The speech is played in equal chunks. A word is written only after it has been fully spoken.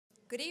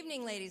Good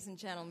evening, ladies and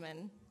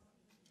gentlemen.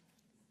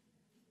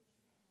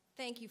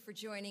 Thank you for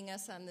joining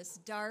us on this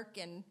dark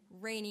and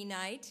rainy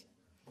night.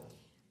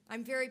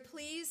 I'm very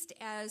pleased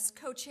as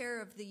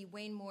co-chair of the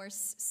Wayne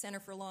Morse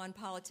Center for Law and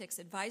Politics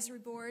Advisory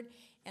Board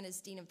and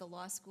as Dean of the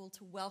Law School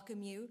to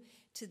welcome you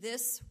to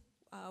this,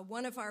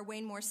 one of our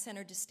Wayne Morse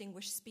Center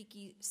Distinguished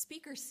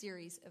Speaker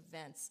Series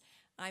events.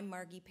 I'm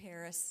Margie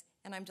Paris,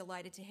 and I'm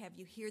delighted to have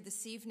you here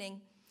this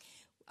evening.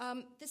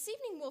 This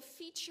evening will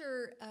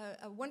feature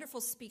a wonderful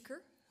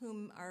speaker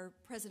whom our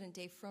President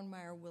Dave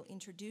Frohnmeyer will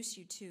introduce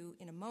you to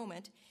in a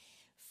moment.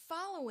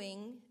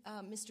 Following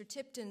Mr.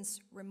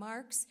 Tipton's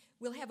remarks,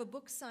 we'll have a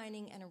book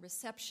signing and a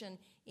reception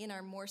in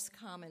our Morse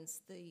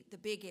Commons, the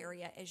big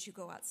area as you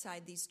go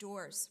outside these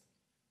doors.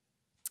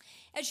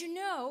 As you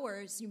know,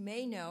 or as you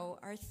may know,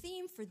 our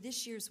theme for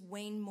this year's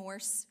Wayne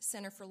Morse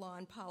Center for Law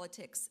and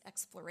Politics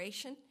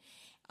Exploration,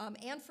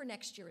 and for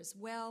next year as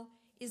well,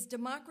 is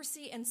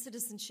democracy and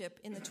citizenship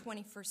in the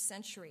 21st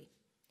century.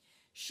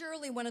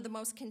 Surely one of the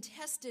most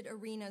contested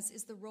arenas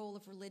is the role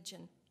of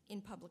religion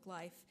in public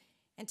life,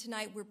 and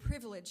tonight we're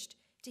privileged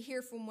to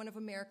hear from one of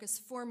America's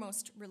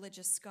foremost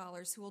religious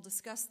scholars who will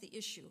discuss the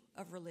issue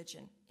of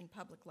religion in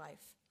public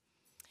life.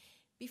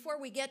 Before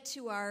we get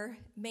to our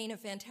main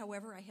event,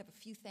 however, I have a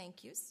few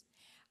thank yous.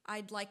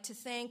 I'd like to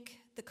thank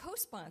the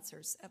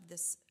co-sponsors of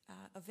this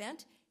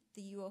event,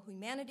 the UO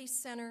Humanities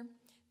Center,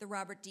 the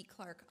Robert D.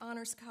 Clark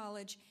Honors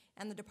College,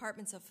 and the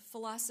Departments of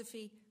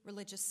Philosophy,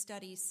 Religious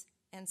Studies,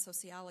 and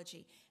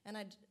Sociology. And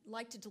I'd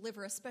like to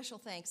deliver a special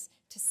thanks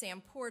to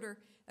Sam Porter,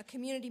 a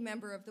community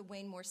member of the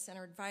Wayne Morse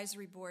Center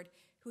Advisory Board,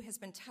 who has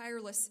been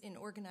tireless in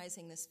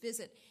organizing this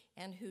visit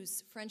and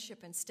whose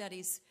friendship and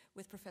studies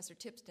with Professor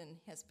Tipton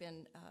has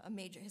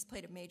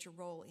played a major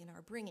role in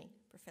our bringing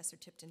Professor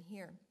Tipton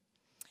here.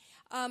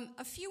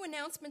 A few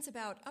announcements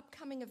about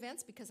upcoming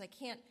events, because I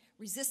can't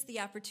resist the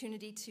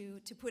opportunity to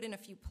put in a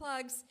few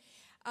plugs.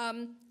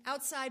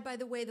 Outside, by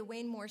the way, the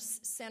Wayne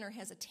Morse Center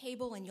has a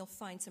table, and you'll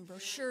find some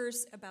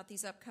brochures about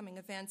these upcoming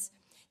events.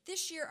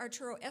 This year,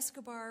 Arturo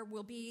Escobar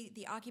will be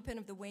the occupant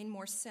of the Wayne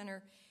Morse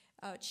Center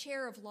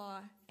Chair of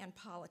Law and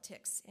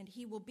Politics, and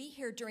he will be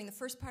here during the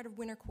first part of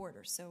winter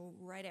quarter, so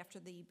right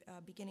after the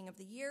beginning of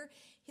the year.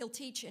 He'll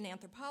teach an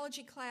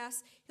anthropology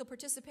class. He'll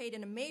participate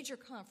in a major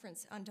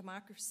conference on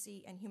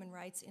democracy and human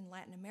rights in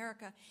Latin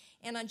America,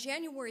 and on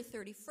January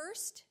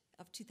 31st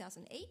of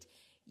 2008,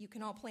 you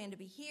can all plan to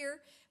be here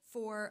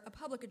for a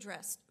public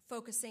address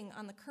focusing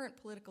on the current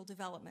political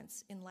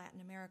developments in Latin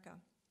America.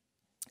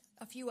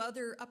 A few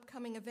other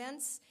upcoming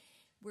events.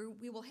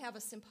 We will have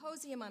a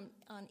symposium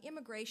on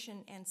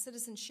immigration and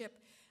citizenship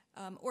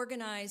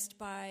organized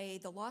by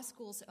the law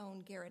school's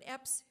own Garrett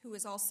Epps, who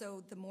is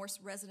also the Morse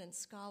resident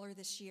scholar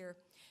this year.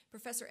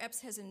 Professor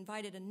Epps has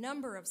invited a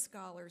number of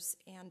scholars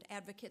and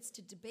advocates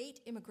to debate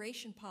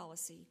immigration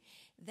policy.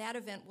 That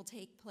event will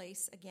take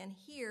place again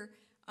here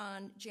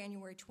on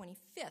January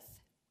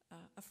 25th,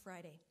 a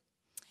Friday.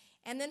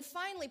 And then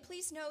finally,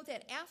 please know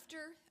that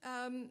after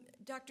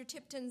Dr.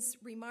 Tipton's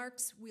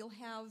remarks, we'll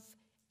have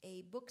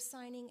a book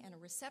signing and a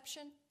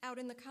reception out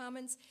in the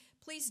Commons.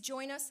 Please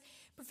join us.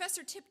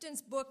 Professor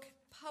Tipton's book,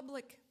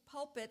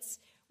 Pulpits,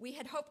 we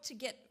had hoped to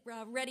get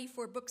ready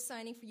for book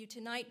signing for you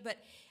tonight, but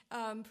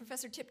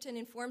Professor Tipton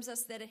informs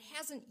us that it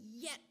hasn't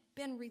yet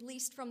been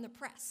released from the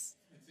press.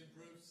 It's in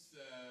proofs.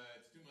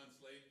 It's 2 months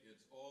late.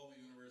 It's all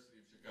the University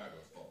of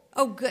Chicago's fault.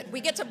 Oh, good. We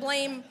get to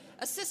blame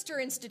a sister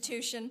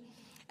institution.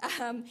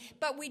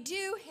 But we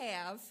do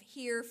have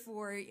here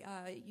for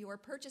your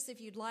purchase, if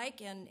you'd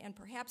like, and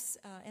perhaps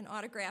an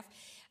autograph,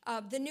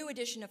 the new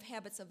edition of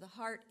Habits of the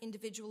Heart,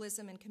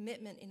 Individualism and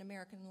Commitment in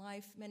American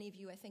Life. Many of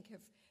you, I think,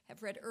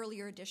 have read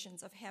earlier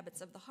editions of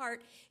Habits of the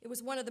Heart. It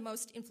was one of the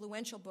most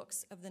influential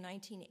books of the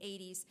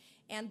 1980s.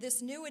 And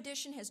this new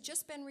edition has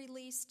just been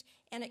released,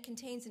 and it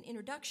contains an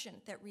introduction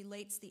that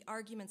relates the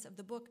arguments of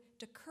the book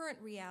to current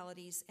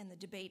realities and the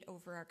debate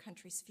over our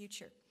country's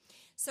future.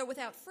 So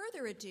without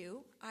further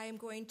ado, I am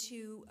going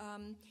to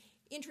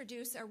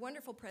introduce our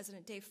wonderful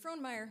President Dave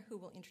Frohnmeyer, who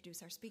will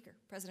introduce our speaker.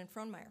 President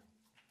Frohnmeyer.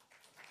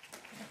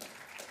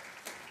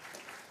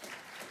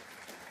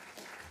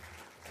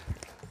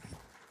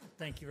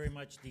 Thank you very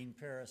much, Dean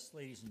Paris.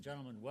 Ladies and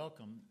gentlemen,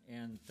 welcome,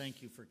 and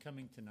thank you for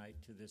coming tonight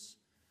to this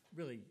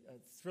really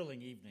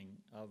thrilling evening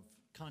of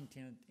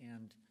content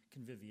and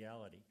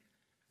conviviality.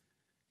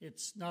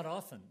 It's not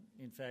often,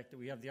 in fact, that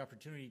we have the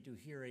opportunity to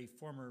hear a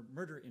former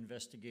murder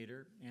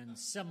investigator and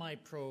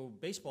semi-pro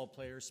baseball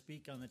player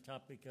speak on the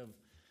topic of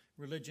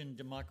religion,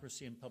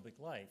 democracy, and public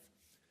life.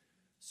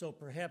 So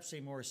perhaps a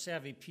more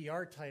savvy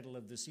PR title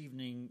of this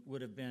evening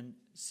would have been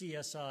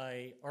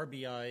CSI,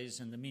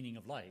 RBIs, and the Meaning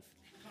of Life.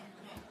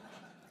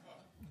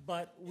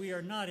 But we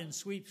are not in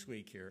sweeps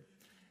week here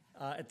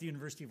at the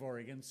University of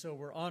Oregon, so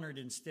we're honored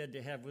instead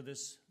to have with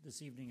us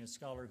this evening a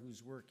scholar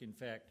whose work, in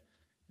fact,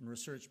 and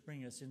research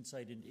bring us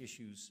insight into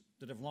issues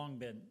that have long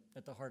been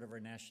at the heart of our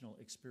national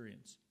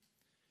experience.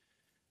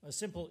 A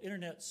simple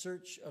internet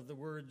search of the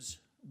words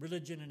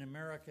religion in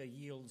America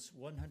yields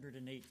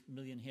 108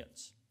 million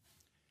hits.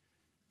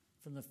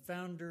 From the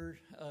founders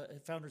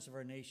of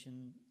our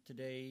nation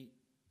today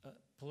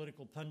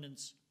political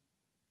pundits,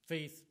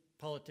 faith,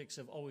 politics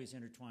have always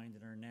intertwined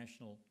in our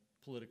national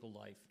political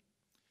life.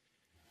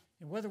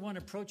 And whether one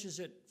approaches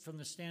it from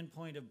the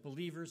standpoint of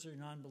believers or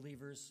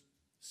non-believers,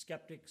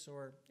 skeptics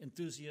or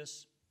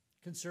enthusiasts,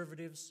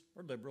 conservatives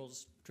or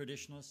liberals,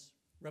 traditionalists,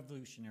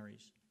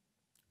 revolutionaries,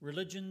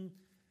 religion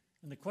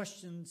and the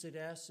questions it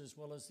asks as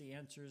well as the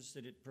answers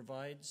that it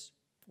provides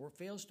or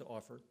fails to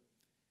offer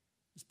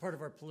is part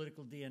of our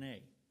political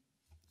DNA,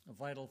 a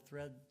vital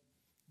thread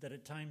that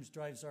at times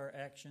drives our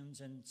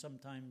actions and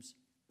sometimes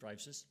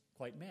drives us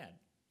quite mad.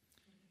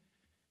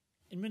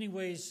 In many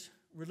ways,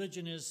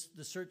 religion is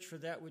the search for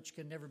that which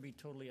can never be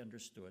totally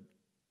understood.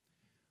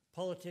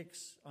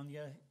 Politics, on the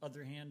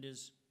other hand,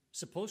 is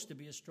supposed to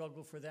be a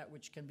struggle for that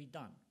which can be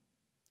done.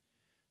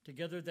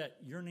 Together, that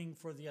yearning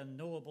for the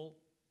unknowable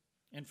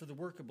and for the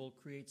workable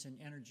creates an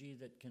energy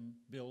that can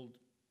build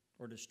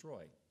or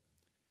destroy.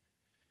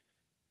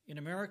 In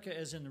America,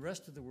 as in the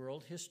rest of the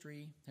world,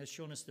 history has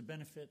shown us the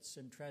benefits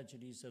and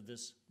tragedies of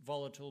this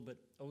volatile but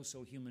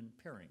oh-so-human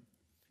pairing.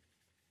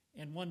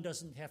 And one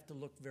doesn't have to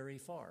look very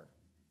far.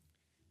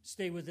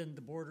 Stay within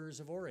the borders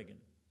of Oregon.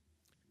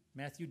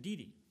 Matthew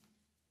Deedy,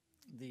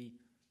 the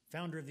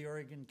founder of the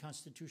Oregon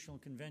Constitutional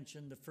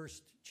Convention, the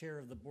first chair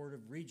of the Board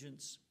of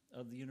Regents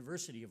of the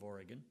University of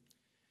Oregon,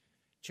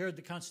 chaired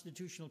the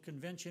Constitutional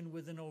Convention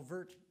with an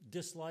overt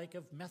dislike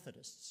of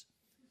Methodists.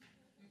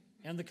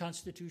 And the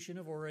Constitution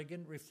of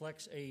Oregon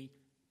reflects a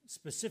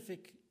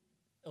specific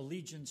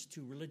allegiance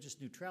to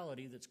religious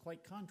neutrality that's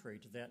quite contrary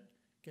to that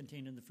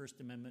contained in the First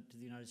Amendment to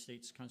the United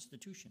States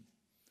Constitution.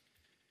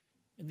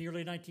 In the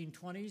early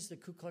 1920s, the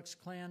Ku Klux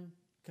Klan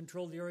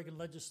controlled the Oregon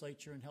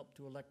legislature and helped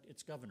to elect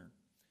its governor.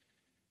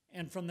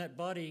 And from that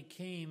body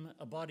came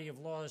a body of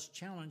laws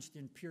challenged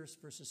in Pierce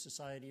versus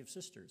Society of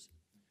Sisters,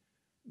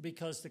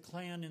 because the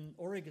Klan in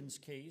Oregon's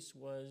case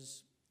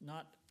was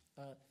not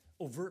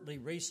overtly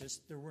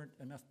racist. There weren't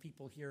enough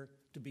people here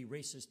to be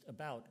racist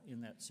about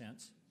in that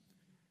sense,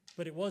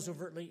 but it was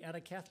overtly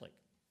anti-Catholic.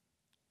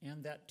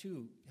 And that,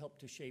 too, helped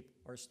to shape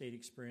our state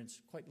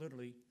experience quite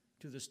literally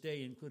to this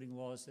day, including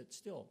laws that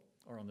still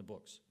are on the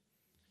books.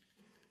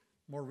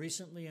 More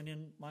recently, and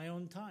in my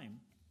own time,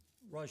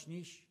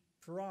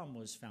 Rajneeshpuram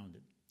was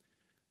founded,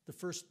 the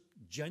first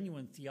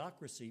genuine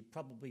theocracy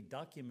probably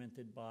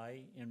documented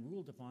by and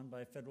ruled upon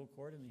by a federal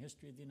court in the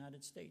history of the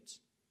United States.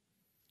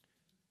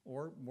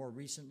 Or more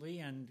recently,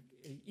 and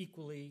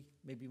equally,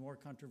 maybe more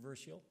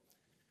controversial,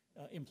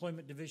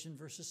 Employment Division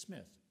versus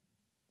Smith,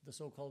 the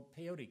so-called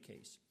peyote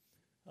case,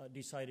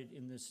 decided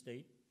in this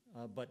state,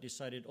 but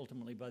decided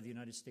ultimately by the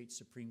United States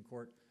Supreme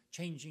Court,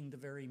 changing the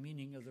very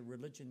meaning of the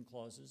religion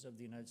clauses of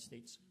the United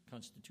States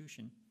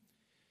Constitution.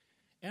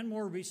 And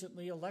more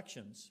recently,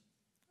 elections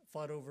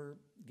fought over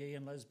gay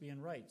and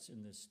lesbian rights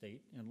in this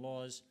state and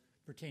laws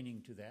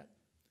pertaining to that.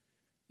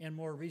 And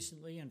more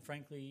recently, and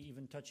frankly,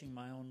 even touching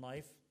my own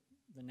life,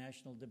 the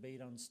national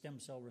debate on stem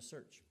cell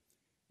research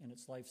and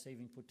its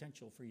life-saving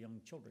potential for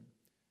young children,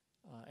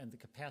 and the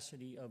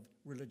capacity of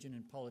religion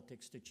and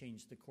politics to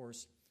change the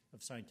course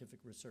of scientific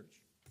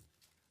research.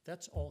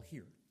 That's all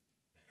here.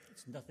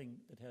 It's nothing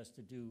that has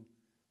to do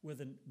with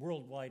a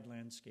worldwide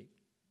landscape.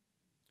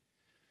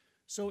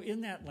 So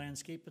in that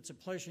landscape, it's a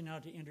pleasure now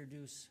to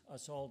introduce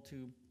us all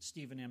to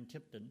Stephen M.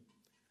 Tipton,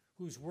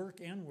 whose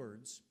work and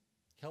words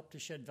help to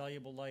shed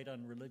valuable light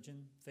on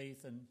religion,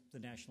 faith, and the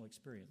national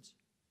experience.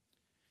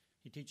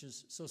 He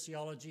teaches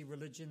sociology,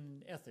 religion,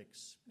 and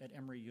ethics at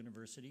Emory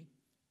University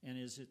and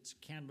is its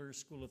Candler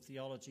School of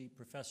Theology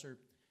professor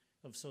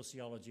of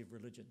sociology of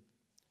religion.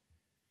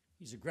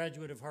 He's a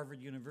graduate of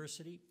Harvard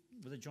University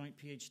with a joint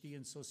PhD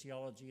in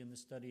sociology and the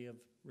study of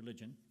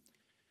religion.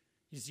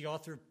 He's the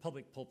author of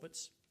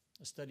Pulpits,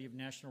 a study of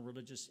national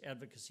religious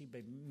advocacy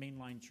by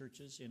mainline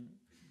churches in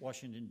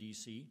Washington,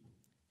 D.C.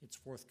 It's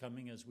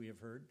forthcoming, as we have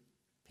heard,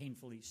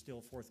 painfully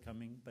still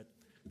forthcoming, but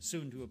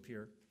soon to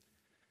appear.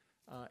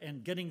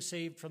 And Getting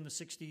Saved from the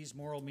 60s,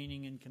 Moral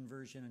Meaning in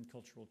Conversion and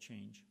Cultural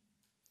Change.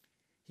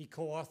 He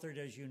co-authored,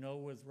 as you know,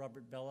 with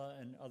Robert Bellah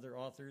and other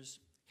authors,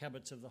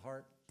 Habits of the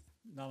Heart,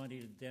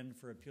 nominated then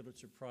for a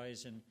Pulitzer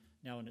Prize and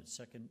now in its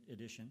second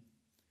edition.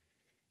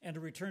 And to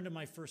return to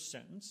my first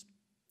sentence,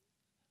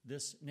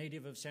 this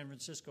native of San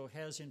Francisco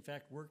has, in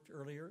fact, worked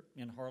earlier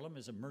in Harlem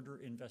as a murder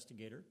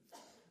investigator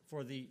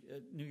for the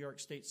New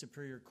York State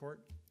Superior Court,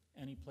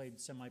 and he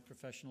played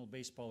semi-professional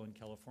baseball in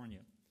California.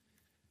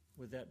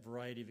 With that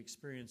variety of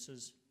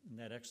experiences and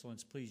that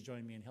excellence, please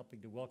join me in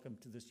helping to welcome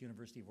to this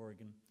University of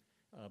Oregon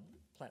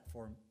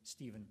platform,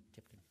 Stephen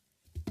Tipton.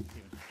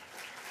 Stephen.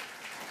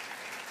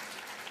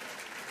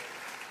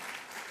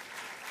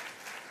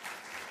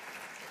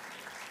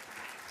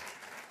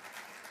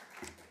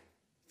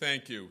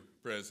 Thank you,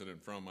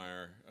 President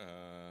Fromeyer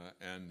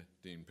and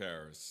Dean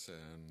Paris.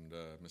 And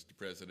Mr.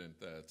 President,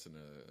 that's an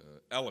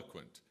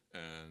eloquent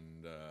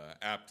and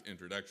apt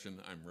introduction.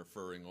 I'm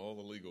referring all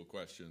the legal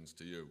questions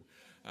to you.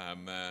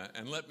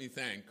 And let me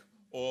thank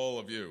all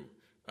of you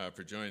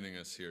for joining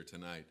us here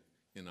tonight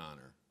in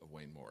honor of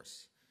Wayne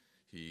Morse.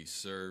 He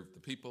served the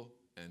people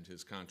and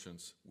his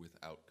conscience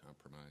without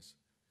compromise.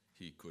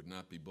 He could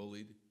not be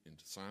bullied.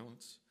 into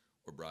silence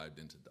or bribed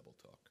into double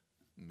talk.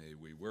 May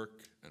we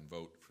work and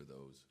vote for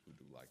those who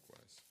do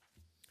likewise.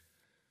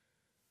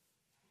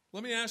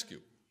 Let me ask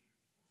you,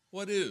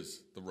 what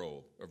is the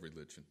role of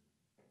religion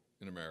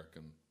in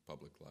American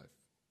public life?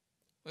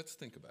 Let's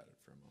think about it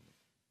for a moment.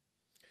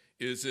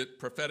 Is it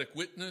prophetic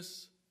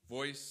witness,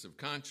 voice of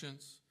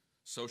conscience,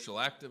 social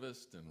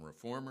activist and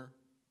reformer,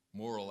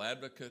 moral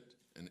advocate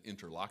and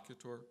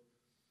interlocutor?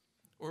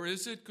 Or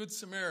is it Good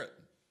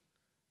Samaritan,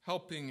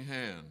 helping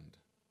hand,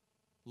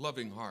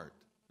 loving heart,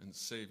 and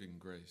saving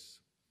grace?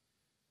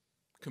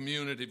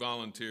 Community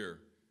volunteer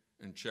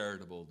and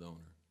charitable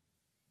donor?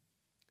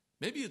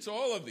 Maybe it's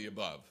all of the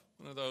above,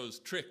 one of those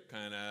trick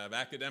kind of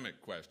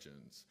academic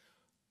questions.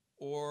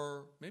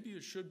 Or maybe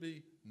it should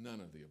be none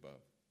of the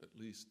above, at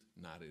least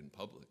not in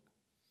public.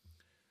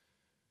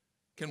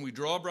 Can we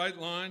draw a bright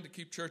line to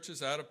keep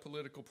churches out of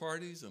political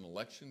parties and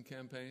election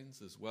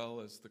campaigns as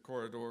well as the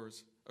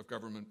corridors of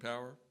government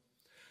power?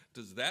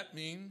 Does that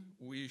mean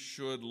we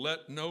should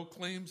let no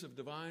claims of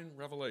divine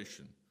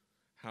revelation,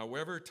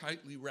 however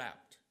tightly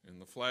wrapped in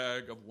the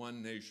flag of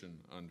one nation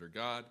under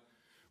God,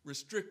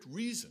 restrict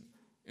reason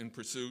in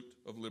pursuit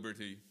of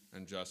liberty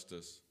and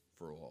justice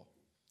for all?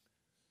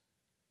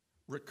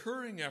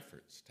 Recurring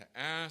efforts to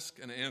ask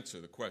and answer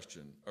the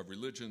question of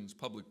religion's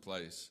public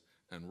place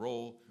and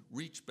role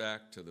reach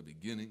back to the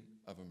beginning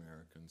of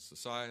American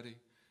society,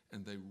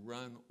 and they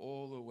run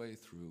all the way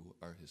through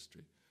our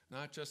history.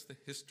 Not just the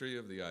history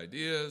of the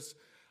ideas,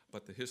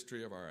 but the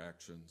history of our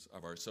actions,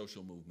 of our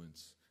social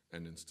movements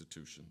and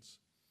institutions.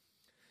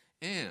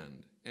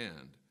 And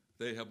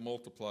they have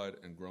multiplied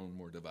and grown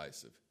more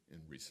divisive in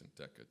recent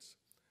decades,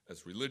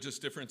 as religious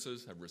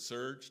differences have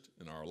resurged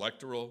in our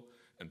electoral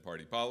and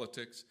party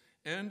politics,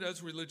 and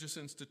as religious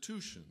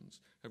institutions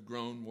have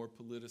grown more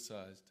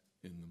politicized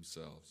in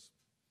themselves.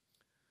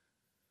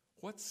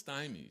 What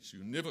stymies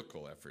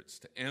univocal efforts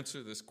to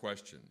answer this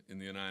question in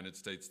the United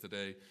States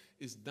today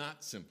is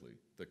not simply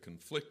the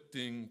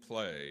conflicting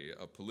play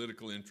of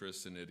political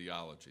interests and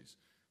ideologies,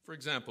 for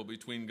example,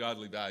 between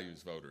godly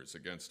values voters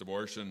against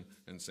abortion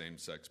and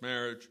same-sex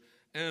marriage,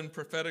 and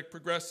prophetic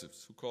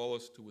progressives who call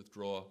us to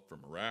withdraw from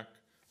Iraq,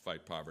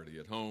 fight poverty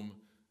at home,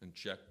 and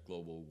check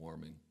global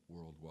warming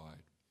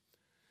worldwide.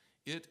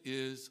 It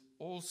is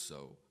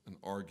also an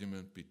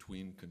argument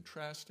between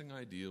contrasting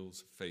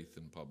ideals of faith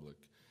in public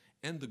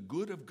and the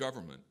good of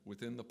government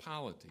within the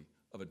polity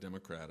of a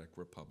democratic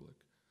republic.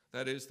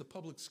 That is, the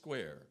public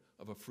square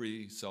of a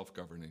free,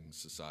 self-governing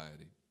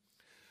society.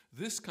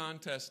 This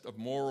contest of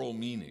moral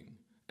meaning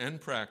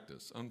and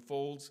practice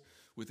unfolds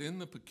within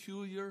the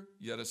peculiar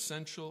yet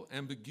essential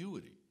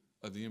ambiguity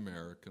of the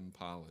American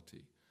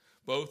polity,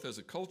 both as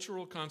a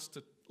cultural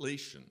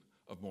constellation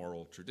of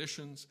moral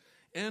traditions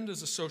and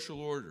as a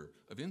social order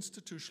of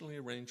institutionally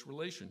arranged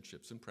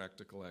relationships and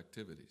practical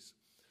activities.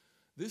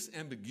 This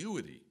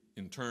ambiguity,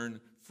 in turn,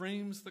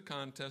 frames the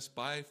contest's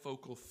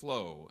bifocal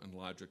flow and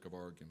logic of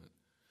argument.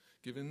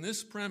 Given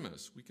this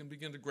premise, we can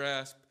begin to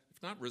grasp,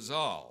 if not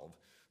resolve,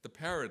 the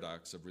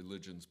paradox of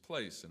religion's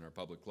place in our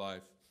public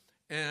life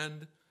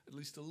and at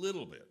least a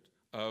little bit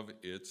of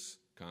its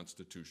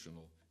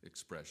constitutional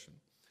expression.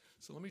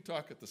 So let me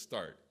talk at the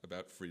start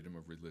about freedom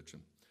of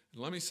religion.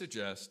 And let me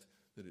suggest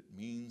that it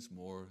means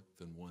more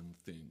than one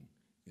thing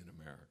in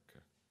America.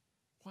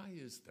 Why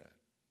is that?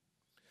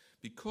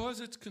 Because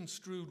it's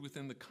construed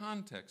within the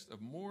context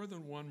of more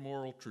than one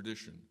moral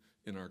tradition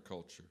in our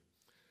culture.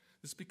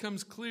 This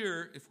becomes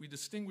clear if we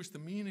distinguish the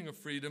meaning of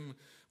freedom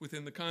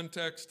within the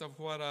context of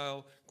what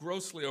I'll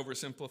grossly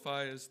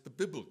oversimplify as the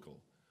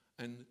biblical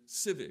and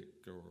civic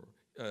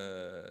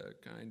or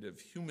kind of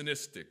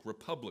humanistic,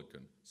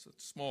 republican, so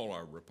small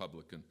r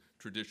republican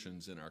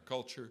traditions in our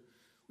culture.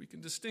 We can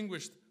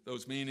distinguish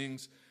those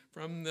meanings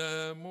from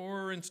the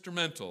more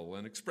instrumental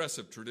and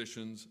expressive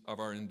traditions of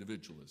our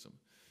individualism.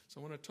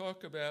 So I want to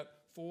talk about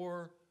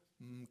four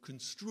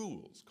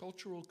construals,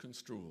 cultural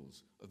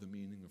construals of the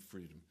meaning of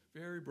freedom,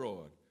 very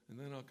broad. And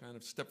then I'll kind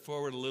of step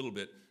forward a little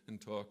bit and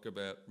talk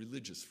about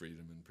religious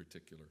freedom in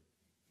particular.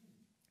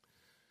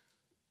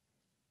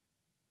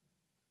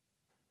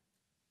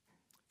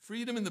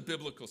 Freedom in the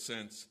biblical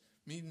sense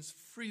means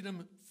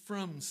freedom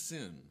from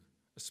sin,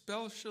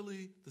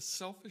 especially the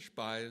selfish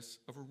bias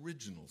of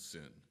original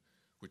sin,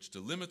 which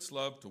delimits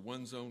love to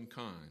one's own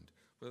kind,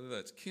 whether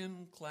that's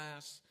kin,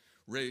 class,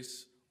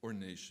 race, or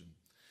nation.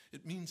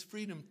 It means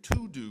freedom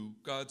to do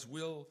God's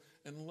will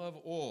and love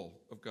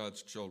all of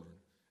God's children,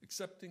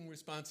 accepting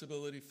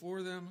responsibility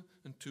for them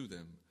and to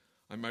them.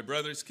 I'm my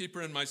brother's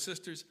keeper and my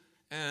sister's,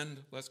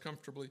 and, less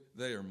comfortably,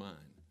 they are mine.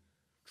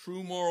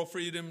 True moral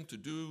freedom to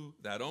do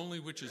that only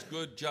which is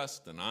good,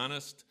 just, and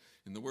honest,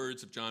 in the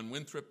words of John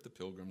Winthrop, the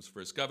Pilgrim's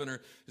first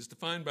governor, is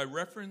defined by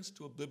reference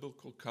to a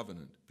biblical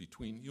covenant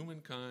between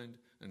humankind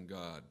and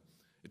God.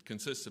 It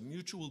consists of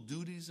mutual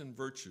duties and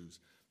virtues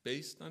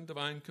based on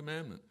divine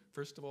commandment.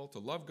 First of all, to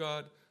love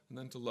God, and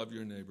then to love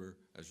your neighbor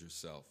as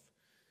yourself.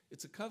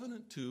 It's a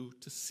covenant, too,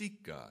 to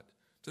seek God.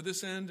 To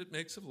this end, it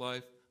makes of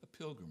life a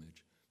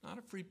pilgrimage, not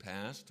a free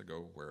pass to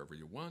go wherever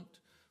you want,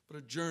 but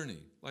a journey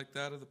like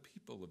that of the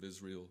people of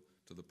Israel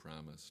to the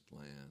promised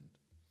land.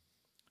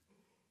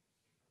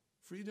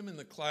 Freedom in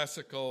the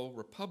classical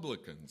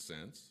Republican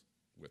sense,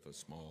 with a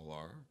small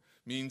r,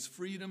 means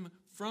freedom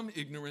from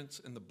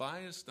ignorance and the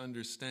biased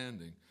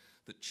understanding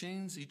that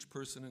chains each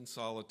person in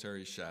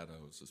solitary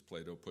shadows, as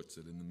Plato puts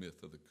it in the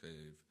myth of the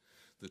cave.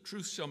 The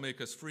truth shall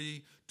make us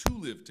free to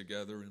live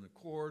together in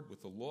accord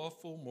with the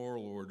lawful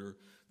moral order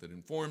that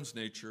informs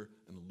nature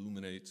and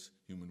illuminates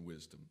human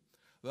wisdom.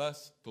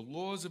 Thus, the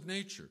laws of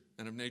nature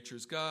and of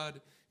nature's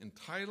God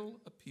entitle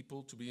a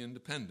people to be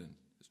independent,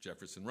 as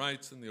Jefferson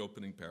writes in the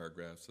opening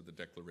paragraphs of the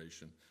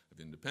Declaration of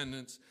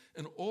Independence,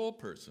 and all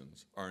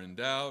persons are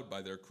endowed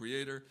by their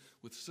Creator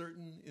with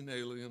certain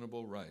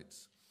inalienable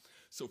rights.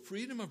 So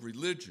freedom of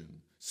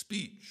religion,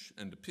 speech,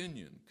 and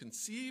opinion,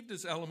 conceived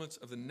as elements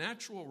of the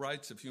natural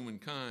rights of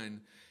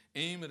humankind,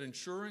 aim at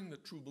ensuring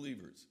that true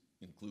believers,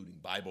 including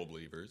Bible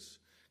believers,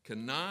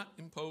 cannot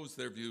impose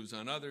their views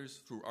on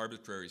others through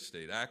arbitrary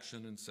state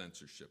action and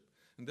censorship,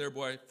 and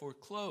thereby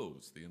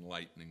foreclose the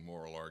enlightening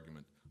moral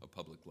argument of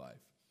public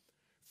life.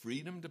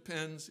 Freedom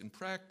depends in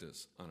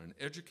practice on an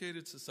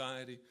educated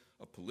society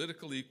of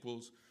political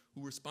equals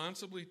who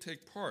responsibly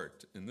take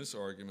part in this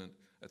argument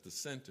at the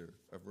center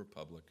of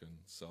Republican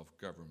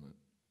self-government.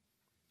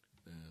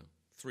 Now,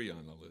 3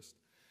 on the list.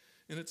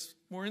 In its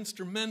more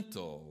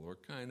instrumental or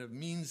kind of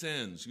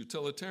means-ends,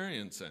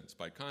 utilitarian sense,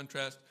 by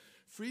contrast,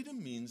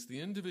 freedom means the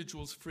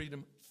individual's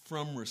freedom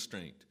from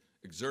restraint,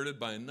 exerted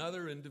by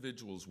another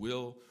individual's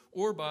will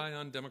or by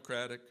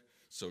undemocratic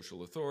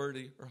social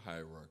authority or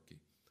hierarchy.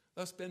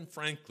 Thus, Ben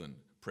Franklin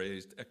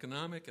praised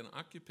economic and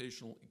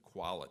occupational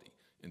equality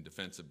in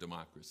defense of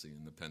democracy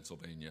in the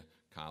Pennsylvania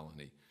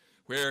colony,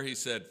 where he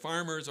said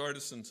farmers,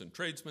 artisans, and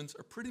tradesmen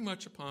are pretty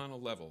much upon a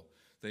level.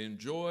 They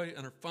enjoy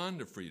and are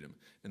fond of freedom,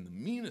 and the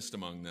meanest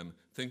among them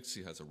thinks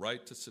he has a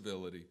right to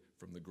civility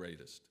from the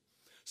greatest.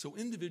 So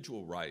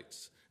individual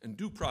rights and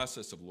due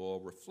process of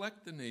law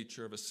reflect the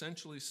nature of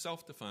essentially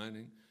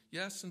self-defining,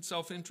 yes, and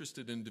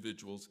self-interested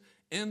individuals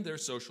and their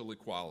social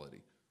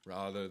equality,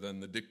 rather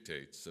than the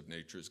dictates of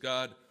nature's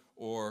God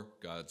or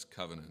God's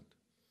covenant.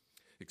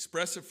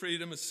 Expressive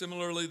freedom is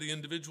similarly the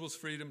individual's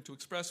freedom to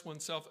express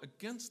oneself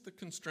against the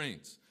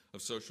constraints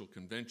of social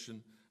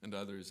convention and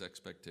others'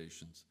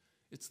 expectations.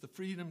 It's the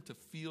freedom to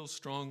feel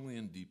strongly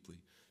and deeply,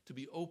 to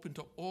be open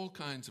to all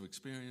kinds of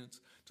experience,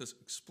 to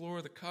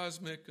explore the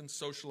cosmic and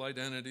social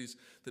identities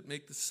that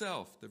make the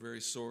self the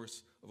very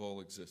source of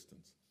all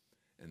existence.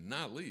 And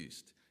not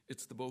least,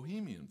 it's the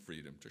bohemian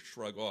freedom to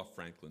shrug off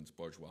Franklin's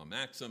bourgeois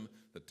maxim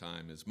that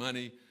time is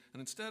money,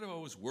 and instead of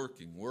always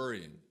working,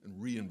 worrying, and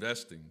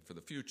reinvesting for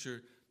the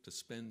future, to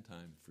spend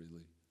time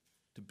freely,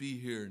 to be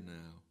here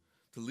now,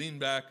 to lean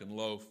back and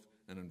loaf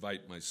and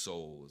invite my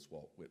soul, as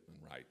Walt Whitman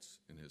writes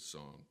in his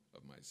song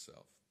of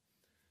myself.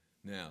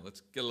 Now,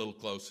 let's get a little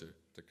closer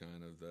to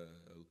kind of the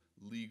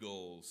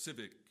legal,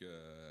 civic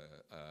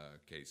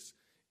case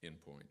in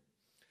point.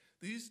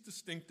 These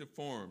distinctive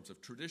forms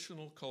of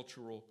traditional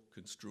cultural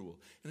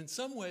construal, and in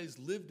some ways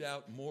lived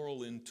out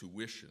moral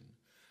intuition,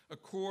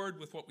 accord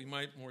with what we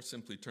might more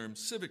simply term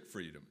civic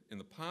freedom in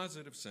the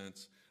positive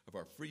sense of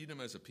our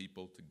freedom as a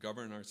people to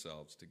govern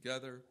ourselves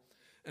together,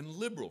 and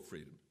liberal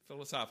freedom,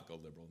 philosophical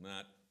liberal,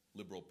 not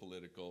liberal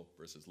political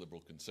versus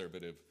liberal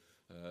conservative.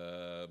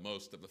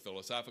 Most of the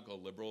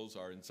philosophical liberals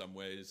are in some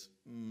ways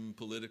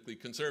politically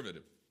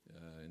conservative,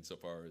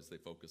 insofar as they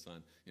focus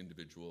on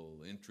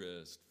individual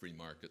interest, free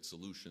market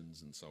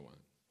solutions, and so on.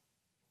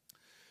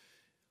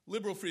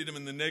 Liberal freedom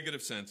in the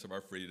negative sense of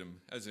our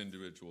freedom as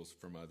individuals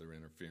from other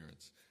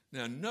interference.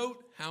 Now,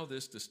 note how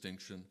this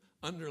distinction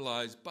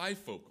underlies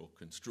bifocal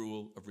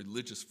construal of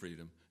religious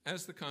freedom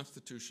as the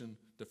Constitution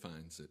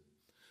defines it.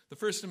 The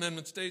First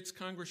Amendment states,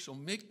 Congress shall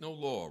make no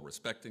law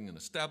respecting an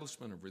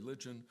establishment of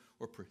religion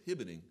or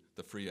prohibiting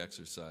the free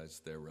exercise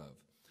thereof.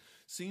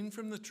 Seen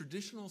from the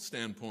traditional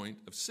standpoint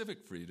of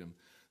civic freedom,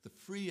 the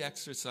free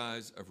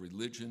exercise of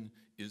religion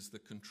is the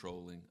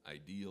controlling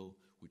ideal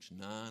which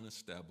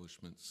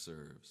non-establishment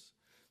serves.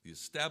 The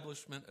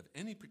establishment of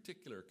any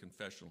particular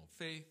confessional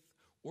faith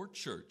or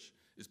church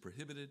is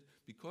prohibited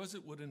because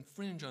it would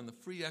infringe on the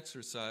free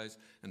exercise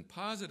and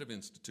positive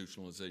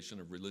institutionalization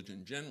of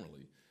religion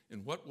generally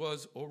in what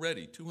was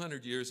already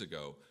 200 years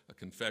ago a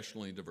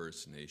confessionally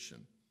diverse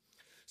nation.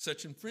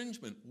 Such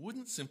infringement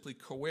wouldn't simply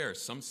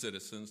coerce some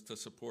citizens to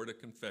support a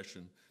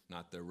confession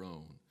not their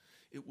own.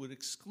 It would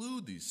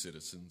exclude these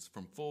citizens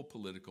from full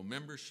political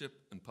membership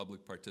and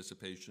public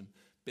participation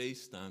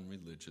based on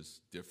religious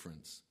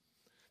difference.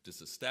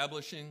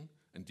 Disestablishing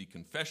and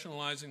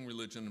deconfessionalizing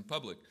religion in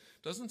public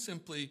doesn't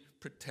simply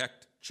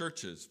protect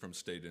churches from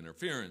state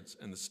interference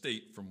and the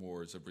state from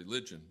wars of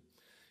religion.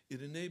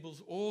 It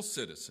enables all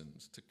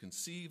citizens to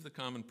conceive the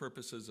common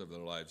purposes of their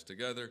lives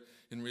together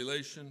in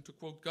relation to,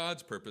 quote,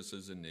 God's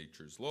purposes in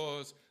nature's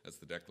laws, as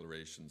the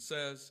Declaration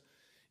says.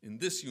 In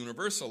this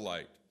universal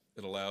light,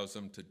 it allows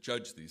them to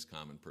judge these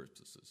common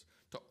purposes,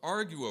 to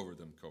argue over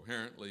them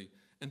coherently,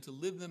 and to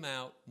live them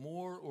out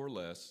more or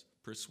less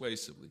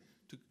persuasively,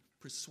 to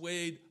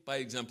persuade by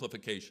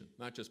exemplification,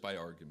 not just by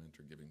argument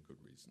or giving good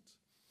reasons.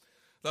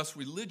 Thus,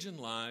 religion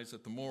lies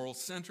at the moral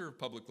center of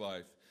public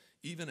life,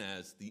 even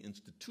as the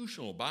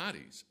institutional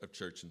bodies of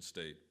church and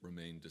state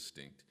remain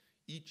distinct,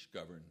 each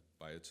governed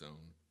by its own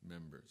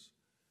members.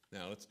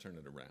 Now, let's turn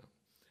it around.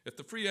 If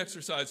the free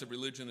exercise of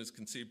religion is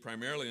conceived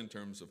primarily in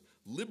terms of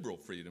liberal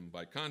freedom,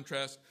 by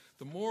contrast,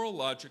 the moral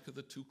logic of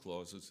the two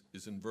clauses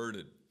is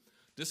inverted.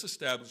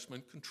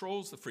 Disestablishment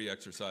controls the free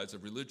exercise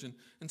of religion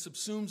and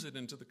subsumes it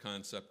into the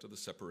concept of the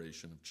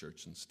separation of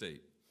church and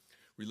state.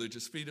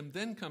 Religious freedom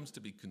then comes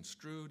to be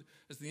construed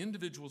as the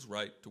individual's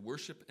right to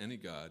worship any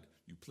god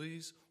you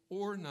please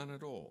or none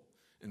at all,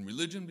 and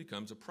religion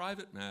becomes a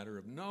private matter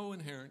of no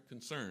inherent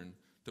concern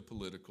to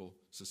political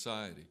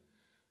society.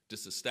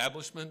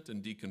 Disestablishment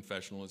and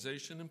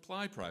deconfessionalization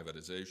imply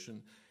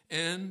privatization,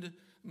 and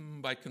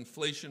by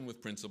conflation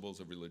with principles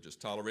of religious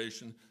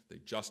toleration, they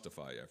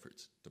justify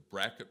efforts to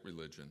bracket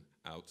religion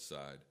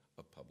outside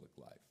of public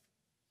life.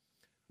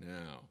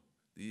 Now,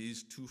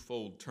 these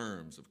twofold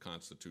terms of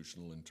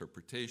constitutional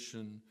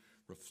interpretation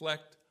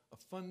reflect a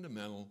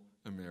fundamental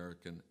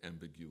American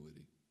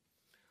ambiguity.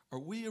 Are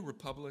we a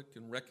republic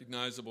in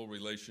recognizable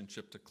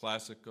relationship to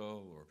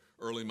classical or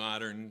early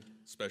modern,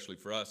 especially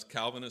for us,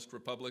 Calvinist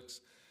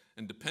republics,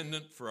 and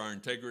dependent for our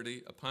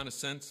integrity upon a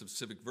sense of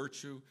civic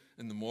virtue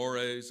and the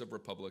mores of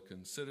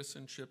Republican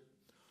citizenship?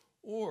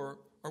 Or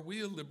are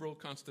we a liberal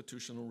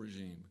constitutional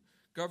regime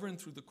governed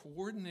through the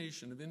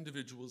coordination of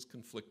individuals'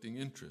 conflicting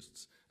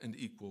interests and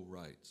equal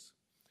rights?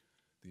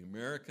 The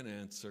American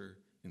answer,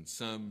 in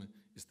sum,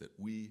 is that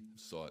we have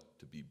sought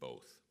to be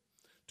both,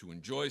 to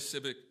enjoy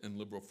civic and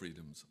liberal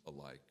freedoms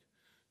alike,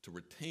 to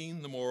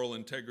retain the moral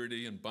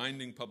integrity and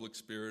binding public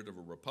spirit of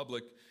a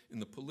republic in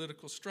the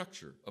political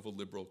structure of a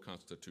liberal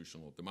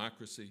constitutional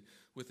democracy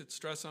with its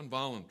stress on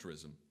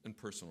voluntarism and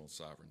personal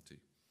sovereignty.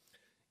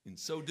 In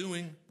so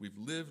doing, we've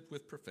lived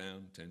with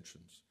profound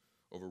tensions.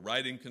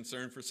 Overriding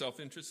concern for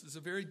self-interest is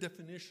the very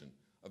definition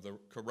of the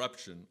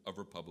corruption of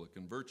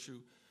Republican virtue,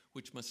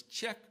 which must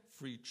check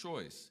free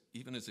choice,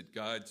 even as it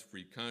guides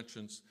free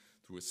conscience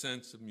through a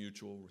sense of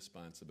mutual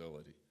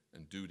responsibility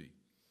and duty.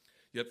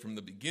 Yet from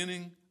the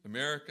beginning,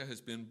 America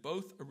has been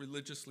both a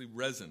religiously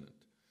resonant,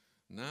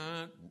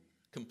 not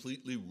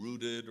completely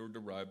rooted or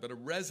derived, but a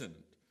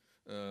resonant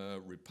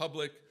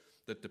republic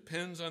that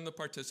depends on the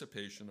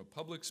participation of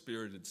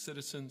public-spirited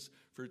citizens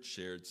for its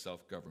shared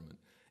self-government,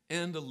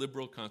 and a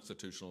liberal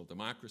constitutional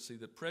democracy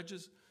that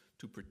pledges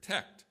to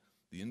protect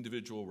the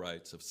individual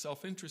rights of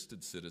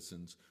self-interested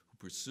citizens who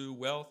pursue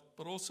wealth,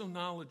 but also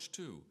knowledge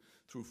too,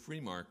 through free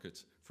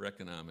markets for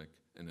economic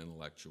and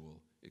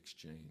intellectual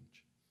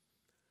exchange.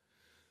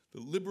 The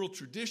liberal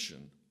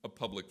tradition of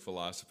public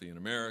philosophy in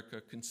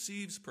America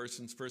conceives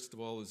persons, first of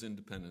all, as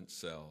independent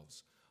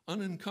selves,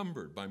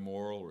 unencumbered by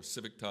moral or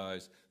civic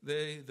ties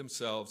they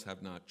themselves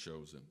have not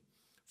chosen.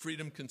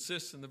 Freedom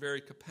consists in the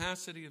very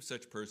capacity of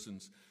such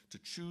persons to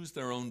choose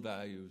their own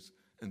values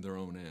and their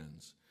own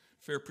ends.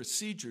 Fair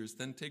procedures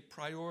then take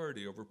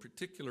priority over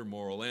particular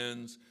moral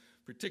ends,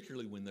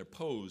 particularly when they're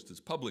posed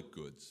as public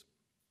goods.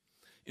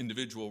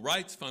 Individual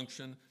rights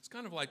function is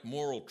kind of like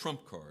moral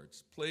trump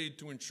cards, played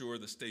to ensure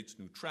the state's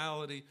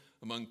neutrality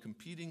among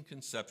competing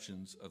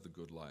conceptions of the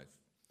good life.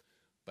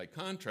 By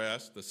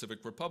contrast, the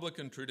civic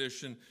republican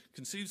tradition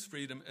conceives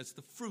freedom as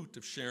the fruit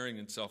of sharing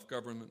in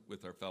self-government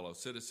with our fellow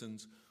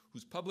citizens,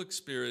 whose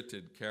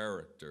public-spirited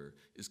character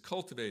is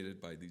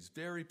cultivated by these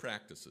very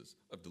practices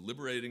of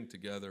deliberating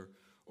together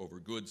over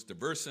goods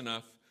diverse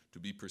enough to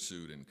be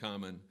pursued in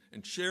common,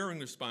 and sharing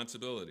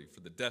responsibility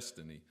for the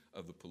destiny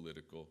of the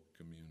political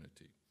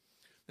community.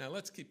 Now,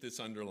 let's keep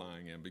this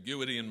underlying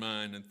ambiguity in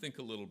mind and think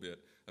a little bit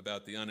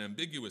about the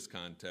unambiguous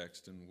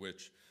context in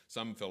which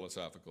some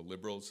philosophical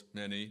liberals,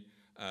 many,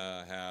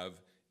 have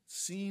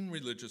seen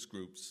religious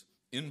groups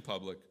in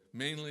public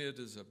mainly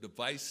as a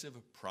divisive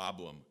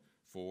problem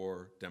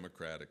for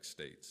democratic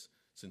states,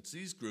 since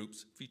these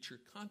groups feature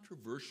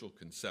controversial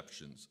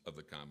conceptions of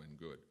the common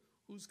good.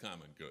 Whose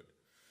common good?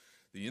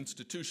 The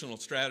institutional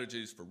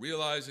strategies for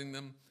realizing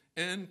them,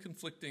 and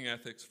conflicting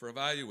ethics for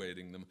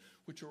evaluating them,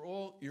 which are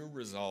all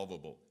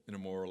irresolvable in a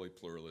morally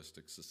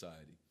pluralistic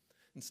society.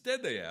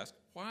 Instead, they ask,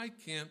 why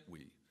can't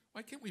we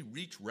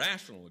reach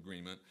rational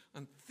agreement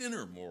on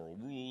thinner moral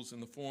rules in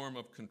the form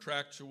of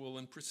contractual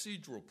and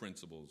procedural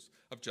principles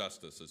of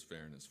justice as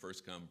fairness,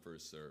 first come,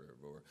 first serve,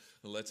 or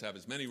let's have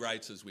as many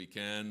rights as we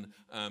can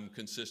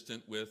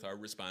consistent with our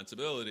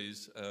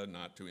responsibilities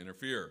not to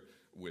interfere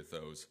with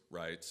those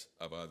rights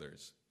of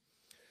others.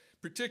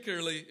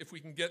 Particularly if we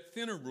can get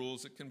thinner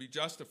rules that can be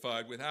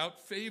justified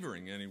without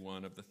favoring any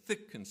one of the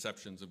thick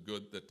conceptions of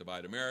good that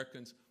divide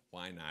Americans,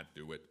 why not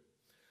do it?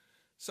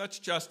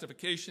 Such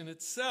justification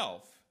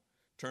itself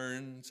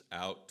turns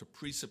out to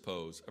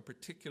presuppose a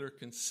particular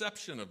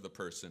conception of the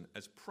person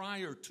as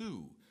prior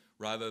to,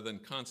 rather than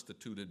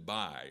constituted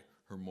by,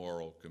 her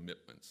moral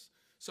commitments.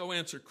 So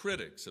answer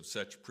critics of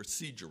such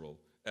procedural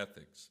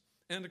ethics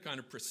and a kind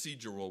of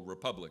procedural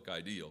republic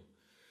ideal.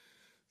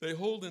 They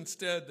hold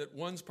instead that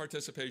one's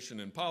participation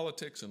in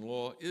politics and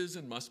law is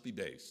and must be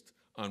based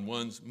on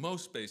one's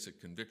most basic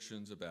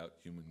convictions about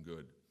human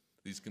good.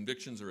 These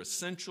convictions are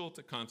essential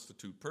to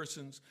constitute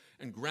persons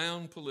and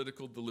ground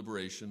political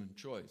deliberation and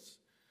choice.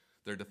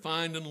 They're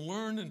defined and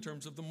learned in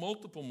terms of the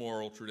multiple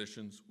moral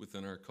traditions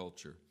within our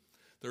culture.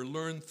 They're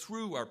learned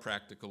through our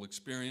practical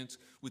experience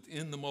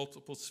within the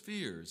multiple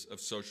spheres of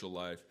social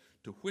life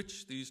to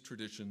which these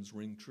traditions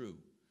ring true,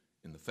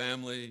 in the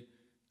family,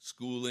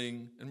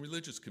 schooling, and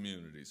religious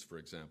communities, for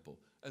example,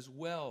 as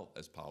well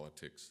as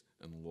politics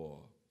and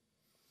law.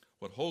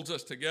 What holds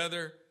us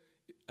together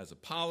as a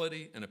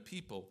polity and a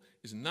people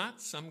is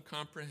not some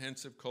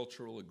comprehensive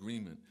cultural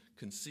agreement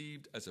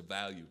conceived as a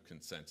value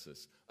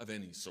consensus of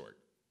any sort,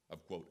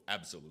 of, quote,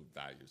 absolute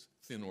values,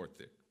 thin or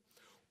thick,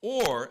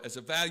 or as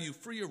a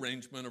value-free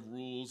arrangement of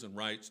rules and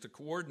rights to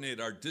coordinate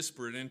our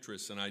disparate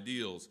interests and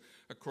ideals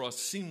across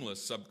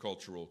seamless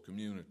subcultural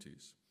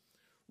communities.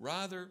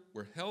 Rather,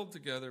 we're held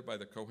together by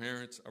the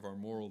coherence of our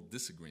moral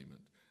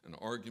disagreement, an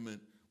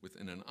argument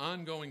within an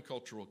ongoing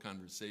cultural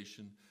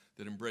conversation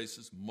that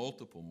embraces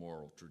multiple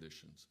moral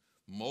traditions,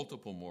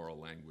 multiple moral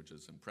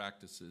languages and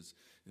practices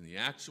in the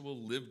actual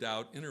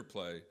lived-out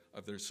interplay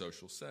of their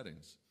social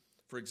settings.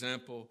 For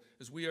example,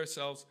 as we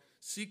ourselves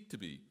seek to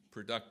be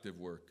productive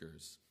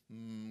workers,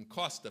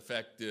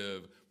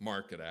 cost-effective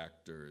market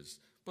actors,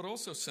 but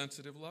also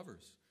sensitive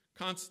lovers,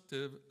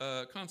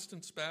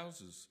 constant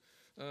spouses,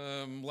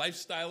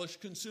 life-stylish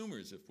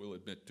consumers, if we'll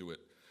admit to it,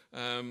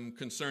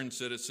 concerned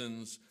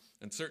citizens,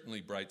 and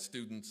certainly bright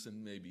students,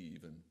 and maybe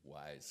even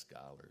wise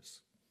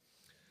scholars.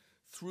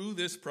 Through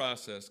this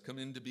process come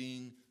into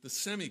being the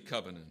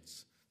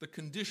semi-covenants, the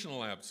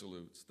conditional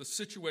absolutes, the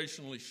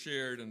situationally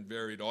shared and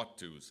varied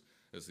ought-tos,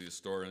 as the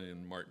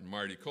historian Martin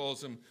Marty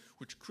calls them,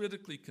 which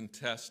critically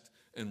contest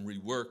and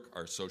rework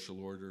our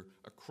social order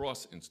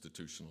across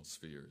institutional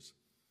spheres.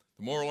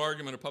 The moral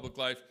argument of public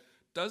life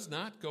does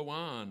not go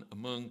on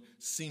among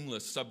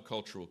seamless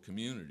subcultural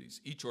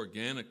communities, each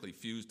organically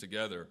fused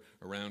together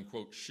around,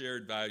 quote,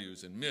 shared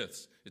values and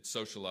myths it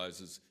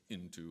socializes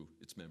into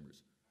its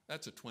members.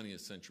 That's a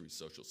 20th century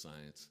social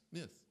science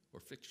myth or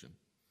fiction.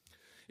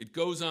 It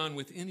goes on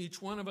within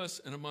each one of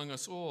us and among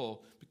us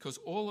all because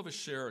all of us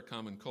share a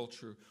common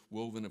culture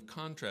woven of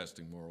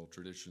contrasting moral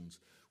traditions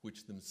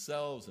which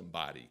themselves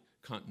embody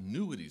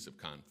continuities of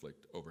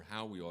conflict over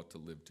how we ought to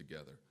live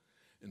together.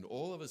 And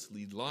all of us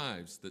lead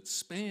lives that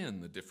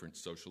span the different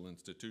social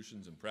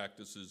institutions and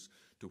practices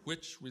to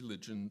which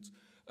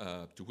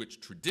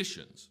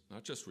traditions,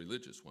 not just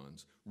religious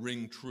ones,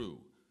 ring true,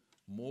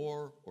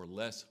 more or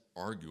less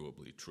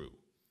arguably true,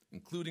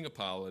 including a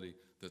polity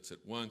that's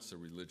at once a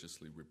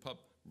religiously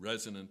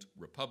resonant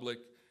republic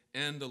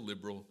and a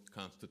liberal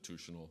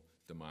constitutional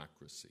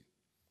democracy.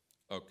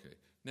 Okay,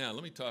 now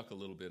let me talk a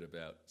little bit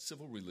about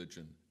civil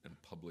religion and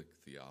public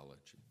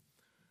theology.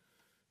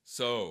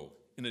 So,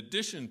 in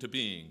addition to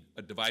being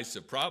a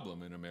divisive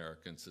problem in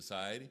American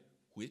society,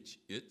 which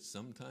it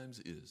sometimes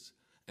is,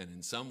 and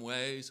in some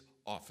ways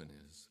often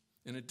is,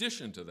 in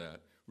addition to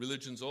that,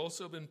 religion's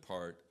also been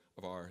part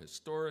of our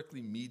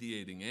historically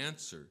mediating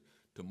answer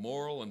to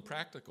moral and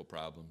practical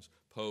problems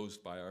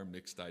posed by our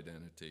mixed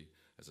identity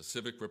as a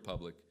civic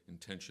republic in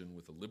tension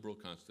with a liberal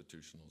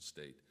constitutional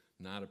state,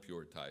 not a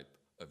pure type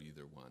of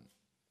either one.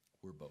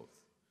 We're both.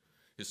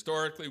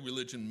 Historically,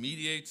 religion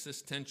mediates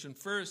this tension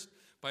first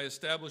by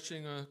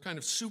establishing a kind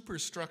of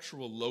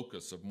superstructural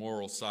locus of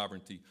moral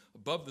sovereignty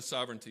above the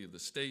sovereignty of the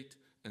state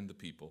and the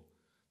people.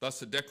 Thus,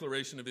 the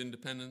Declaration of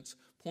Independence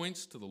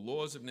points to the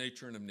laws of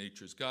nature and of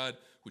nature's God,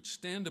 which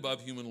stand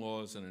above human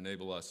laws and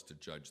enable us to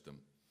judge them.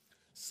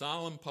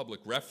 Solemn public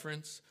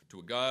reference to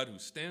a God who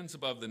stands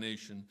above the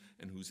nation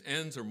and whose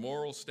ends are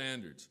moral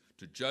standards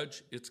to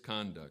judge its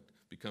conduct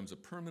becomes a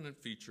permanent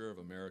feature of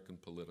American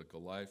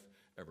political life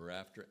ever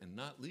after, and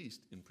not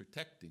least in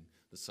protecting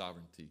the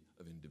sovereignty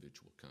of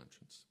individual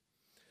conscience.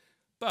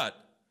 But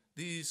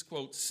these,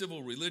 quote,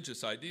 civil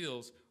religious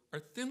ideals are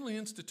thinly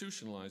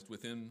institutionalized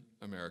within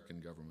American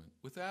government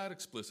without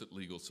explicit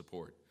legal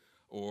support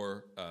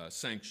or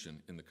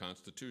sanction in the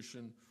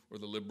Constitution or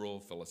the liberal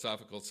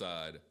philosophical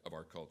side of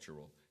our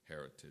cultural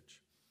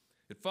heritage.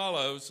 It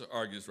follows,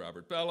 argues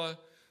Robert Bellah,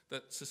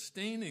 that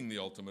sustaining the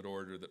ultimate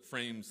order that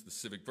frames the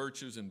civic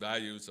virtues and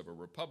values of a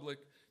republic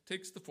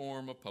takes the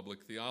form of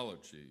public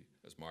theology,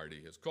 as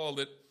Marty has called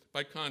it,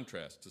 by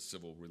contrast to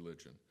civil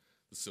religion.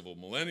 The civil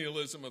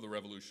millennialism of the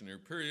revolutionary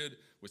period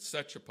was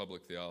such a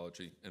public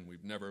theology, and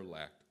we've never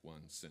lacked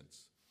one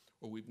since.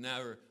 Or we've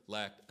never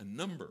lacked a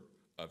number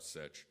of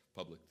such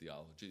public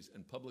theologies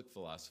and public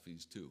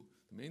philosophies too.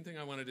 The main thing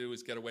I want to do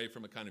is get away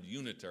from a kind of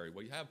unitary,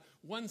 where you have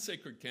one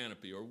sacred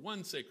canopy or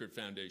one sacred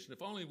foundation.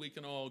 If only we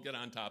can all get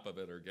on top of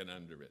it or get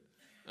under it.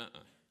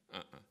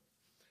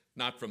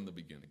 Not from the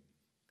beginning.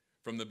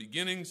 From the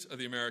beginnings of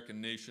the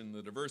American nation,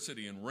 the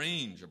diversity and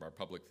range of our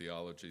public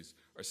theologies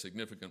are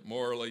significant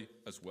morally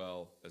as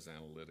well as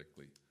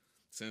analytically.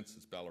 Since,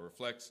 as Bella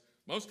reflects,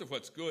 most of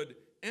what's good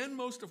and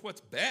most of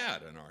what's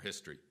bad in our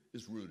history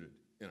is rooted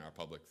in our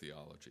public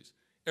theologies.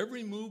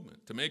 Every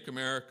movement to make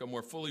America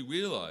more fully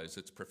realize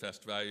its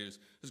professed values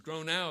has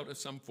grown out of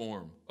some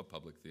form of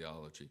public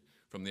theology,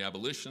 from the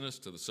abolitionists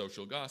to the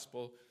social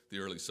gospel, the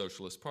early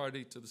Socialist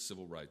Party to the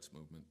Civil Rights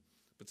Movement.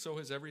 But so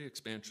has every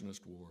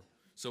expansionist war.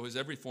 So has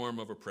every form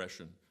of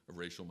oppression of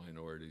racial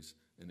minorities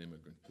and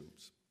immigrant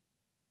groups.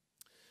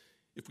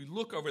 If we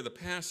look over the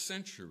past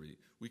century,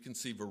 we can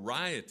see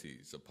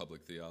varieties of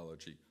public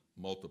theology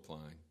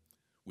multiplying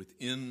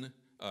within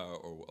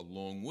or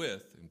along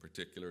with, in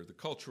particular, the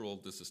cultural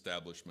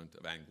disestablishment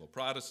of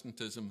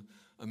Anglo-Protestantism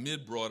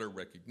amid broader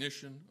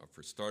recognition of,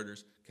 for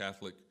starters,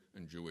 Catholic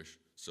and Jewish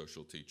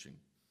social teaching.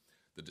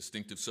 The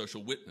distinctive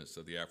social witness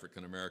of the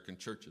African American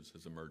churches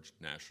has emerged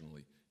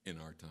nationally in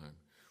our time.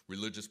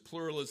 Religious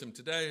pluralism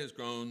today has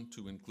grown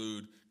to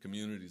include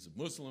communities of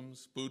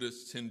Muslims,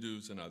 Buddhists,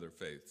 Hindus, and other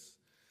faiths.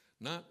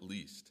 Not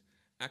least,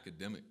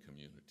 academic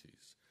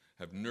communities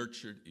have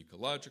nurtured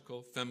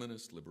ecological,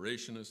 feminist,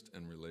 liberationist,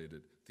 and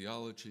related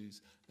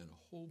theologies, and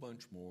a whole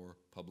bunch more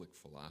public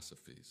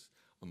philosophies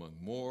among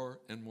more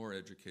and more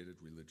educated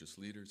religious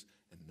leaders,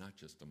 and not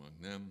just among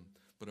them,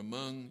 but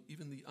among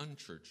even the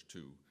unchurched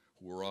too,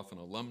 who were often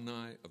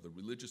alumni of the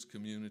religious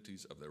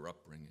communities of their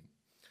upbringing.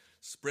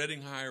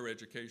 Spreading higher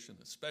education,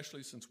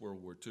 especially since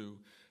World War II,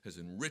 has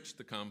enriched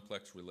the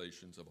complex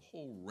relations of a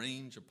whole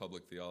range of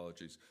public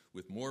theologies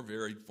with more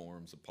varied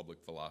forms of public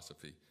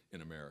philosophy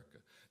in America.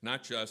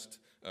 Not just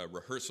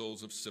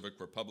rehearsals of civic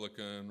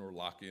Republican or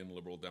Lockean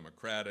liberal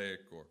democratic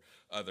or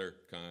other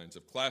kinds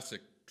of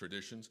classic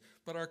traditions,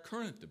 but our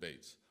current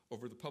debates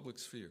over the public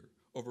sphere,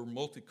 over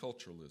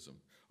multiculturalism,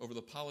 over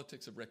the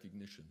politics of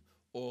recognition.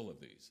 All of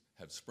these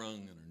have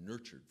sprung and are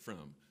nurtured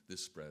from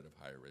this spread of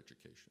higher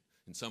education.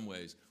 In some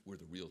ways, we're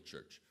the real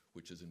church,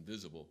 which is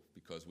invisible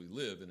because we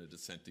live in a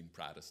dissenting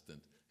Protestant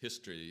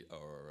history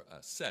or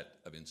a set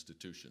of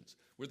institutions.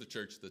 We're the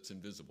church that's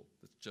invisible,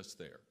 that's just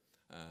there,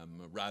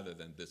 rather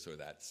than this or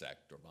that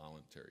sect or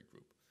voluntary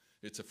group.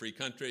 It's a free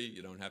country.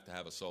 You don't have to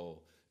have a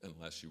soul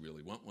unless you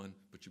really want one,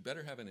 but you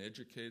better have an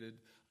educated,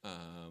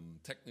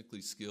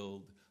 technically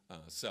skilled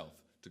self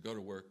to go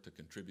to work, to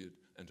contribute,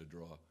 and to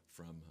draw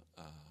from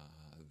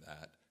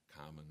that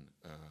common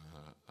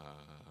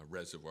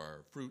reservoir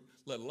of fruit,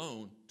 let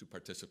alone to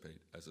participate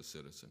as a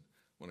citizen.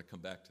 I want to come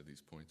back to these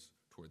points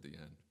toward the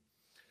end.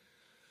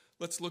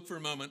 Let's look for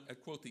a moment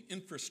at, quote, the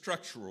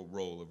infrastructural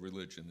role of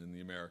religion in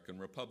the American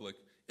Republic.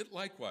 It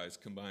likewise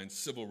combines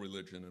civil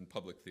religion and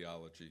public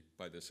theology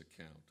by this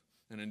account.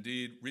 And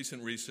indeed,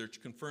 recent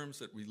research confirms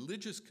that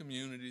religious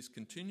communities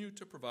continue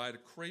to provide a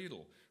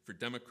cradle for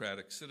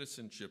democratic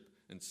citizenship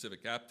and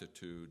civic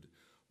aptitude,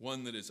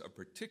 one that is of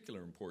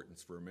particular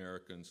importance for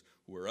Americans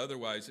who are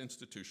otherwise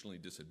institutionally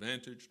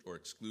disadvantaged or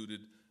excluded,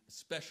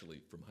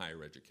 especially from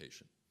higher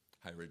education.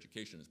 Higher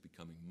education is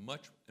becoming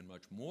much and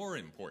much more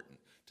important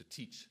to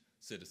teach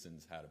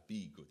citizens how to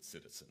be good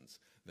citizens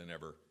than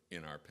ever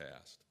in our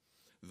past.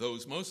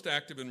 Those most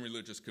active in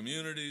religious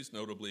communities,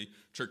 notably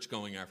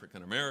church-going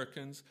African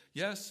Americans,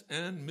 yes,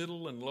 and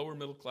middle and lower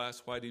middle class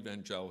white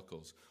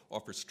evangelicals,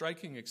 offer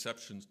striking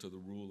exceptions to the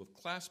rule of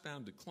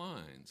class-bound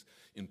declines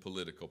in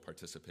political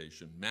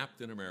participation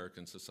mapped in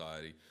American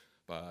society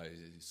by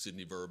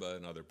Sidney Verba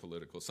and other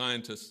political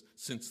scientists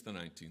since the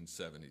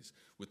 1970s,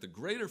 with the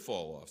greater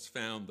fall-offs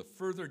found the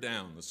further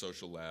down the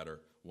social ladder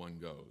one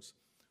goes,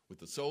 with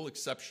the sole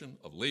exception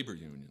of labor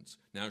unions,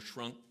 now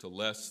shrunk to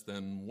less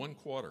than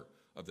 1/4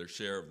 of their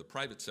share of the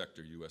private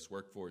sector U.S.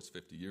 workforce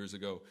 50 years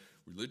ago.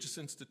 Religious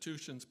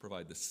institutions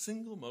provide the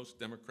single most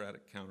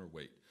democratic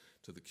counterweight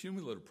to the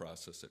cumulative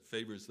process that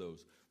favors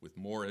those with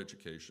more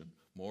education,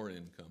 more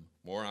income,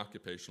 more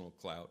occupational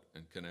clout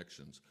and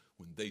connections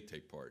when they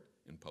take part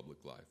in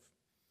public life.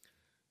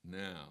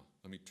 Now,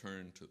 let me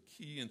turn to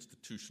key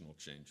institutional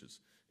changes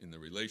in the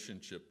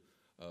relationship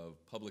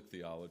of public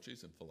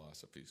theologies and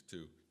philosophies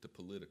to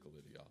political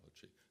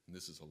ideology. And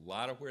this is a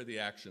lot of where the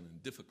action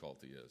and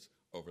difficulty is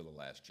over the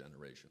last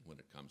generation when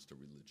it comes to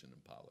religion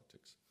and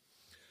politics.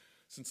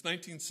 Since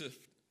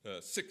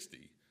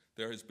 1960,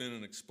 there has been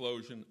an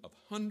explosion of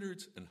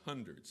hundreds and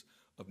hundreds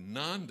of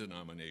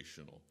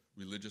non-denominational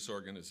religious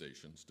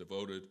organizations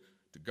devoted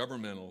to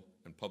governmental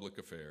and public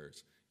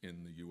affairs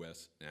in the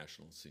U.S.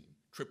 national scene.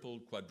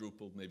 Tripled,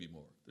 quadrupled, maybe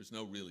more. There's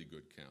no really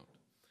good count.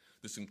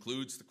 This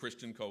includes the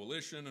Christian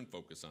Coalition and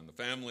Focus on the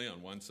Family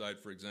on one side,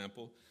 for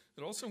example.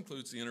 It also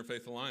includes the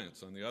Interfaith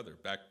Alliance on the other,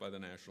 backed by the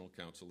National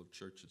Council of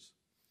Churches.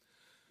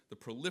 The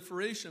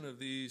proliferation of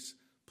these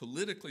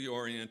politically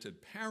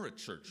oriented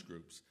parachurch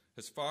groups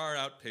has far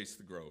outpaced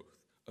the growth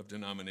of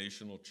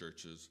denominational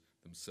churches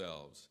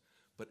themselves,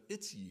 but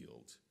its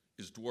yield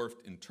is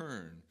dwarfed in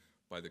turn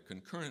by the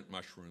concurrent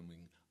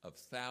mushrooming of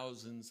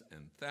thousands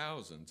and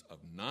thousands of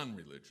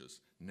non-religious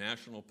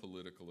national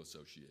political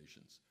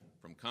associations,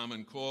 from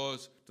Common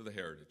Cause to the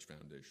Heritage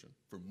Foundation,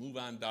 from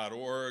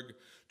MoveOn.org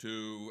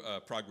to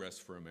Progress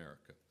for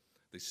America.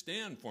 They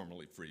stand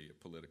formally free of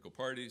political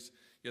parties,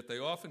 yet they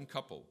often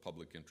couple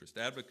public interest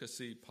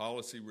advocacy,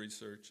 policy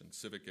research, and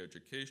civic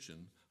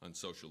education on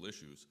social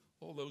issues,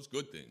 all those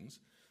good things,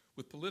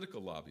 with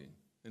political lobbying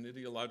and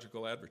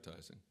ideological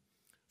advertising.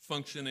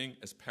 Functioning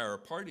as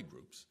para-party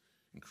groups,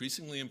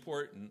 increasingly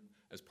important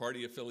as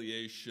party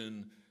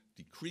affiliation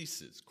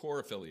decreases, core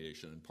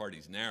affiliation, and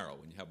parties narrow,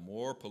 and you have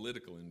more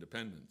political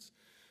independence.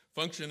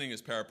 Functioning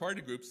as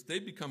para-party groups, they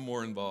become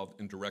more involved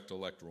in direct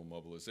electoral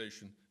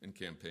mobilization and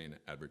campaign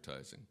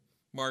advertising.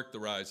 Mark the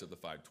rise of the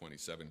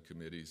 527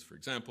 committees, for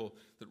example,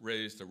 that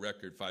raised a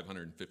record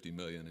 $550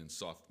 million in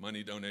soft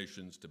money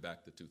donations to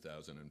back the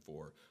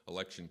 2004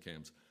 election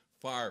camps,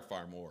 far,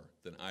 far more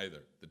than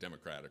either the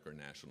Democratic or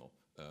national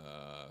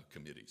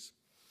committees.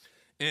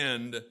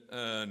 And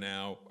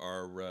now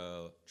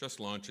are just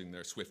launching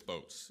their swift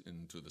boats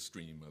into the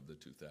stream of the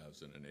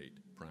 2008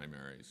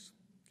 primaries.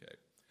 Okay.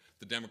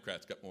 The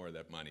Democrats got more of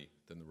that money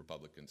than the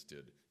Republicans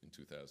did in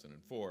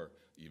 2004,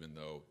 even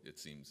though it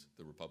seems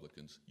the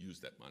Republicans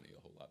used that money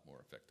a whole lot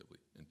more effectively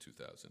in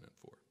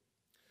 2004.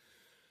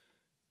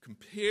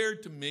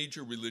 Compared to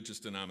major religious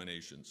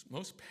denominations,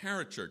 most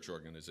parachurch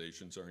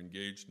organizations are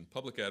engaged in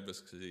public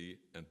advocacy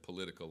and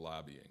political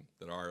lobbying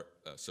that are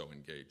so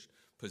engaged,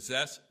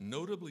 possess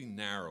notably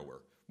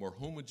narrower, more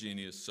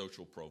homogeneous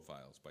social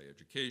profiles by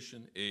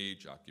education,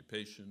 age,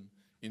 occupation,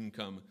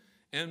 income,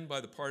 and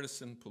by the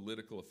partisan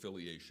political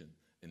affiliation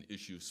and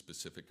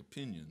issue-specific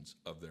opinions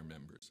of their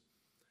members.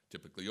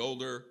 Typically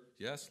older,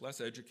 yes,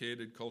 less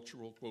educated,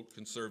 cultural, quote,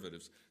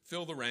 conservatives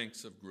fill the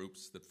ranks of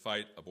groups that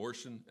fight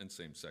abortion and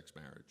same-sex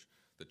marriage,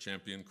 that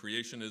champion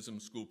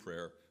creationism, school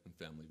prayer, and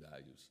family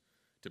values.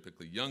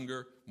 Typically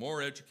younger,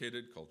 more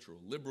educated cultural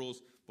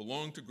liberals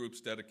belong to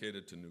groups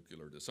dedicated to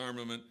nuclear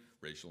disarmament,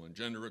 racial and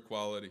gender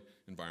equality,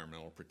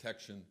 environmental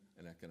protection,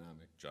 and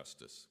economic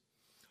justice.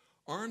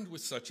 Armed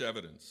with such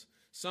evidence,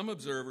 some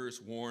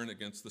observers warn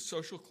against the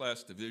social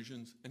class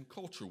divisions and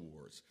culture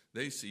wars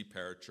they see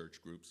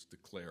parachurch groups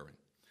declaring.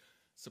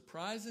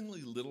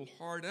 Surprisingly little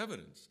hard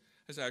evidence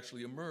has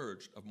actually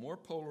emerged of more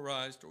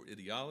polarized or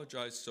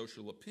ideologized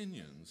social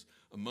opinions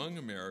among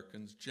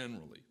Americans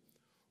generally,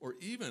 or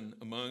even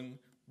among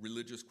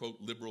religious,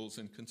 quote, liberals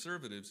and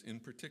conservatives in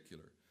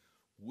particular,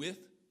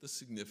 with the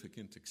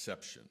significant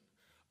exception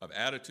of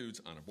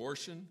attitudes on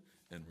abortion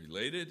and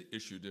related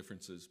issue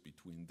differences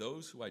between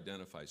those who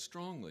identify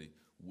strongly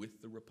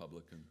with the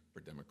Republican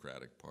or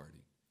Democratic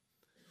Party.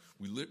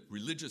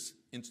 Religious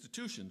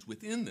institutions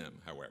within them,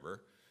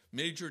 however,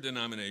 major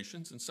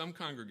denominations and some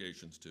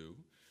congregations too,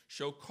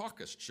 show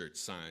caucus church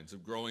signs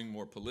of growing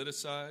more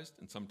politicized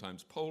and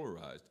sometimes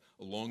polarized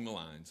along the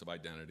lines of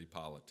identity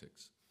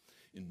politics.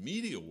 In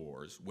media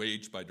wars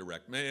waged by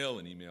direct mail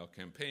and email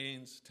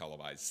campaigns,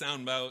 televised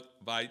sound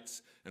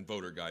bites, and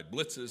voter guide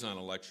blitzes on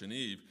election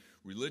eve,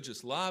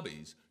 religious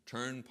lobbies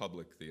turn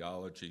public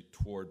theology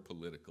toward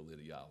political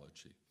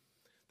ideology.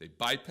 They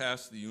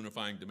bypass the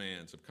unifying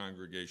demands of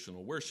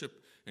congregational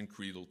worship and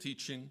creedal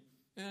teaching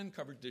and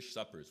covered dish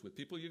suppers with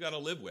people you got to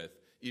live with,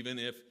 even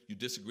if you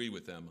disagree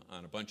with them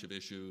on a bunch of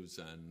issues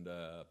and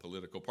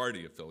political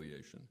party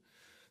affiliation.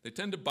 They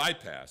tend to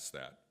bypass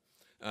that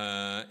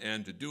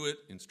and to do it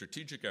in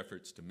strategic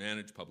efforts to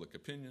manage public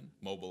opinion,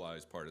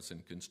 mobilize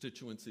partisan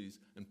constituencies,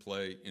 and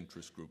play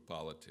interest group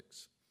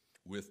politics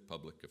with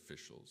public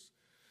officials.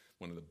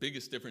 One of the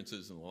biggest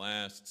differences in the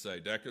last, say,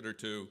 decade or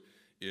two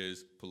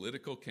is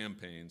political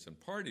campaigns and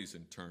parties,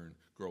 in turn,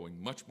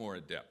 growing much more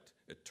adept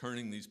at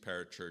turning these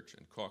parachurch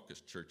and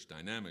caucus church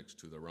dynamics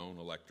to their own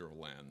electoral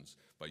lens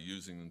by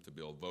using them to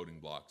build voting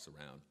blocks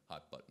around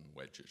hot-button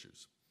wedge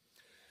issues.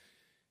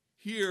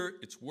 Here,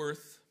 it's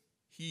worth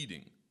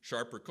heeding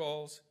sharper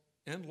calls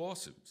and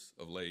lawsuits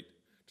of late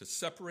to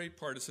separate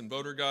partisan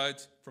voter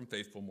guides from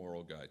faithful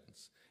moral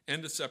guidance,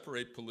 and to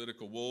separate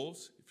political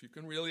wolves, if you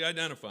can really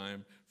identify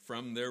them,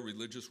 from their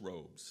religious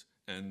robes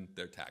and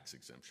their tax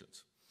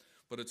exemptions.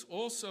 But it's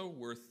also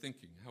worth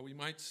thinking how we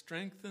might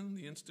strengthen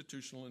the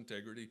institutional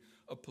integrity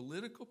of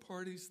political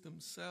parties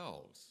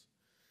themselves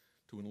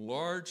to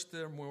enlarge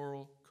their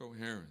moral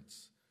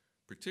coherence,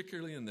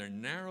 particularly in their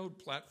narrowed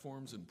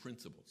platforms and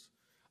principles,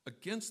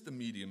 against the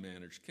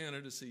media-managed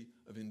candidacy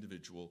of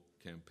individual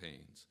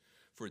campaigns.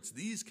 For it's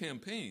these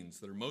campaigns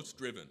that are most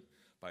driven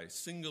by a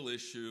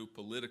single-issue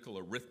political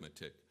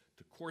arithmetic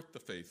to court the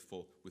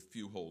faithful with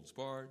few holds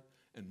barred,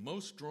 and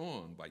most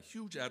drawn by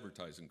huge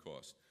advertising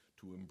costs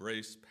to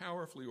embrace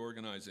powerfully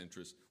organized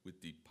interests with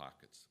deep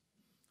pockets.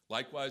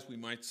 Likewise, we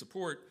might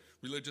support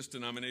religious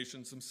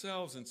denominations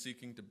themselves in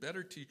seeking to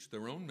better teach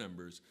their own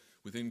members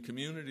within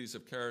communities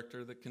of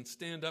character that can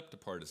stand up to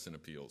partisan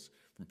appeals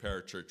from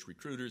parachurch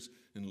recruiters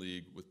in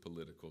league with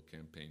political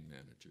campaign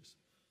managers.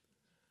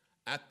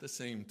 At the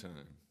same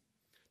time,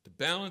 to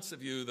balance the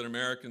view that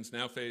Americans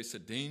now face a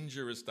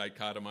dangerous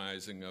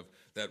dichotomizing of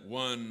that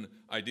one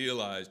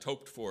idealized,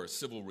 hoped-for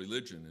civil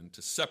religion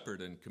into separate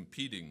and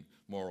competing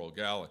moral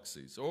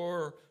galaxies,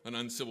 or an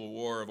uncivil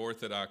war of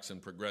orthodox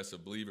and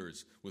progressive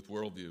believers with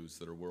worldviews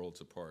that are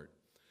worlds apart.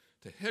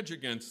 To hedge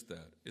against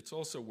that, it's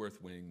also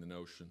worth weighing the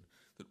notion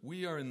that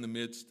we are in the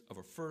midst of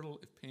a fertile,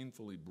 if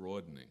painfully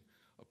broadening,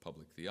 of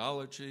public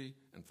theology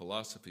and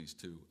philosophies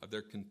too, of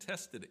their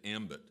contested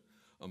ambit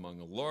among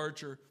a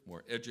larger,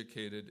 more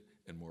educated,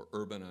 and more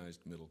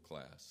urbanized middle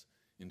class.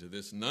 Into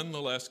this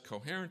nonetheless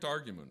coherent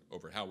argument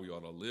over how we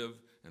ought to live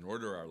and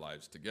order our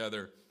lives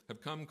together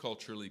have come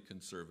culturally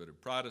conservative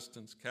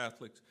Protestants,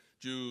 Catholics,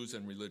 Jews,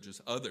 and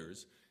religious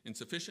others in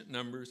sufficient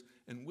numbers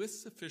and with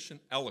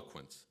sufficient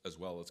eloquence as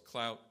well as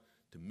clout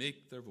to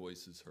make their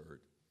voices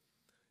heard.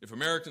 If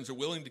Americans are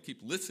willing to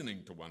keep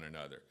listening to one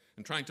another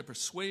and trying to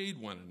persuade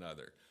one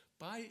another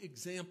by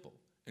example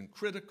and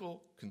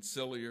critical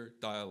conciliar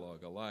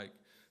dialogue alike,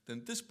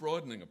 then this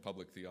broadening of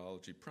public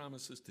theology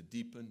promises to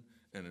deepen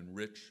and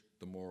enrich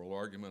the moral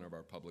argument of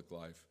our public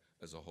life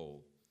as a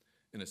whole.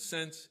 In a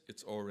sense,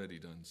 it's already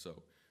done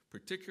so,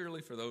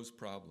 particularly for those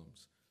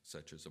problems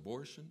such as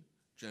abortion,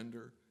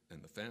 gender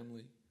and the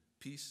family,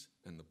 peace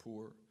and the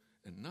poor,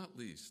 and not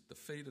least the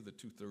fate of the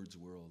two-thirds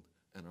world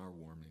and our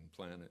warming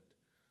planet,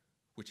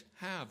 which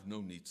have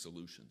no neat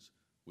solutions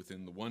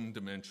within the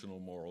one-dimensional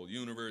moral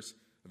universe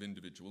of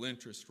individual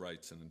interests,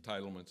 rights, and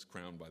entitlements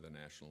crowned by the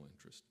national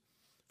interest.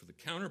 For the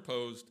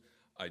counterposed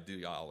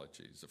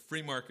ideologies of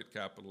free market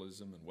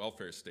capitalism and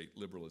welfare state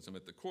liberalism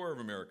at the core of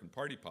American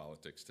party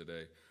politics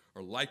today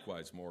are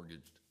likewise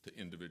mortgaged to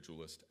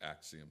individualist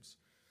axioms.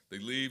 They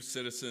leave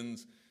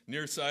citizens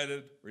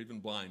nearsighted or even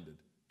blinded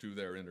to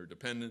their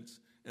interdependence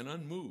and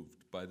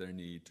unmoved by their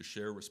need to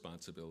share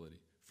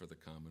responsibility for the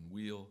common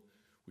weal,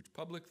 which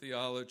public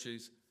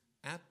theologies,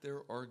 at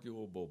their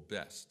arguable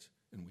best,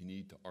 and we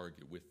need to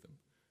argue with them,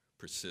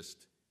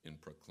 persist in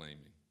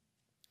proclaiming.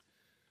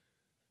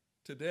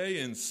 Today,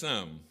 in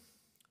some,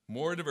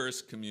 more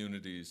diverse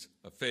communities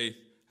of faith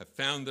have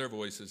found their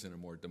voices in a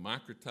more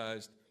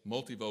democratized,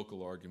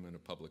 multivocal argument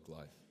of public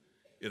life.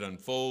 It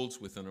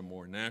unfolds within a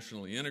more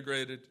nationally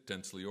integrated,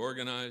 densely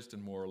organized,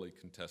 and morally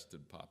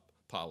contested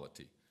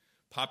polity,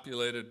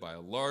 populated by a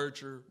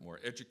larger, more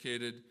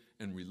educated,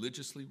 and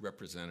religiously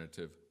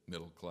representative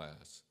middle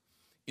class.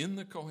 In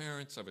the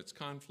coherence of its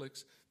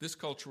conflicts, this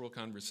cultural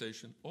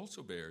conversation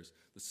also bears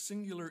the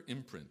singular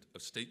imprint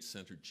of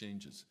state-centered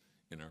changes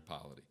in our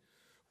polity,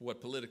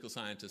 what political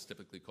scientists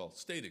typically call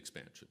state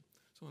expansion.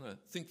 So I want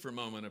to think for a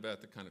moment about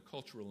the kind of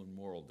cultural and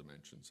moral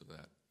dimensions of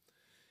that.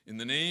 In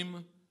the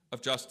name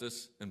of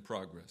justice and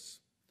progress,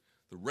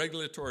 the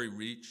regulatory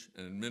reach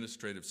and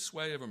administrative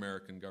sway of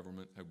American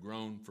government have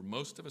grown for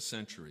most of a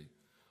century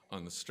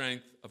on the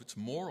strength of its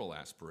moral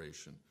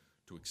aspiration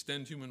to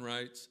extend human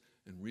rights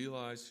and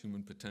realize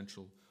human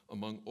potential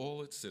among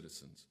all its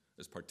citizens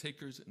as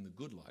partakers in the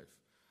good life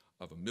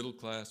of a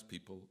middle-class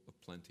people of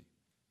plenty.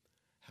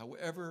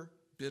 However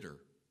bitter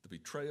the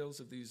betrayals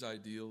of these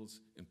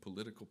ideals in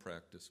political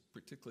practice,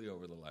 particularly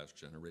over the last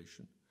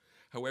generation,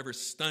 however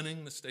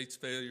stunning the state's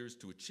failures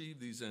to achieve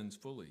these ends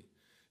fully,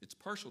 its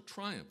partial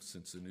triumph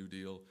since the New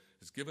Deal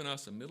has given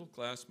us a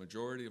middle-class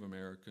majority of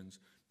Americans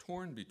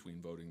torn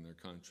between voting their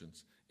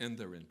conscience and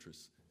their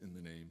interests in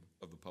the name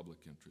of the public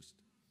interest.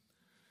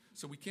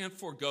 So we can't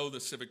forego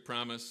the civic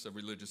promise of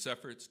religious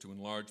efforts to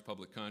enlarge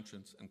public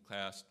conscience and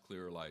cast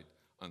clear light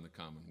on the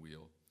common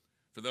weal.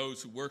 For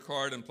those who work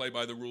hard and play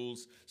by the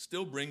rules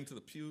still bring to the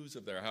pews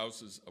of their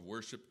houses of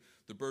worship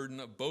the burden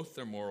of both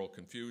their moral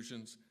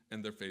confusions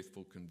and their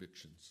faithful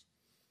convictions.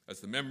 As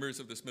the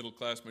members of this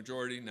middle-class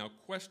majority now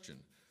question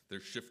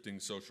their shifting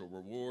social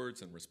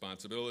rewards and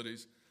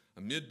responsibilities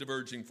amid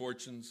diverging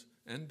fortunes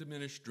and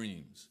diminished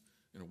dreams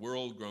in a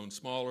world grown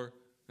smaller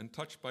and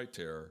touched by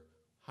terror,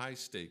 high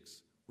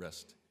stakes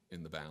rest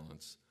in the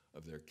balance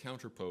of their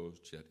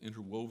counterposed yet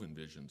interwoven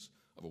visions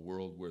of a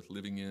world worth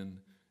living in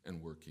and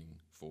working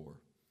for.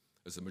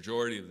 As the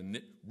majority of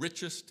the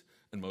richest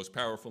and most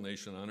powerful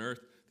nation on earth,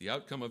 the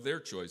outcome of their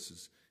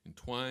choices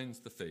entwines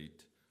the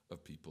fate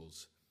of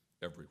peoples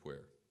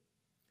everywhere.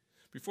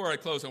 Before I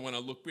close, I want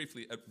to look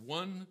briefly at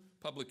one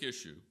public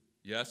issue,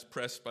 yes,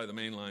 pressed by the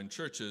mainline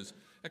churches,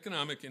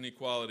 economic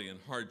inequality and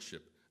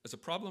hardship, as a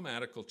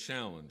problematical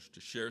challenge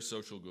to share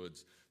social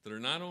goods that are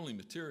not only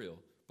material,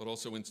 but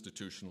also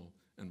institutional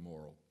and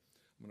moral.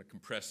 I'm going to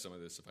compress some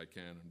of this if I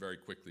can, and very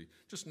quickly,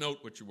 just note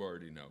what you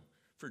already know.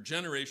 For a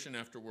generation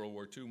after World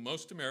War II,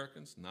 most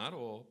Americans, not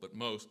all, but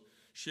most,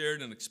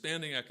 shared in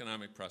expanding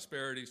economic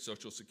prosperity,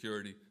 social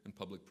security, and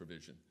public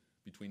provision.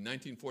 Between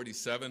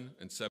 1947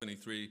 and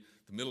 73,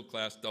 the middle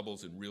class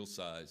doubles in real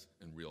size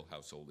and real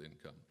household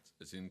income,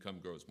 as income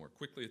grows more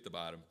quickly at the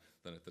bottom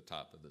than at the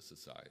top of the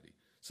society.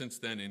 Since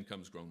then,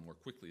 income's grown more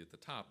quickly at the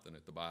top than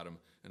at the bottom,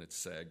 and it's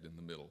sagged in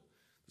the middle.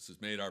 This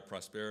has made our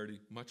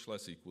prosperity much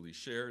less equally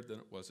shared than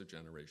it was a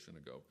generation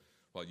ago,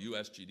 while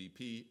U.S.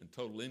 GDP and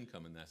total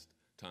income in that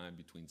time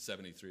between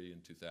 73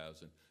 and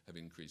 2000 have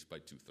increased by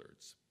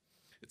 2/3.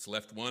 It's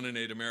left 1 in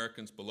 8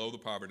 Americans below the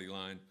poverty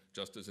line,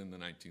 just as in the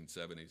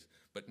 1970s,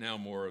 but now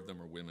more of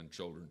them are women,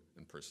 children,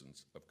 and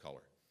persons of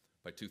color.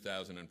 By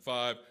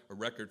 2005, a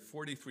record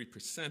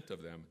 43%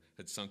 of them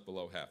had sunk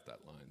below half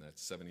that line.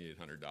 That's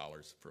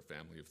 $7,800 for a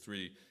family of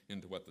 3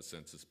 into what the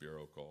Census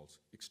Bureau calls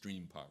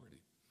extreme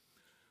poverty.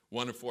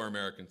 1 of 4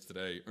 Americans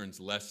today earns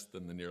less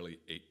than the nearly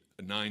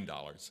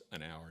 $9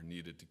 an hour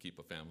needed to keep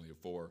a family of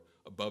 4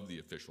 above the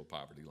official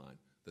poverty line.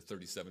 The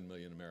 37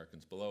 million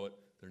Americans below it,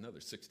 there are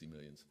another 60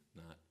 millions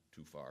not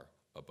too far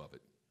above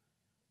it.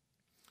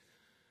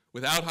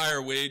 Without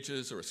higher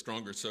wages or a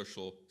stronger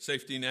social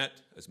safety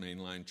net, as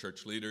mainline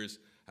church leaders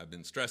have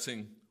been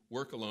stressing,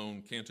 work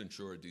alone can't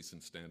ensure a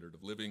decent standard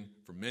of living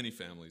for many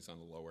families on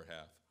the lower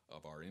half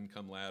of our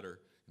income ladder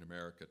in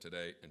America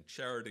today, and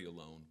charity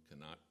alone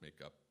cannot make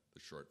up the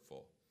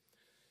shortfall.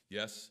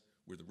 Yes,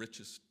 we're the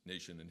richest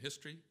nation in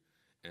history,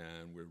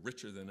 and we're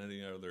richer than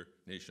any other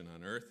nation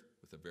on earth,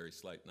 with a very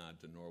slight nod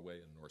to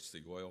Norway and North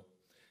Sea oil.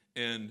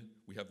 And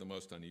we have the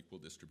most unequal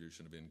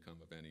distribution of income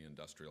of any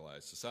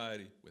industrialized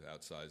society, with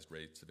outsized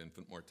rates of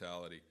infant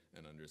mortality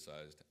and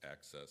undersized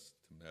access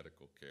to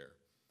medical care.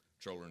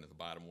 Children at the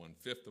bottom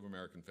 1/5 of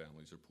American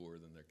families are poorer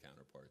than their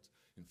counterparts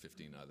in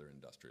 15 other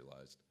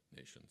industrialized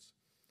nations.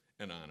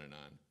 And on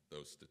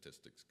those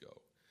statistics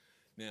go.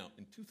 Now,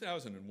 in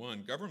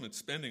 2001, government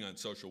spending on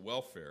social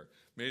welfare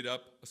made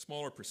up a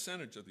smaller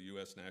percentage of the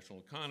U.S. national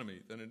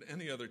economy than at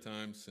any other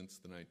time since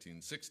the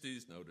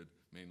 1960s, noted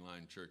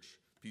mainline church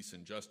peace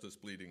and justice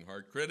bleeding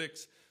heart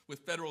critics,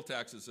 with federal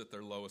taxes at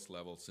their lowest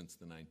level since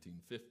the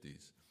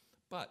 1950s.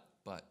 But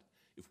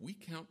if we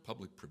count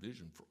public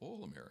provision for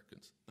all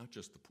Americans, not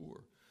just the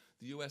poor,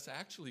 the U.S.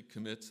 actually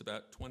commits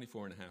about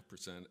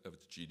 24.5% of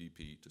its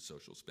GDP to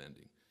social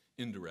spending,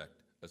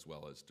 indirect as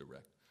well as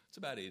direct. It's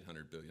about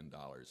 $800 billion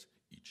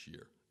each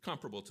year,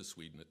 comparable to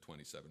Sweden at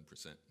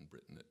 27% and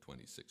Britain at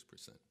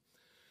 26%.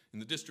 In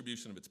the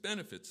distribution of its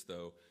benefits,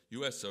 though,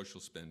 U.S.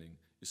 social spending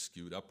is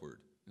skewed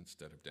upward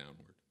instead of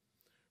downward.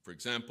 For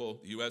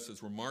example, the U.S.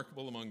 is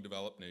remarkable among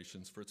developed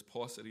nations for its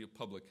paucity of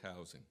public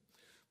housing,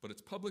 but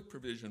its public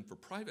provision for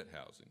private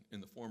housing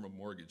in the form of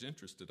mortgage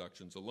interest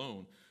deductions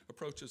alone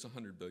approaches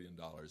 $100 billion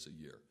a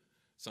year.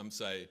 Some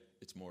say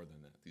it's more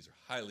than that. These are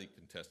highly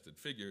contested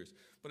figures,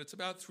 but it's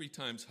about 3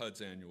 times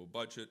HUD's annual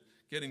budget,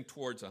 getting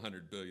towards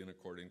 $100 billion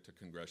according to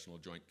Congressional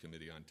Joint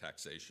Committee on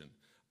Taxation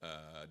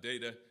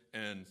data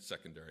and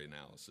secondary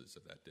analysis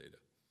of that data.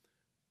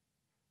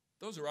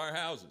 Those are our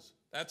houses.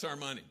 That's our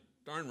money.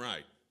 Darn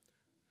right.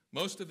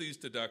 Most of these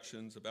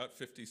deductions, about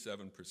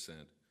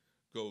 57%,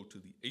 go to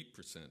the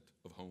 8%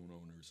 of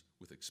homeowners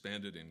with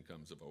expanded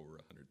incomes of over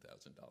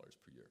 $100,000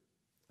 per year.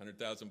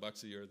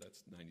 $100,000 a year,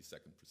 that's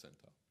 92nd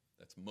percentile.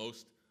 That's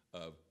most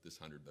of this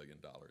 $100 billion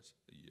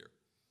a year.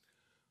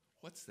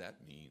 What's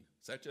that mean?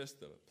 Is that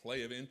just the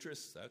play of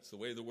interests? That's the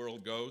way the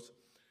world goes?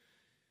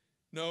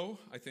 No,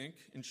 I think.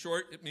 In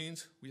short, it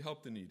means we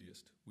help the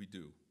neediest. We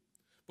do.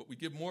 But we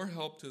give more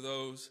help to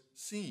those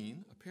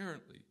seen,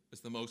 apparently, as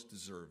the most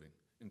deserving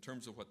in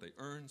terms of what they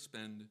earn,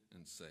 spend,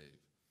 and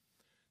save.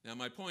 Now,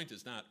 my point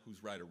is not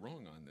who's right or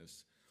wrong on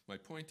this. My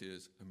point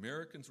is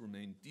Americans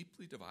remain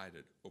deeply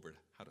divided over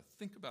how to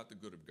think about the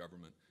good of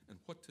government and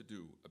what to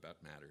do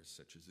about matters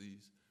such as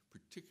these,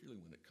 particularly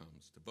when it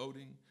comes to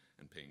voting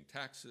and paying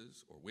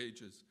taxes or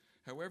wages,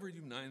 however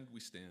united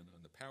we stand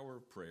on the power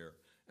of prayer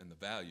and the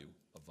value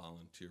of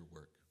volunteer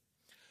work.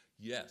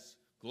 Yes,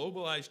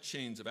 globalized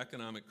chains of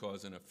economic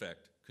cause and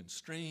effect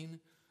constrain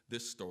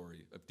this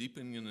story of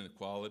deepening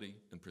inequality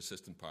and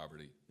persistent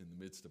poverty. In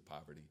the midst of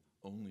poverty,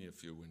 only a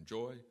few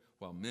enjoy,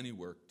 while many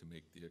work to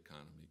make the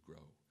economy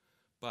grow.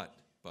 But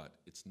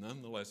it's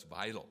nonetheless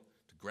vital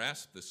to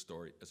grasp this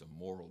story as a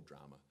moral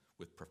drama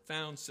with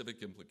profound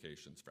civic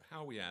implications for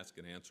how we ask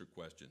and answer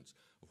questions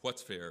of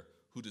what's fair,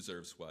 who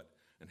deserves what,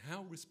 and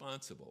how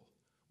responsible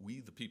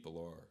we, the people,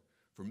 are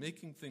for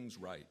making things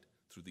right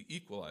through the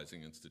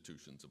equalizing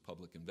institutions of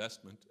public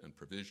investment and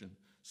provision,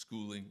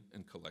 schooling,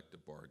 and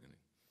collective bargaining.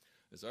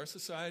 As our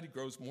society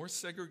grows more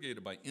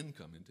segregated by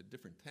income into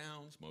different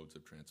towns, modes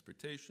of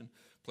transportation,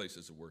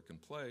 places of work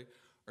and play,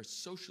 our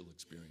social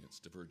experience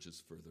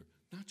diverges further,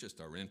 not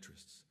just our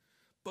interests.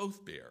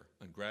 Both bear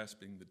on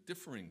grasping the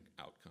differing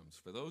outcomes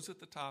for those at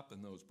the top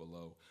and those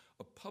below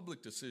of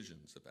public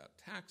decisions about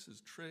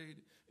taxes, trade,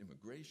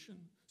 immigration,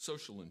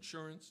 social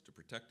insurance to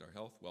protect our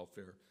health,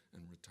 welfare,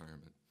 and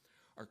retirement.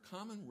 Our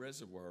common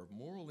reservoir of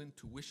moral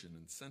intuition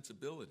and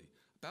sensibility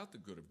about the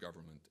good of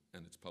government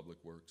and its public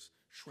works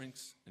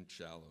shrinks and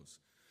shallows.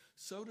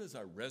 So does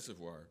our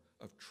reservoir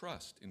of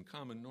trust in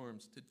common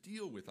norms to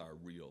deal with our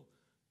real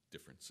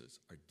differences,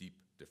 our deep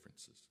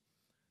differences.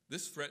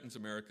 This threatens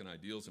American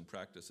ideals and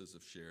practices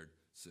of shared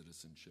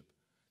citizenship.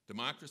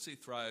 Democracy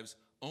thrives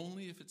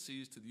only if it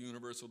sees to the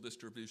universal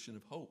distribution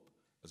of hope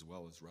as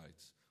well as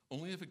rights,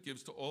 only if it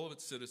gives to all of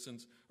its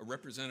citizens a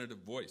representative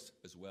voice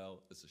as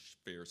well as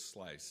a fair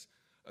slice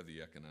of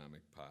the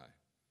economic pie.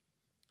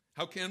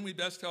 How can we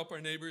best help our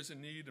neighbors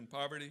in need and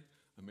poverty?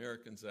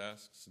 Americans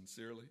ask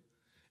sincerely.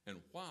 And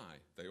why,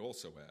 they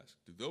also ask,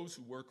 do those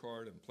who work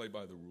hard and play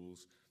by the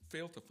rules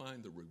fail to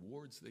find the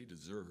rewards they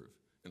deserve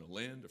in a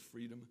land of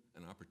freedom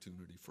and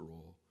opportunity for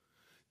all?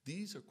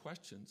 These are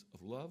questions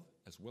of love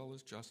as well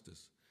as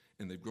justice,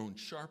 and they've grown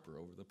sharper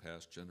over the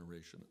past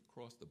generation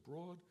across the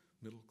broad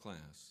middle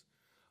class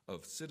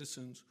of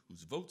citizens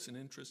whose votes and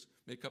interests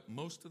make up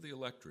most of the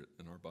electorate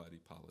in our body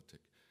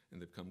politic.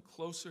 And they've come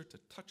closer to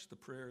touch the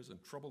prayers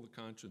and trouble the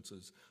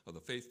consciences of the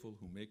faithful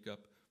who make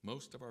up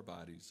most of our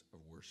bodies of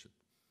worship.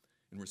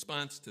 In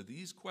response to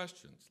these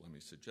questions, let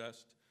me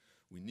suggest,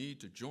 we need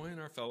to join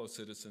our fellow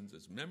citizens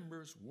as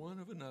members one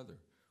of another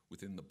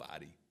within the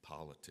body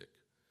politic.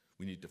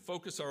 We need to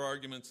focus our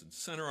arguments and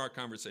center our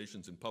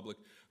conversations in public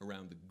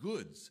around the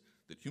goods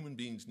that human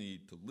beings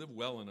need to live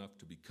well enough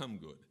to become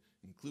good,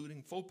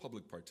 including full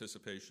public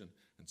participation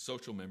and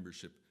social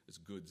membership as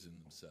goods in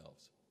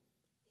themselves.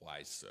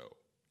 Why so?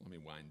 Let me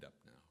wind up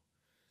now.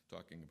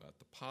 talking about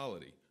the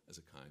polity as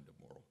a kind of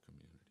moral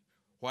community.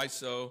 Why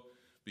so?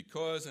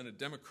 Because in a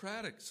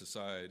democratic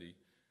society,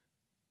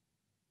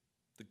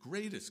 the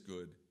greatest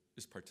good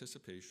is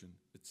participation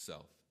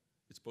itself.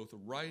 It's both a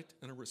right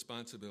and a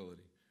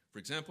responsibility. For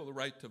example, the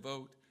right to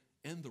vote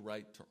and the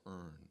right to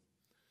earn.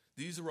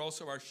 These are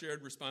also our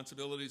shared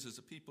responsibilities as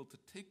a people to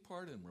take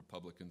part in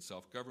Republican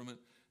self-government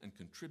and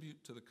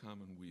contribute to the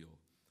common weal.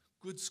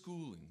 Good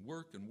schooling,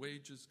 work, and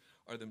wages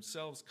are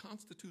themselves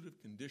constitutive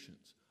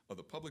conditions of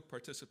the public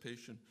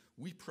participation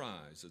we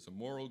prize as a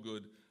moral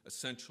good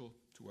essential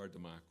to our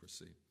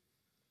democracy.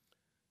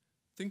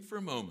 Think for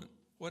a moment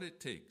what it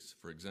takes,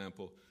 for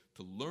example,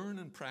 to learn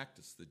and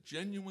practice the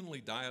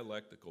genuinely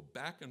dialectical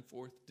back and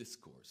forth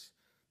discourse,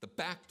 the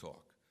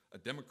backtalk a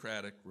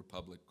democratic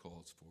republic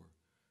calls for.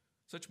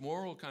 Such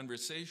moral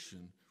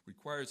conversation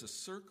requires a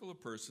circle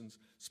of persons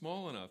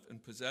small enough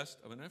and possessed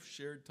of enough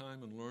shared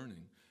time and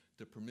learning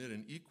to permit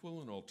an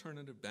equal and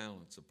alternative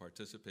balance of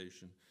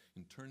participation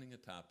in turning a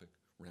topic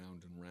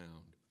round and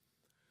round.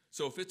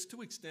 So if it's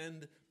to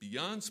extend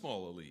beyond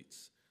small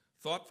elites,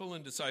 thoughtful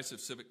and decisive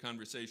civic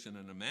conversation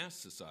in a mass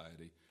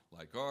society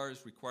like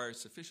ours requires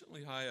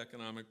sufficiently high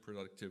economic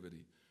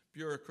productivity,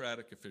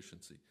 bureaucratic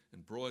efficiency,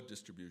 and broad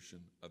distribution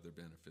of their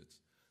benefits.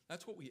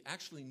 That's what we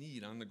actually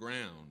need on the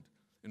ground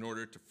in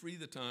order to free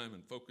the time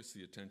and focus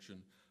the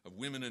attention of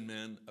women and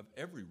men of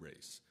every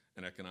race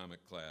and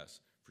economic class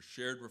for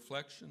shared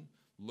reflection,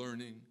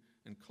 learning,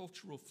 and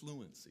cultural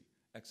fluency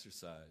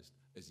exercised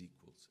as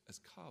equals, as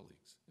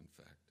colleagues, in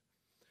fact.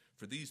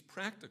 For these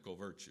practical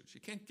virtues,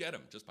 you can't get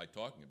them just by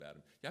talking about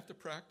them. You have to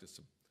practice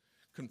them.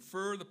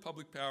 Confer the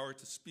public power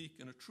to speak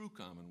in a true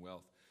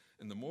commonwealth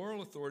and the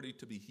moral authority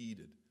to be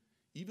heeded,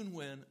 even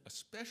when,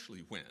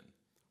 especially when,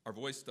 our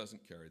voice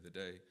doesn't carry the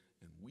day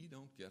and we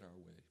don't get our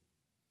way.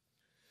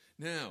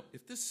 Now,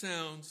 if this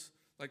sounds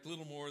like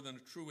little more than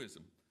a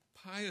truism,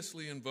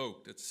 piously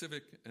invoked at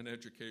civic and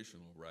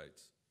educational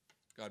rights,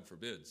 God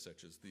forbid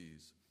such as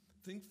these,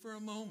 think for a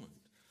moment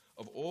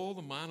of all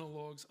the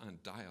monologues on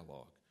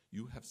dialogue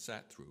you have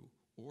sat through,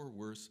 or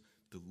worse,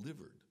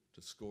 delivered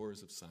to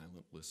scores of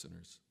silent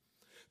listeners.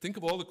 Think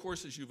of all the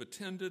courses you've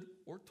attended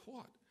or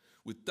taught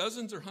with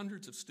dozens or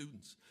hundreds of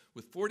students,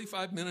 with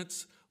 45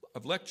 minutes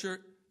of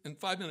lecture and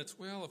 5 minutes,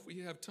 well, if we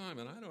have time,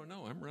 and I don't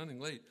know, I'm running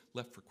late,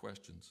 left for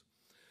questions.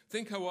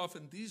 Think how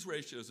often these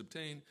ratios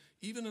obtain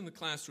even in the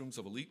classrooms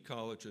of elite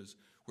colleges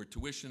where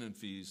tuition and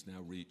fees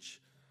now reach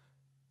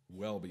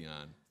well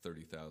beyond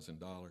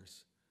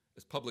 $30,000.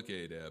 As public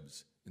aid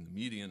ebbs and the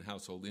median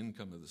household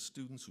income of the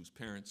students whose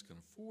parents can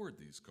afford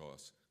these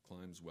costs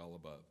climbs well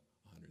above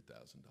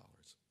 $100,000.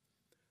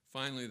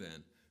 Finally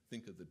then,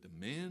 think of the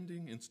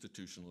demanding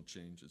institutional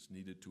changes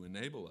needed to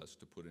enable us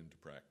to put into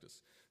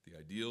practice the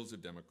ideals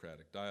of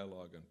democratic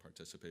dialogue and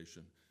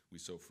participation we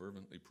so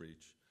fervently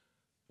preach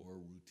or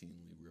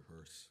routinely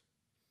rehearse.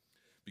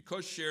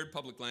 Because shared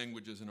public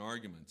languages and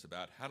arguments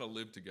about how to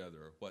live together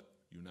are what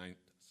unite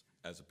us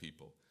as a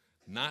people,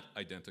 not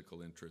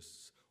identical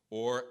interests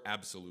or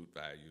absolute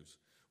values,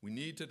 we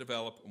need to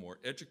develop a more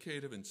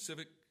educative and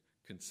civic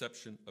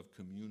conception of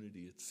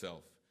community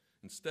itself,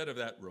 instead of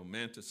that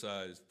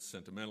romanticized,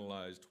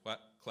 sentimentalized,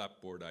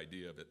 clapboard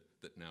idea of it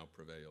that now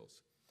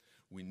prevails.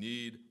 We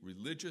need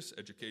religious,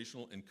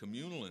 educational, and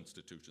communal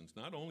institutions,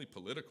 not only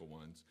political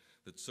ones,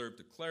 that serve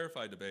to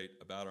clarify debate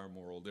about our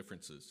moral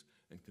differences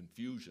and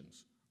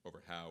confusions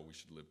over how we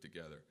should live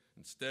together,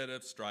 instead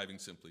of striving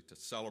simply to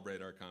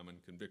celebrate our common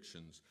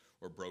convictions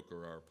or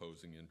broker our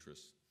opposing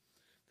interests.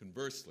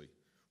 Conversely,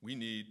 we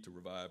need to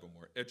revive a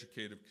more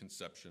educative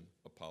conception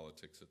of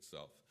politics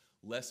itself,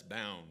 less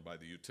bound by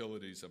the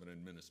utilities of an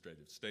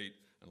administrative state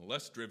and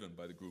less driven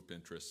by the group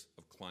interests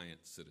of client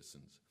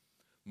citizens.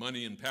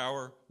 Money and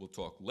power will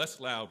talk less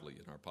loudly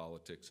in our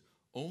politics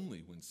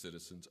only when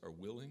citizens are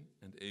willing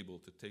and able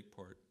to take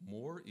part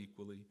more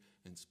equally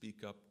and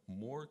speak up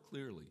more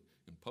clearly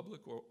in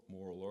public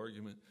moral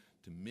argument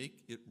to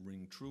make it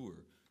ring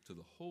truer to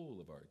the whole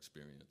of our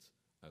experience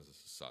as a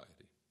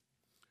society.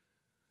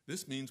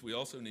 This means we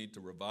also need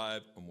to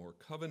revive a more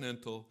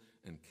covenantal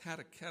and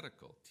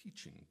catechetical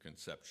teaching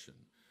conception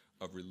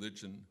of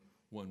religion,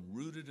 one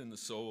rooted in the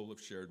soul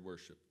of shared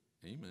worship,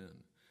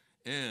 amen,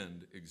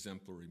 and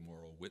exemplary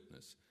moral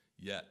witness,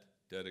 yet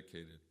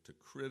dedicated to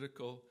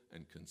critical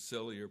and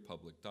conciliar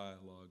public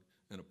dialogue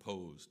and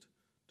opposed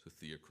to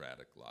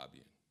theocratic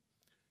lobbying.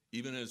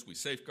 Even as we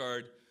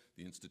safeguard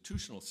the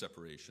institutional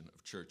separation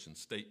of church and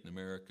state in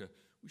America,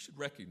 we should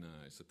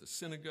recognize that the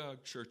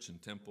synagogue, church,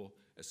 and temple,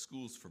 as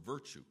schools for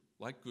virtue,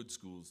 like good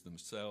schools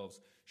themselves,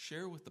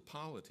 share with the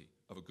polity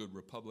of a good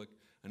republic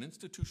an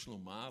institutional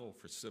model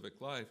for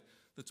civic life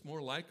that's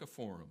more like a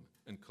forum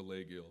and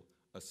collegial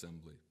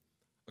assembly,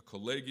 a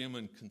collegium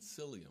and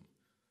concilium,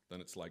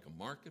 than it's like a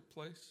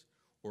marketplace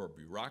or a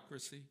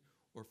bureaucracy,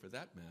 or for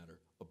that matter,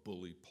 a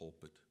bully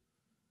pulpit.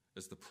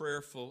 As the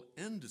prayerful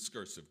and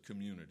discursive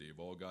community of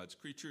all God's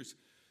creatures,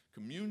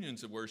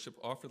 communions of worship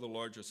offer the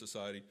larger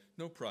society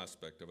no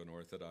prospect of an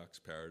orthodox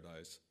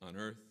paradise on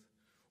earth,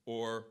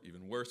 or,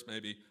 even worse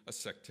maybe, a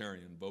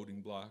sectarian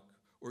voting bloc,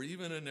 or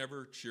even an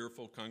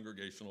ever-cheerful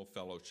congregational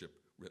fellowship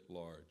writ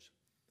large.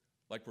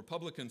 Like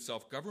Republican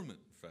self-government,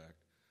 in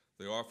fact,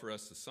 they offer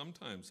us the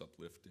sometimes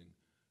uplifting,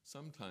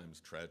 sometimes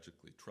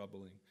tragically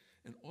troubling,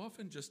 and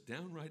often just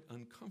downright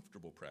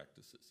uncomfortable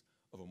practices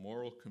of a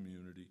moral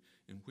community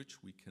in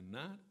which we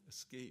cannot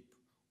escape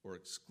or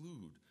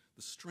exclude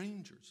the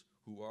strangers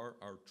who are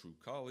our true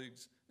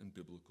colleagues and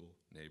biblical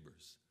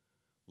neighbors.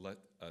 Let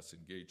us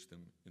engage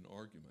them in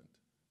argument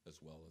as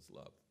well as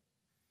love.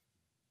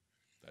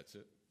 That's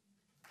it.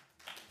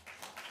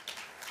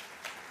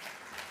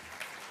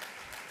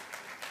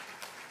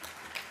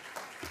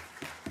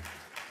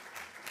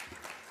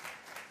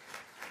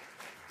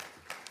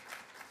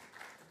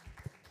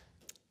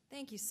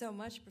 Thank you so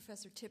much,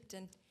 Professor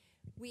Tipton.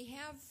 We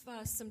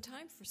have some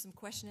time for some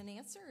question and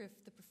answer,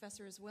 if the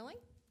professor is willing.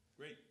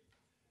 Great.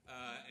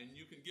 And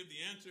you can give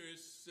the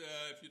answers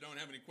if you don't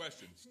have any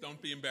questions. Don't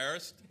be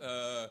embarrassed.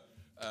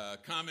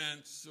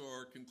 Comments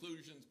or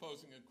conclusions,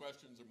 posing of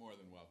questions are more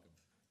than welcome.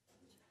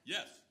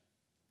 Yes?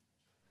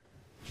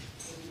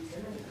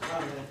 Can you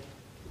comment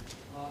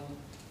on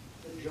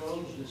the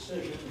Jones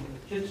decision in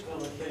the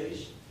Kitzmiller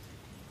case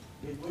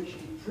in which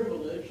he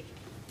privileged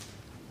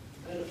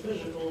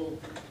metaphysical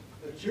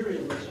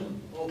materialism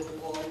over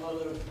all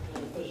other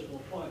metaphysical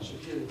points of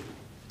view?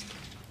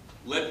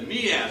 Let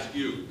me ask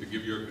you to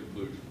give your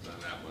conclusions on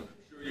that one. I'm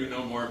sure you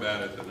know more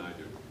about it than I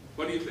do.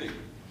 What do you think?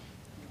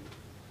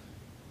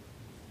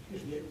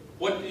 Excuse me?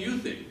 What do you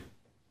think?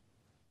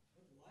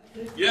 What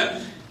do I think?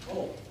 Yes.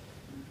 Oh,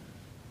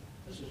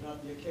 this is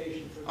not the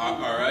occasion for me. All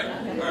right.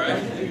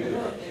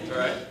 All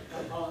right.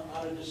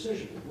 On a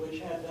decision which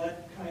had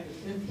that kind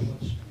of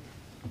influence.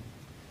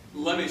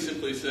 Let me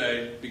simply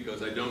say,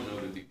 because I don't know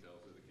the details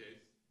of the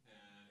case,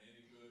 and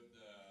any good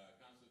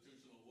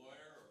constitutional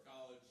lawyer or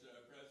college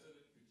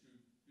president could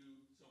do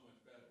so much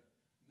better.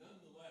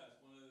 Nonetheless,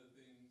 one of the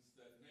things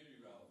that may be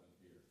relevant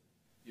here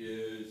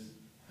is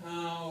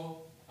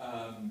how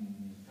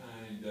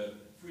kind of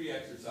free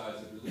exercise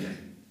of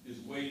religion is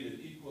weighted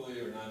equally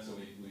or not so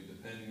equally,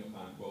 depending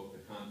upon, quote, the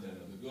content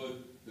of the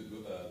good,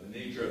 the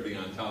nature of the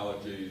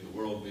ontology, the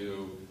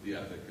worldview, the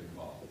ethic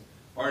involved.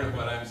 Part of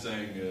what I'm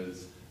saying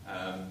is,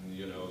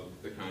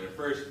 the kind of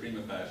first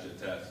prima facie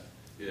test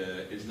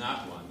is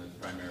not one that's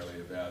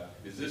primarily about,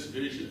 is this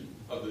vision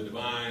of the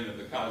divine, of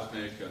the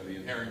cosmic, of the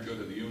inherent good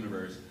of the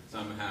universe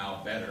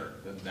somehow better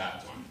than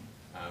that one?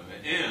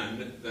 And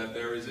that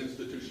there is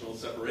institutional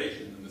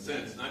separation in the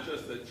sense, not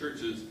just that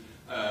churches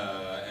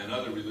and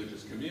other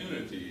religious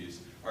communities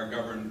are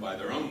governed by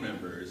their own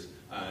members,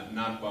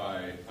 not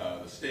by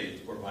the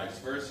state, or vice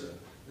versa,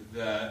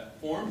 that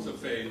forms of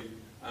faith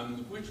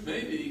which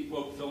may be,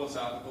 quote,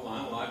 philosophical,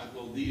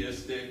 ontological,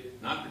 deistic,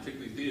 not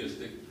particularly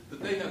theistic,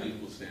 that they have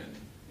equal standing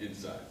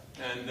inside.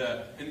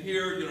 And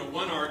here,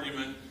 one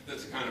argument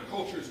that's a kind of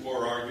cultures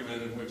war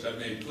argument in which I've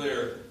made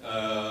clear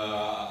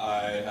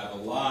I have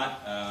a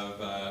lot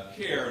of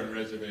care and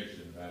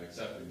reservation about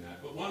accepting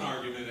that. But one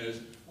argument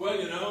is, well,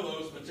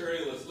 those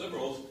materialist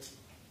liberals,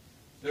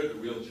 they're the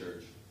real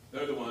church.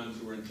 They're the ones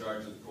who are in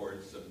charge of the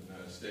courts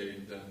and state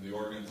and the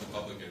organs of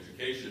public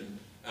education.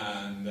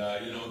 And,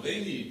 they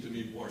need to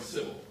be more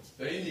civil.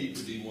 They need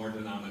to be more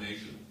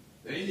denominational.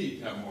 They need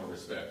to have more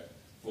respect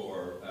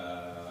for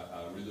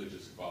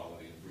religious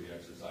equality and free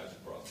exercise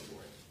across the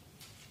board.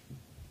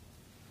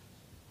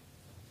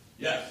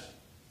 Yes?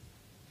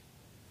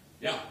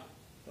 Yeah?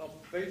 Well,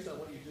 based on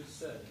what you just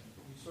said,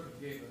 you sort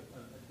of gave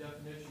a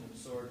definition of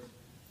sorts.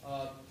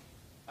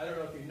 I don't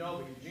know if you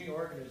know, but Eugene,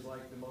 Oregon is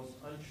like the most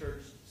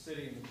unchurched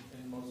city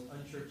and the most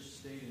unchurched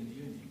state in the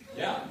Union.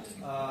 Yeah.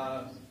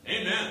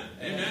 Amen.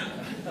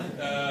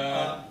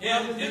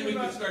 And we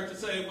can start to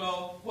say,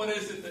 well, what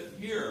is it that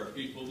here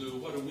people do?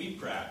 What do we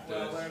practice?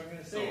 Well, what I'm going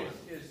to say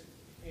is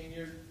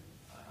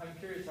I'm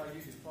curious how you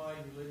define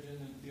religion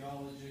and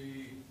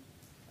theology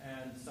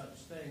and such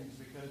things,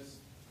 because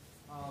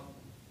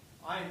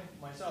I,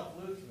 myself,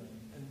 Lutheran,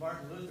 and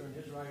Martin Luther in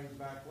his writings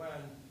back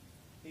when,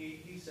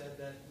 he said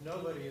that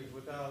nobody is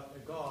without a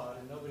God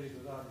and nobody is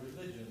without a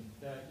religion,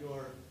 that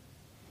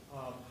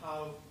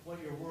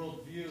what your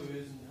worldview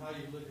is and how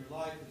you live your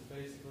life is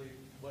basically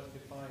what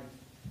defines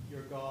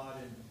your God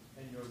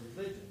and your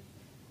religion.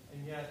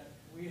 And yet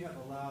we have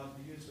allowed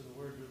the use of the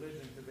word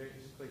religion to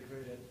basically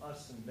create an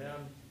us and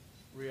them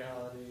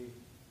reality,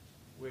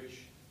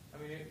 which,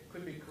 it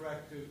could be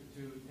correct to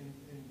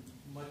in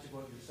much of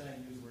what you're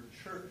saying, use the word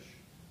church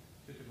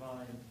to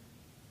define,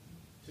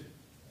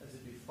 as a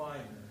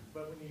definer.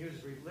 But when you use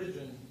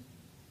religion,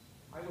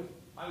 I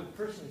would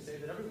personally say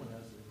that everyone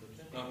has a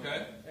religion.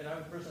 Okay. And I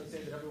would personally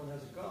say that everyone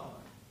has a God.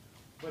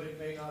 But it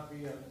may not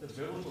be the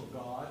biblical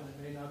God, and it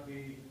may not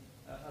be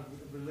a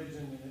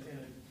religion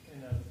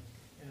in a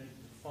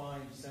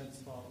defined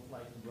sense,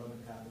 like the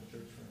Roman Catholic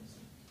Church, for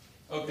instance.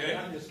 Okay. And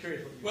I'm just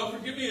curious what you Well,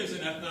 forgive me as an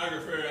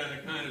ethnographer and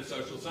a kind of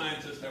social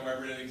scientist,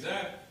 however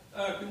inexact.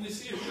 Can we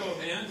see a show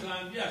of hands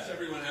on, yes,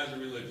 everyone has a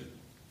religion?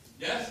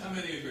 Yes? How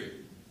many agree?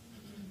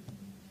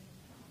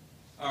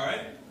 All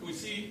right. Can we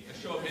see a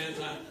show of hands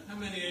on how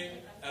many,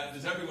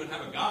 does everyone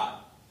have a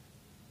God?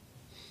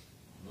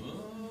 A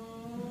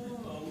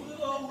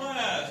little little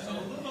less, a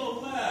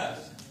little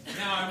less.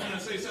 Now, I want to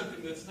say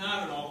something that's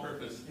not an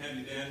all-purpose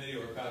handy-dandy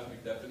or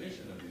cosmic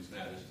definition of these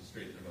matters to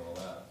straighten it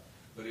all out,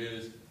 but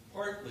is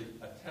partly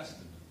a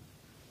testament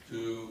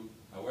to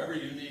however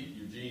unique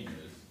Eugene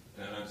is.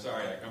 And I'm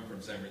sorry, I come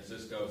from San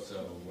Francisco,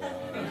 so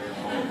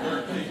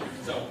Berkeley.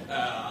 So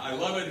I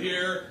love it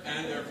here,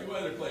 and there are a few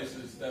other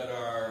places that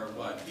are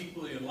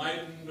equally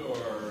enlightened,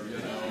 or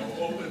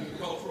open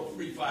cultural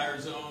free fire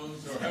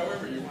zones, or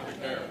however you want to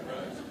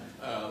characterize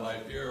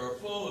life here, are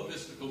full of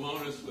mystical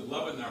monists with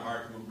love in their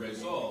heart who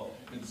embrace all,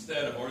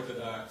 instead of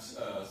orthodox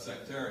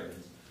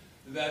sectarians.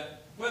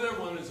 That whether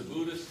one is a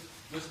Buddhist,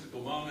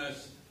 mystical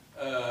monist,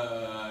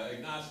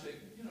 agnostic,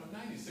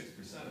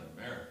 96% of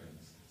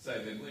Americans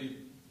say they believe,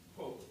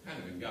 quote,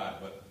 kind of in God,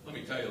 but let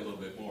me tell you a little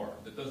bit more.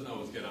 That doesn't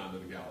always get onto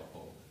the Gallup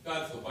poll.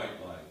 God's the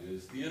white light,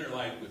 is the inner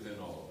light within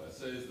all of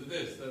us, is the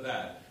this, the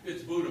that.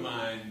 It's Buddha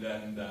mind,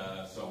 and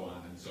so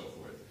on and so forth.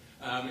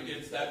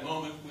 It's that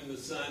moment when the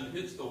sun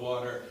hits the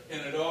water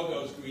and it all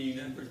goes green,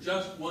 and for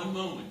just one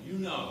moment you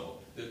know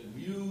that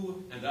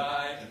you and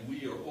I and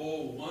we are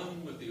all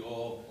one with the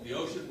all, the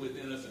ocean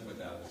within us and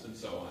without us, and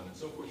so on and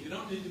so forth. You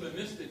don't need to be a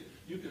mystic.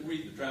 You can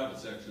read the travel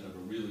section of a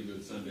really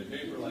good Sunday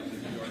paper like the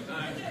New York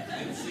Times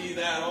and see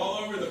that all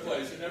over the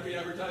place in every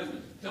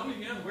advertisement. Tell me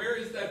again, where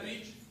is that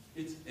beach?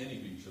 It's any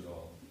beach at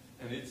all.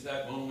 And it's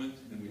that moment,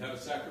 and we have a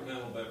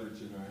sacramental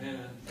beverage in our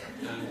hand,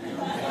 and we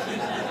are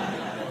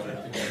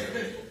water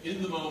together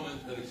in the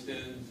moment that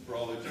extends for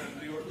all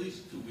eternity, or at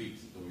least 2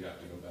 weeks until we have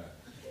to go back.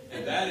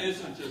 And that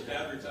isn't just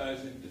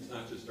advertising, it's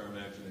not just our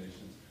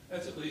imaginations.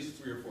 That's at least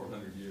 300 or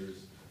 400 years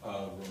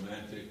of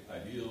romantic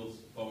ideals,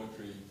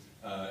 poetry.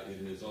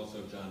 It is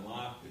also John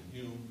Locke and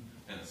Hume,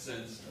 and a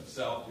sense of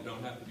self. You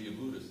don't have to be a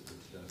Buddhist,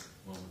 it's just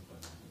moment by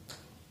moment.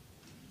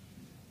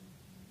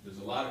 There's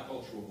a lot of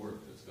cultural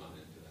work that's gone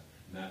into that,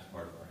 and that's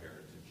part of our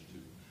heritage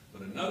too.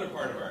 But another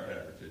part of our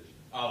heritage,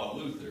 a la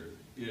Luther,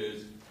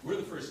 is we're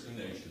the first in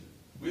the nation.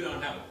 We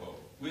don't have a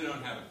pope. We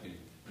don't have a king.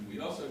 And we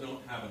also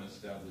don't have an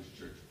established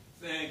church.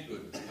 Thank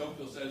goodness.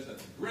 Tocqueville says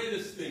that's the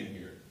greatest thing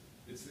here.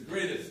 It's the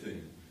greatest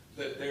thing,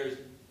 that there's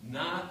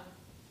not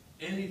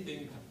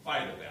anything to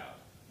fight about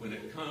when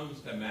it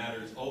comes to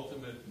matters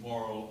ultimate,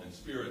 moral, and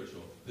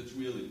spiritual that's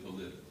really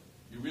political.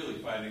 You're really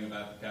fighting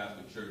about the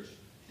Catholic Church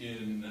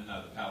in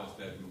the palace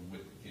bedroom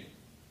with the king,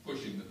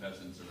 pushing the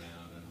peasants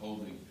around and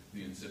holding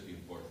the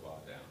incipient bourgeois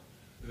down.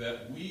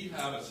 That we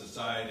have a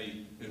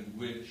society in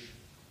which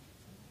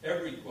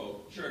every,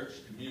 quote, church,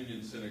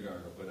 communion,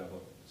 synagogue, or whatever,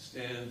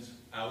 stands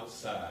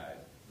outside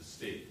the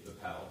state, the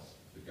palace,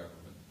 the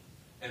government,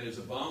 and is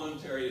a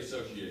voluntary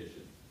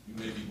association. You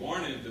may be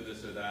born into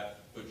this or that,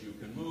 but you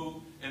can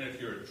move, and if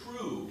you're a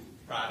true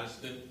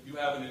Protestant, you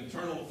have an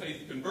internal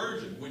faith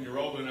conversion when you're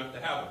old enough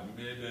to have it.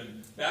 You may have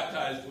been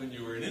baptized when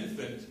you were an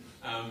infant,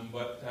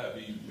 but to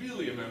be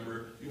really a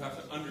member, you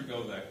have to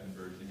undergo that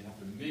conversion. You have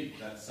to make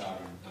that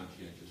sovereign,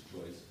 conscientious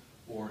choice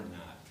or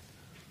not.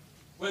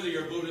 Whether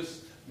you're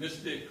Buddhist,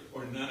 mystic,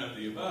 or none of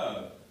the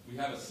above, we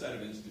have a set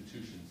of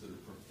institutions that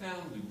are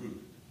profoundly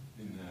rooted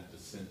in that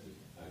dissenting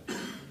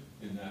idea,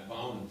 in that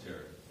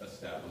voluntary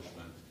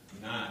establishment,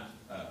 not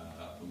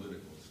a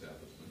political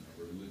establishment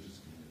or religious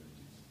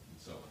communities, and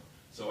so on.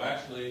 So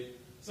actually,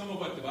 some of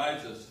what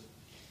divides us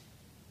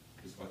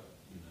is what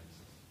unites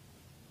us.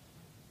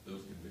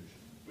 Those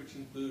convictions, which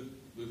include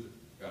Luther,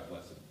 God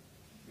bless him,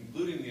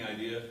 including the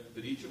idea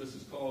that each of us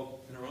is called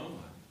in our own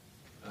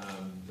life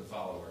to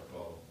follow our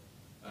call.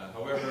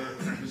 However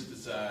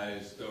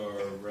mysticized or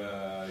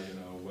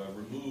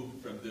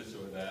removed from this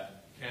or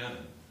that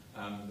canon,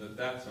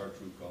 that's our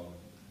true calling.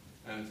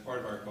 And it's part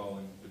of our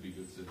calling to be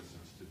good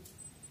citizens too,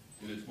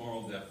 in its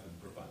moral depth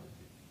and profundity.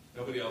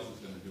 Nobody else is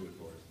going to do it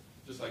for us.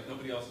 Just like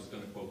nobody else is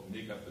going to, quote,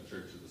 make up the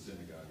church or the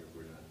synagogue if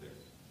we're not there.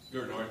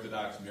 You're an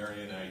Orthodox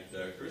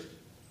Marianite Christian.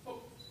 Oh,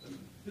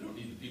 you don't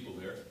need the people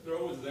there. They're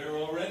always there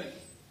already.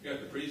 You got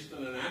the priest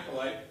and an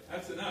acolyte.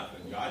 That's enough,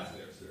 and God's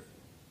there, sir.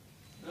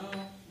 No,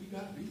 we've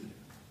got to be there.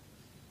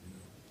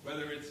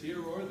 Whether it's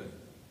here or there.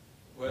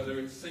 Whether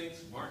it's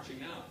saints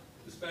marching out,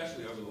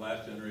 especially over the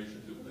last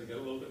generation too, when they get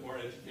a little bit more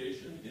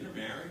education,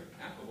 intermarry.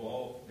 Half of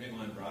all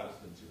mainline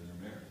Protestants are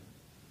intermarried.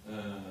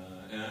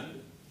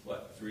 And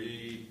what,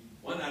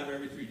 1 out of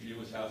every 3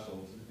 Jewish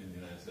households in the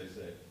United States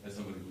say as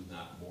somebody who's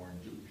not born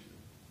Jewish.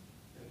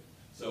 Okay.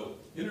 So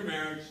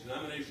intermarriage,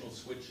 denominational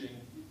switching,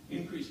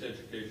 increased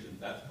education,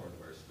 that's part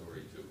of our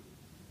story too.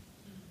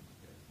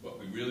 Okay. What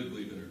we really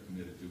believe in or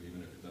committed to,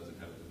 even if it doesn't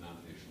have a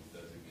denominational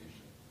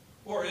designation.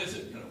 Or is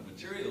it,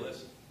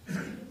 materialist?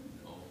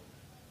 No.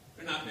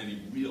 There are not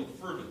many real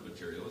fervent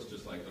materialists,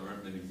 just like there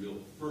aren't many real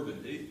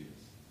fervent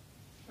atheists.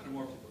 Kind of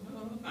more people,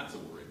 no, not so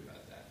worried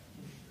about that.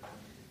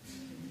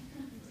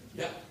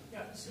 Yeah.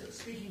 Yeah, so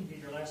speaking to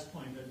your last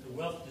point, that the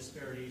wealth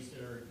disparities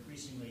that are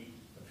increasingly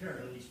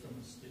apparent, at least from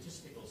a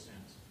statistical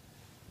sense,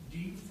 do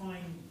you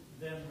find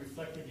them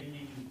reflected in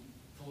any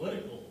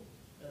political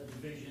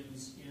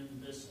divisions in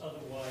this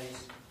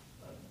otherwise,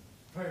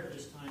 prior to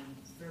this time,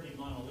 fairly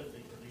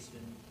monolithic, at least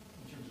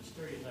in terms of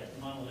stereotype,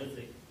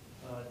 monolithic,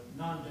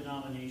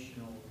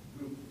 non-denominational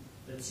group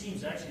that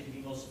seems actually to be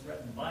most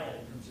threatened by it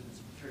in terms of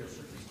its material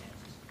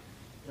circumstances.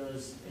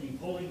 Does any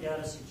polling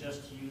data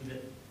suggest to you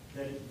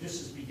that this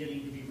is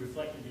beginning to be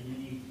reflected in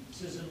any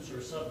schisms or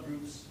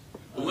subgroups?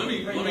 Well, let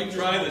me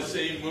try the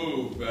same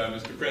move,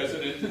 Mr.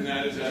 President, and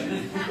that is,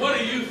 what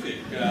do you think?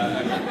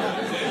 I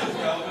think it's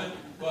relevant,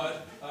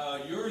 but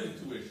your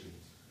intuitions,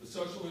 the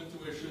social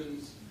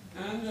intuitions,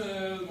 and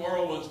the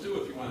moral ones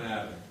too, if you want to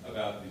have them,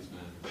 about these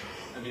matters.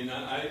 I mean,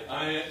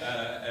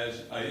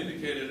 as I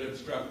indicated, I'm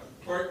struck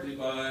partly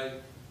by,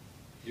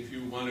 if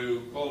you want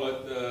to call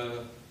it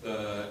the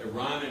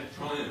ironic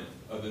triumph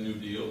of the New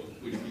Deal,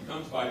 which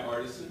becomes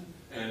bipartisan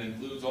and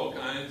includes all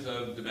kinds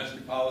of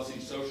domestic policy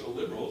social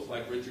liberals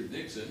like Richard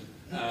Nixon,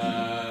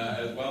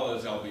 as well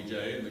as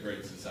LBJ and the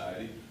Great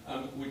Society,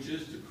 which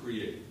is to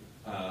create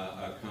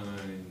a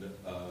kind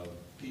of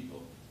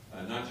people,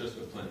 not just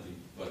of plenty,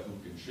 but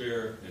who can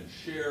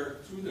share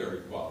through their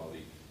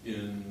equality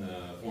in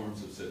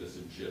forms of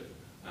citizenship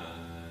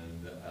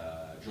and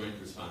joint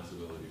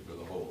responsibility for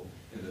the whole.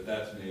 And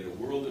that's made a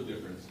world of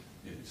difference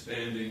in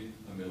expanding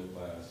a middle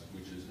class,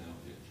 which is now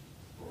pinched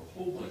for a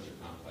whole bunch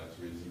of complex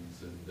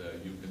reasons.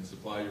 And you can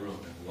supply your own.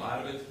 And a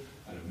lot of it,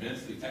 an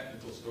immensely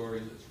technical story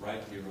that's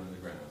right here on the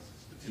grounds.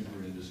 It's the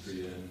timber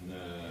industry in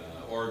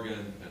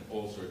Oregon and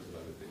all sorts of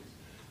other things.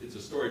 It's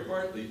a story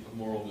partly of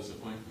moral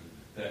disappointment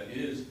that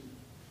is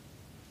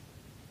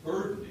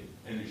burdening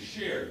and is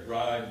shared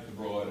by the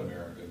broad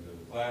American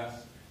middle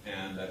class,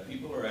 and that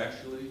people are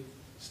actually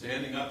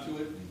standing up to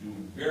it and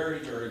doing very,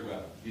 very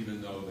well,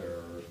 even though there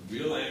are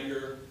real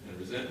anger and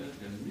resentment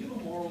and real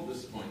moral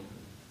disappointment.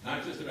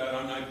 Not just about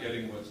I'm not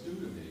getting what's due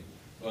to me,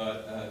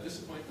 but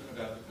disappointment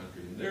about the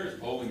country. And there's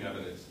polling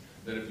evidence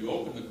that if you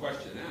open the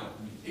question out,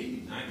 I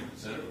mean,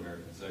 80-90% of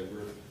Americans say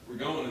we're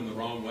going in the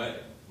wrong way.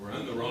 We're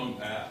on the wrong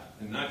path,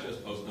 and not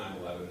just post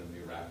 9/11 and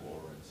the Iraq War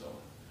and so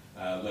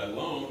on. Let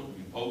alone,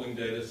 in polling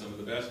data, some of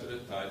the best of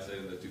it, I'd say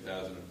the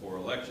 2004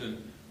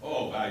 election,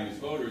 values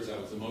voters, that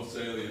was the most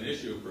salient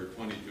issue for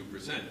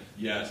 22%.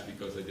 Yes,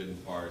 because they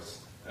didn't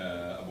parse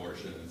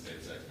abortion and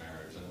same-sex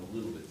marriage and a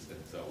little bit stem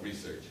cell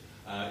research.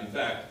 In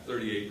fact,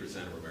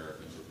 38% of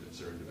Americans were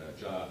concerned about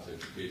jobs,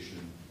 education,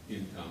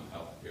 income,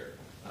 health care.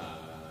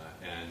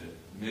 And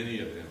many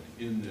of them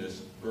in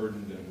this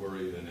burdened and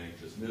worried and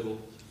anxious middle.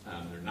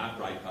 They're not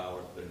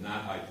bright-collar, they're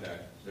not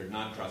high-tech, they're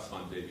not trust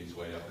fund babies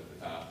way up at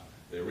the top.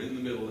 They're in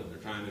the middle, and they're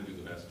trying to do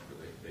the best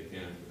they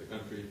can for the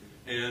country.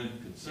 And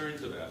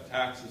concerns about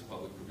taxes,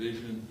 public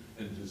provision,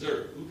 and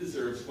who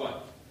deserves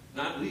what?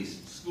 Not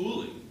least,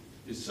 schooling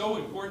is so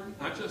important,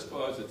 not just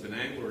because it's an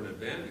angle or an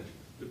advantage,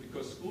 but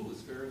because school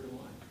is fairer than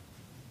life.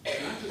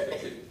 It's not just a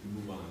kid can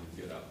move on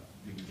and get up.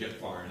 You can get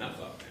far enough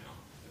up now.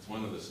 It's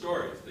one of the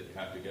stories that you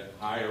have to get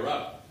higher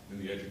up in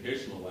the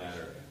educational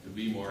ladder to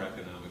be more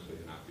economically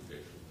and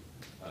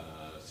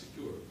occupationally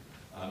secure.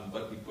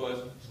 But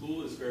because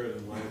school is fairer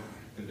than life,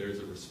 and there's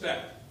a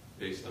respect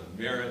based on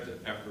merit and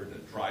effort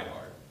and try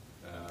hard.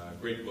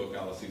 Great book,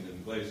 Alcina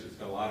and Glaser. It's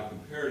got a lot of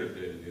comparative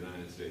data in the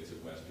United States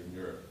and Western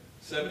Europe.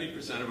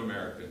 70% of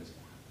Americans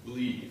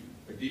believe,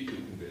 are deeply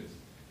convinced,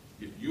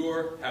 if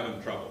you're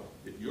having trouble,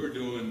 if you're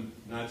doing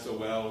not so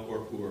well or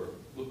poor,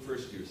 look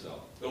first to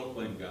yourself. Don't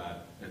blame God,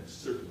 and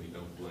certainly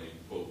don't blame,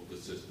 quote, the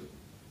system.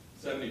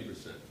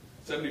 70%.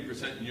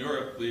 70% in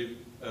Europe believe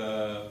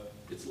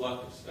it's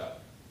luck of stuff.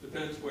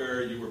 Depends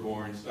where you were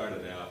born,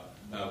 started out,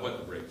 what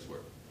the breaks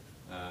were.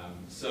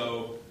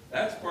 So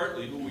that's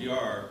partly who we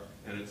are,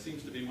 and it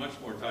seems to be much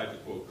more tied to,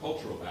 quote,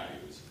 cultural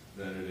values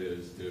than it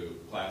is to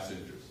class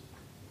interest.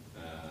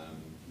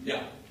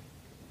 Yeah.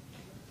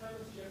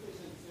 Thomas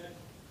Jefferson said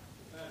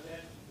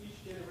that each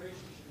generation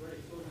should write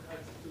its own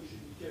constitution,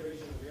 each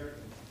generation of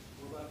Americans.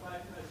 We're about 5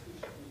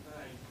 constitutions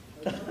behind.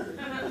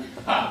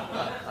 I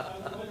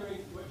was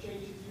wondering what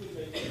changes you would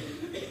make to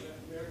the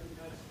American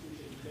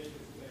Constitution to make this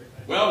a better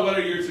country. Well, what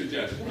are your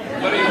suggestions?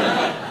 What are your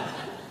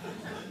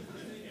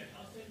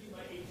I'll send you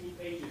my 18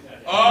 pages on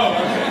it. Oh,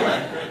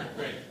 okay,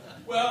 great.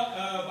 Well,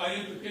 by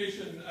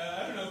implication,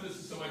 I don't know if this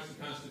is so much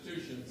the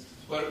Constitution,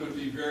 but it would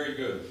be very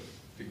good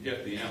to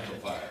get the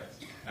amplifiers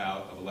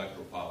out of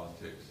electoral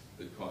politics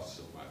that cost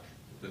so much,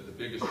 that the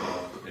biggest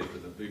dollars pay for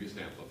the biggest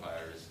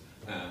amplifiers,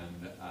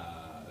 and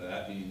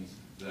that means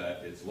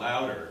that it's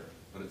louder,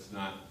 but it's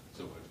not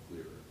so much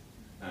clearer.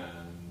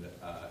 And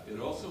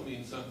it also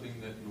means something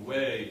that, in a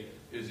way,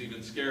 is even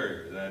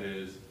scarier. That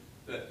is,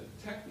 that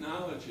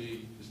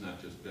technology is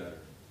not just better,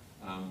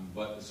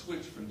 but the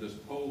switch from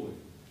just polling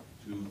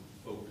to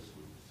focus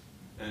groups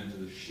and to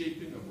the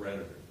shaping of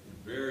rhetoric in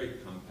very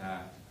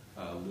compact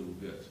little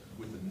bits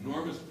with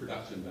enormous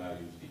production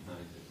values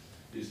behind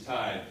it is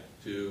tied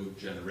to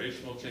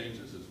generational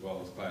changes as well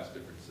as class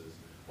differences.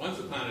 Once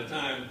upon a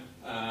time,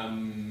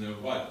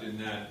 in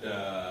that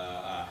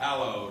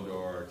hallowed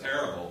or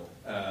terrible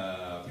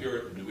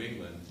Puritan New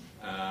England,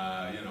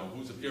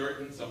 who's a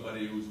Puritan?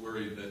 Somebody who's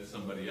worried that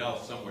somebody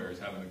else somewhere is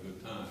having a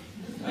good time.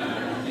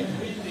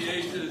 Between the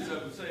ages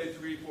of, say,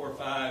 3, 4,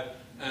 5,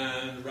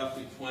 and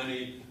roughly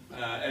 20,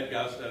 Ed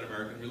Gaustad,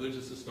 American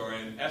religious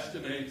historian,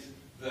 estimates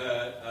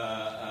that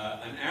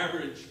an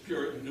average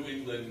Puritan New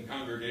England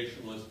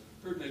congregationalist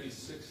heard maybe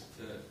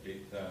 6,000 to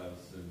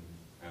 8,000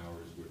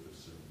 hours worth of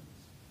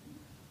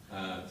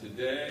sermons.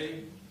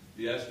 Today,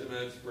 the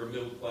estimates for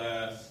middle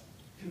class,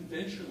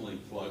 conventionally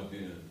plugged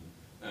in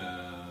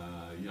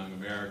young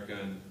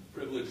American,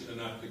 privileged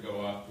enough to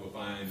go off to a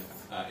fine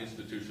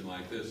institution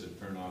like this and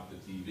turn off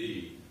the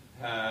TV,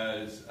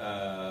 has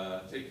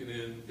taken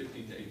in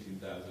 15,000 to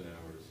 18,000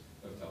 hours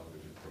of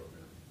television programming.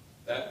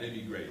 That may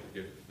be great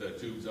if the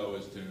tube's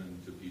always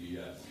tuned to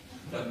PBS.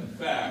 But in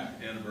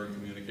fact, Annenberg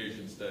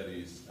Communication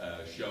Studies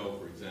show,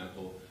 for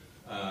example,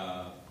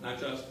 not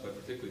just, but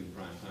particularly in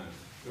prime time,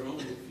 there are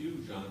only a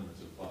few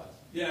genres of plots.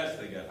 Yes,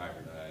 they get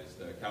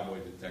hybridized, cowboy,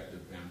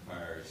 detective,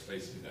 vampires,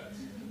 space cadets.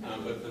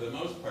 But for the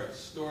most part,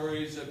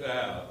 stories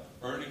about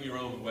earning your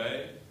own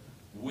way,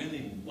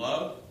 winning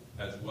love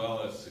as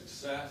well as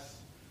success,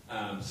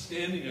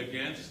 standing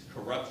against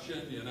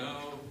corruption,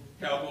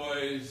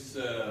 cowboys,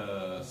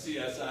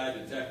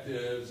 CSI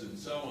detectives, and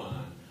so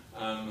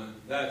on.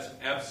 That's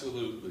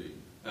absolutely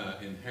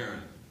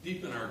inherent,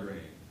 deep in our grain,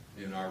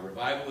 in our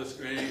revivalist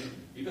grain,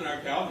 even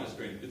our Calvinist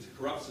grain. It's a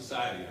corrupt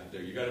society out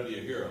there. You've got to be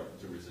a hero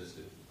to resist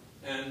it.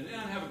 And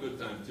have a good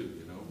time, too,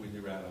 when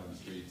you're out on the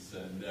streets.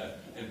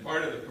 And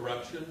part of the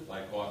corruption,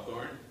 like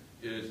Hawthorne,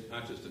 is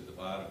not just at the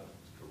bottom,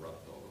 it's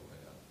corrupt all the way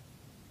up.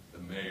 The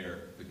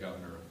mayor, the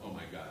governor, oh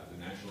my God, the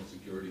National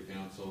Security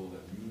Council,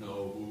 and you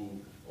know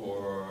who,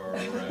 or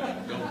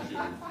don't you,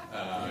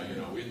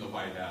 in the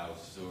White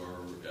House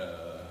or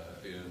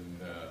in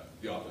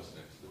the office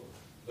next door.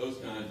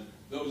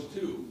 Those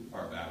too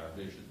are about our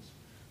visions.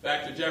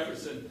 Back to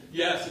Jefferson.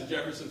 Yes, and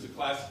Jefferson's a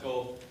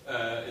classical,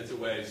 it's a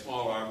way,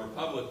 small R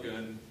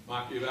Republican,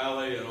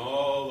 Machiavelli, and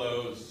all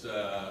those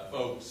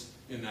folks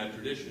in that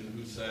tradition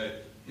who say,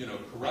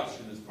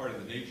 corruption is part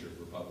of the nature of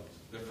republics.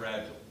 They're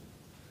fragile.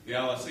 The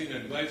Alesina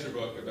and Glaser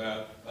book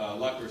about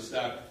luck or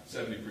stuck,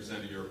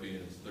 70% of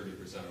Europeans, 30%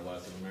 or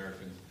less of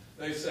Americans,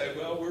 they say,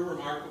 well, we're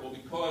remarkable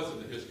because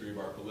of the history of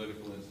our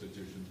political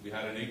institutions. We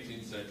had an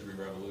 18th century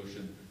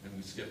revolution, and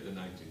we skipped the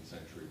 19th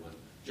century one.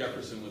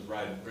 Jefferson was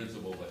right in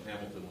principle, but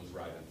Hamilton was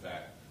right in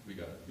fact. We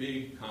got a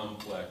big,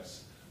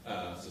 complex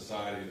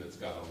society that's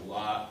got a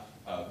lot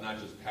of not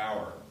just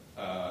power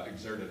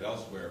exerted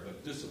elsewhere,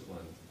 but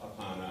discipline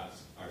upon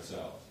us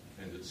ourselves.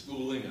 And it's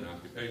schooling and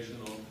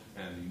occupational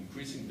and the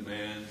increasing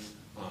demands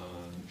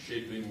on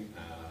shaping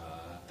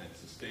and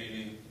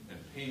sustaining and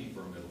paying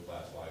for a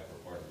middle-class life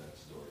are part of that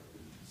story.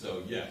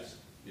 So yes,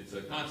 it's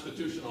a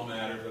constitutional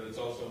matter, but it's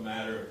also a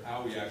matter of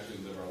how we actually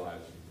live our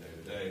lives from day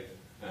to day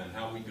and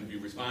how we can be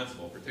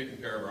responsible for taking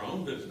care of our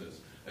own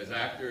business as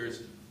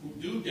actors who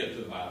do get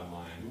to the bottom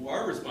line, who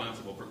are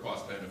responsible for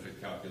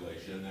cost-benefit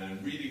calculation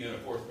and reading at a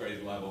fourth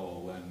grade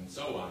level and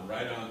so on,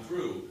 right on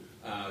through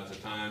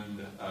to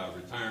timed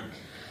retirement.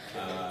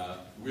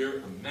 We're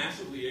a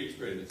massively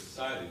age-graded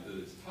society that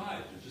is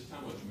tied to just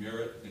how much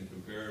merit and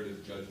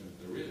comparative judgment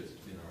there is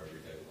in our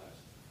everyday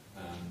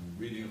lives.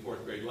 Reading at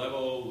fourth grade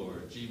level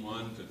or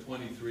G1 to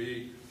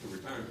 23 to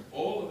retirement,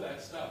 all of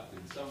that stuff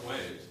in some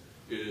ways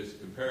is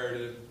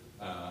comparative,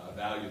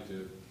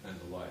 evaluative, and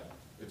the like.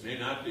 It may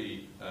not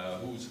be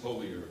who's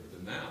holier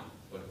than thou,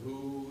 but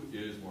who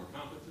is more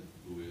competent,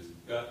 who has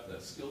got the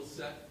skill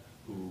set,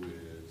 who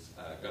is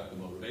got the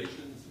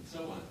motivations, and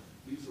so on.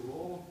 These are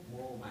all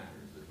moral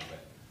matters in a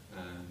way.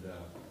 And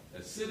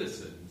as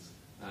citizens,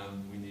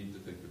 we need to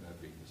think about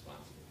being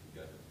responsible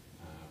together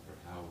for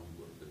how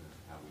we work them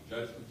out, how we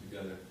judge them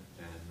together,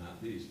 and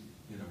not least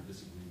in our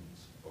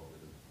disagreements over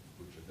them,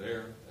 which are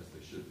there as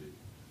they should be.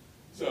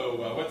 So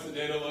what's the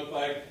data look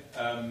like?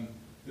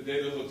 The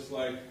data looks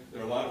like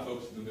there are a lot of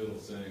folks in the middle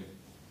saying,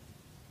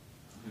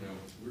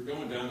 we're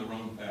going down the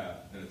wrong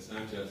path, and it's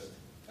not just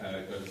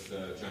because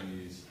the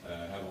Chinese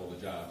have all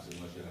the jobs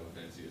unless you have a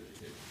fancy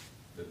education,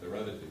 that there are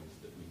other things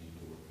that we need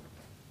to work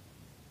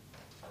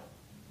on.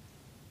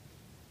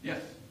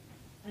 Yes?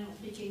 I don't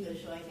speak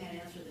English, so I can't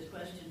answer this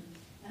question.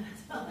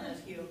 So I'll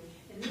ask you,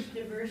 in this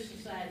diverse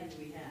society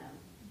we have,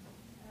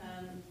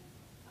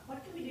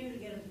 what can we do to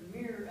get a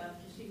mirror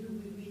up to see who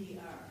we really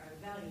are? Our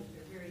values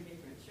are very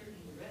different. Certainly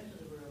the rest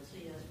of the world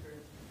see us for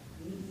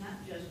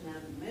not just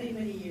now, but many,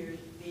 many years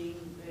being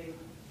a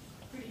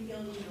pretty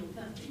illegal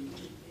country.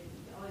 We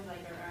always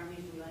like our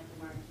armies, we like to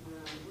march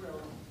around the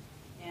world.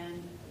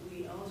 And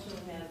we also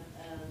have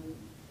a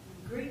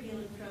great deal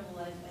of trouble.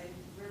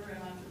 Wherever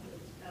I'm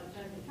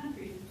outside the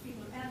country,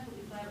 people are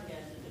absolutely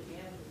flabbergasted that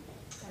we have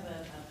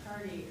a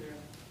party or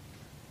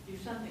do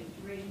something to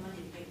raise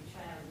money to get a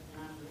child in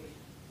operation.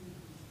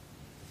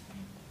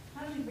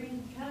 How do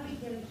we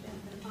get an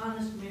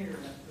honest mirror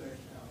up to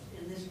ourselves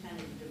in this kind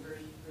of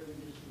diverse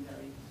religious and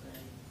value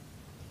society?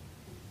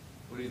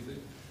 What do you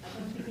think? I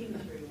don't speak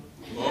English very well.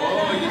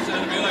 Oh, you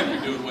sound to me like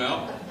you're doing well.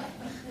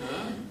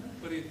 Huh?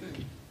 What do you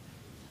think?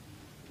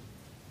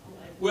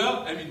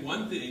 Well,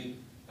 one thing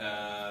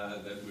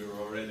that we're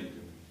already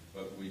doing,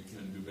 but we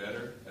can do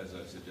better, as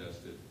I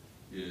suggested,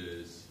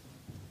 is,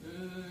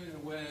 in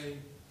a way,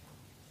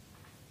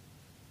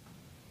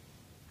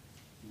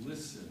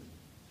 listen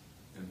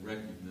and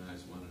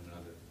recognize one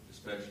another,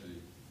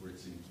 especially where it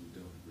seems we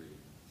don't agree,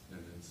 and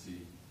then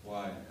see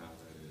why and how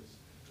that is.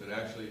 that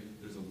actually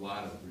there's a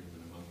lot of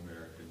agreement among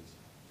Americans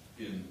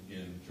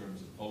in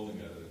terms of polling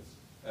evidence.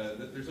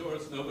 That there's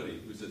almost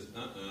nobody who says,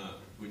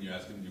 when you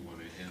ask them, do you want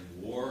to end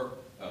war,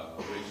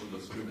 racial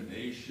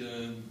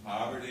discrimination,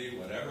 poverty,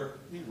 whatever?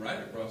 I mean, right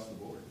across the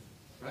board.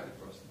 Right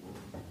across the board.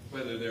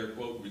 Whether they're,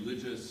 quote,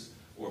 religious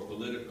or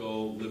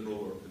political, liberal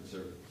or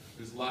conservative.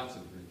 There's lots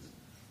of reasons.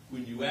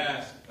 When you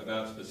ask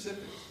about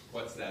specifics,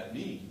 what's that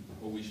mean?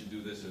 Or we should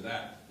do this or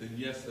that, then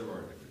yes, there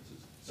are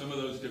differences. Some of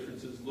those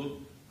differences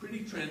look pretty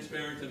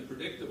transparent and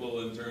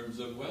predictable in terms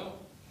of, well,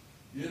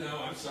 you know,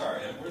 I'm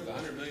sorry, I'm worth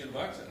 $100 million and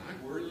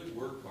I really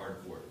work hard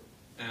for it.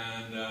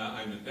 And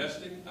I'm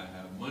investing, I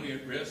have money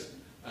at risk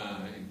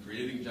in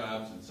creating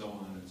jobs and so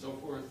on and so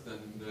forth.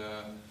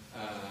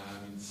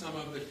 And some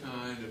of the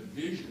kind of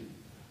vision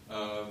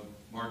of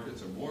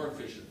markets are more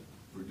efficient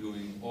for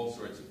doing all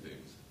sorts of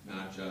things,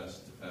 not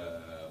just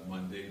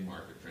mundane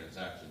market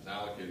transactions,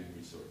 allocating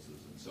resources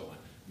and so on.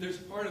 There's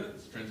part of it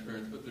that's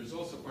transparent, but there's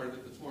also part of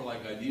it that's more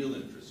like ideal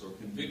interests or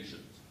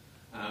convictions.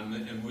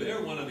 And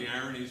there, one of the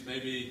ironies,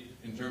 maybe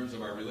in terms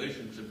of our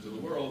relationship to the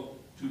world,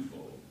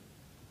 twofold.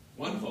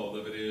 One-fold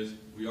of it is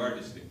we are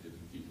distinctive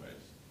in key ways.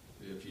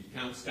 If you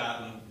count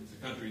Scotland, it's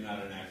a country,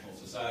 not a national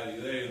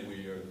society. They and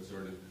we are the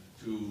sort of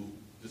two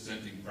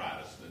dissenting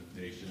Protestant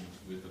nations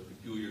with a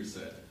peculiar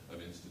set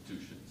of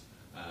institutions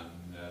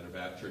that are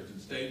about church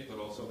and state, but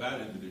also about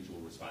individual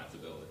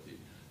responsibility.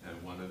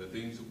 And one of the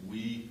things that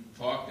we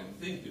talk and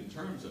think in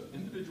terms of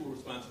individual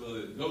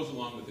responsibility that goes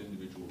along with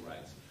individual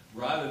rights,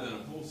 rather than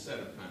a whole set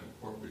of kind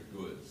of corporate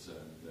goods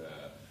and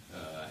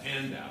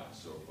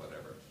handouts or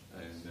whatever.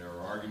 And there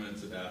are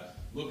arguments about,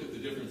 look at the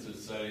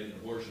differences, say, in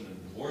abortion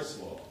and divorce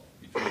law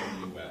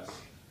between the U.S.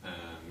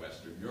 and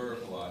Western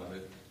Europe, a lot of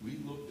it. We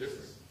look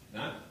different.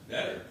 Not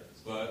better,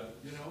 but,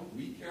 you know,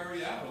 we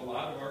carry out a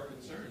lot of our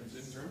concerns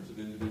in terms of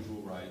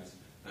individual rights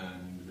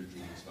and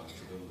individual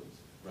responsibilities,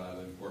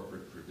 rather than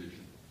corporate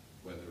provision,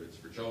 whether it's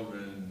for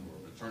children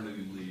or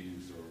maternity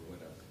leaves or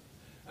whatever.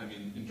 I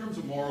mean, in terms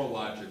of moral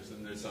logics,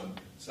 and there's some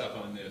stuff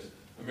on this,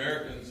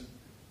 Americans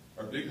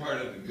are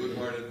big-hearted and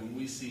good-hearted. When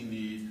we see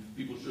need,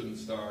 people shouldn't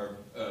starve,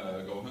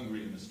 go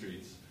hungry in the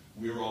streets.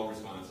 We're all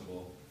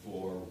responsible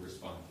for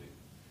responding,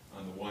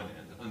 on the one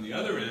end. On the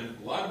other end,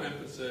 a lot of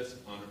emphasis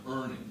on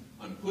earning,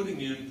 on putting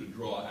in to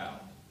draw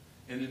out.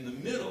 And in the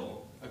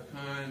middle, a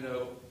kind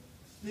of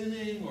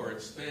thinning or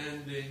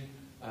expanding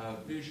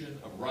vision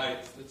of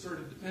rights that sort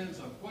of depends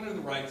on what are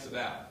the rights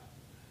about.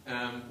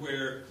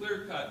 Where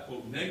clear-cut,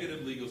 quote,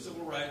 negative legal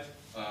civil rights,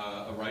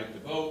 a right to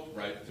vote,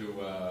 right to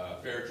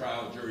fair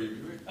trial, jury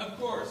review, of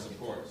course.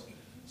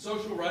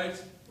 Social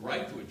rights,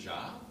 right to a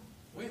job,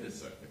 wait a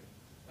second,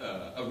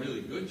 a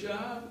really good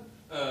job.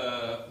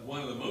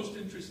 One of the most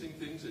interesting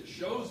things that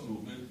shows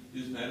movement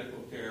is medical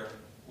care,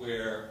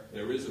 where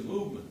there is a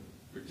movement,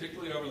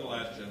 particularly over the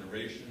last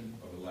generation,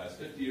 over the last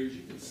 50 years,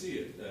 you can see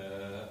it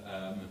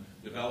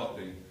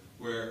developing,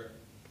 where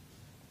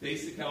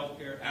basic health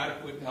care,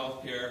 adequate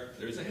health care,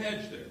 there's a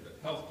hedge there, but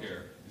health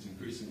care is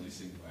increasingly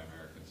seen by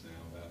Americans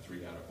now, about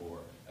 3 out of 4,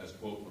 as,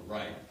 quote, a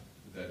right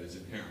that is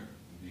inherent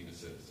in being a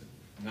citizen,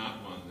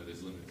 not one that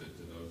is limited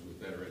to those with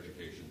better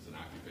educations and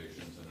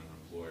occupations and an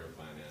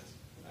employer-financed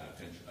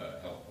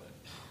health plan.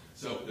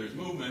 So there's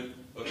movement,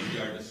 but we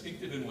are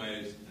distinctive in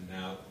ways, and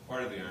now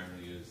part of the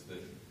irony is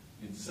that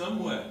in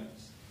some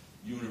ways,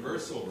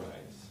 universal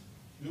rights,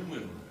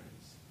 human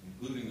rights,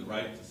 including the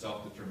right to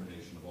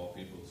self-determination of all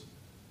peoples,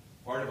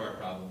 part of our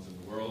problems in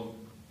the world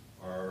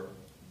are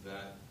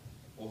that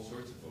all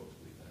sorts of folks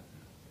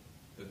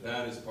believe that now.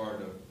 That is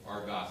part of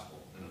our gospel,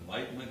 an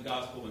Enlightenment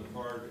gospel in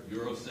part, a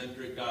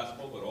Eurocentric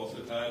gospel, but also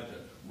tied to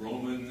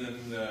Roman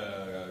and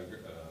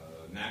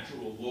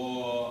natural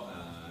law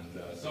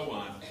and so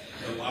on.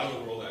 A lot of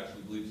the world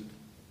actually believes it,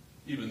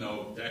 even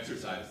though to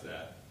exercise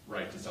that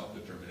right to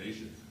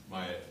self-determination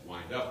might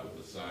wind up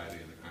with a society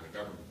and a kind of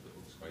government that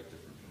looks quite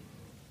different from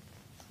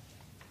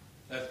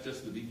our own. That's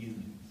just the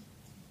beginning.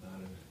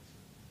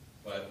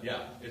 But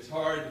yeah, it's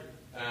hard,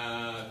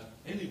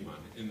 anyone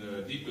in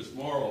the deepest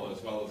moral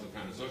as well as the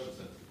kind of social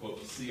sense to,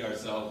 quote, see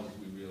ourselves as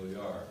we really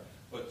are,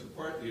 but to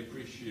partly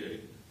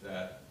appreciate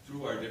that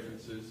through our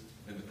differences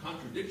and the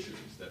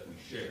contradictions that we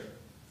share,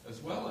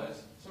 as well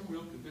as some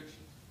real convictions.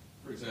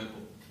 For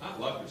example, not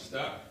luck or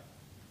stuck.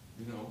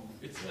 You know,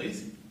 it's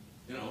lazy.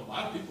 You know, a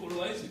lot of people are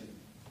lazy.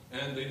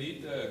 And they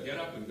need to get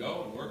up and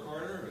go and work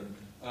harder and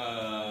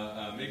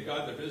make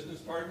God their business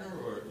partner,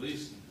 or at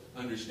least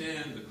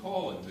understand the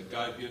calling that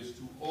God gives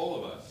to all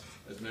of us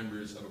as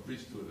members of a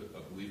priesthood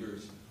of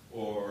believers,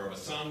 or a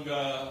sangha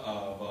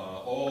of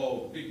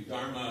all big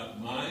dharma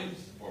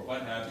minds, or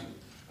what have you,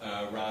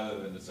 rather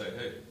than to say,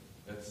 hey,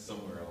 that's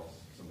somewhere else,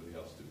 somebody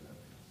else do that.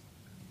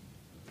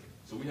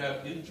 So we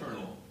have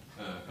internal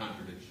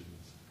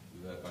contradictions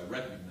that by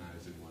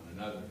recognizing one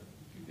another,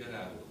 we can get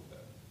out a little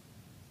better.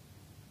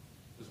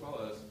 As well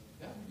as,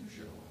 yeah, we do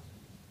share a lot.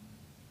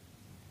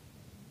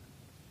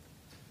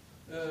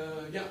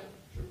 Yeah.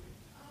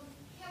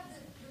 Have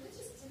the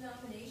religious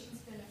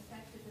denominations been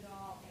effective at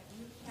all at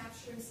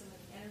recapturing some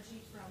of the energy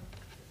from the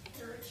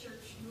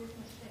parachurch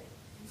movement that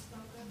you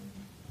spoke of?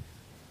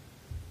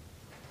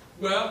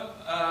 Well,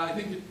 I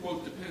think it,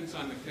 quote, depends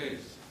on the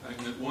case. I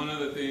mean, one of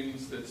the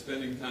things that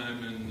spending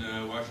time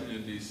in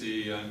Washington,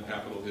 D.C. on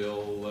Capitol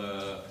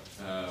Hill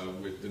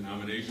with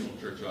denominational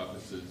church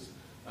offices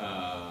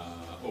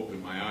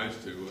opened my eyes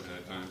to, and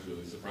at times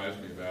really surprised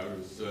me about,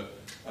 is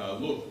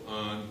look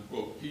on,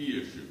 quote,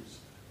 key issues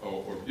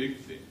or big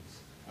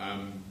things.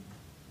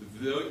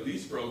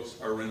 These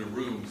folks are in a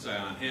room, say,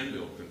 on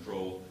handbill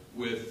control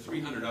with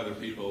 300 other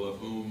people, of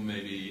whom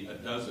maybe a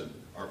dozen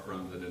are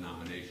from the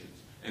denominations.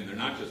 And they're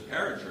not just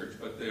parachurch,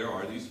 but there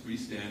are these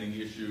freestanding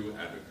issue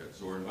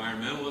advocates, or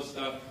environmentalist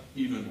stuff,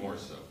 even more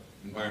so.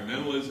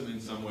 Environmentalism, in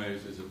some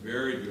ways, is a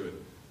very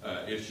good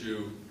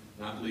issue,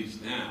 not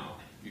least now,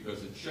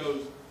 because it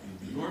shows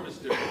the enormous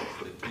difference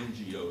that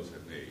NGOs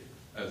have made,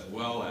 as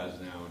well as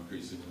now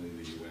increasingly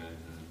the UN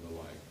and the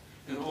like.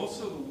 And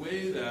also the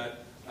way that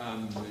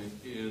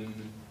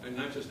and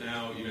not just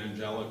now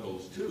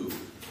evangelicals too,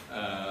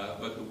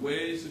 but the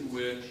ways in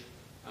which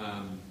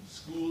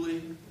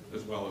schooling,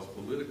 as well as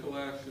political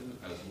action,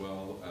 as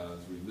well as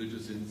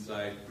religious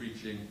insight,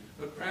 preaching,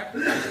 but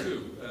practice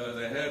too.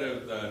 The head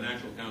of the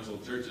National Council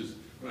of Churches,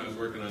 when I was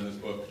working on this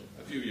book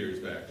a few years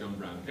back, John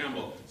Brown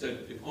Campbell,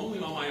 said, if only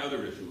all my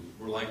other issues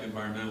were like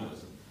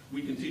environmentalism.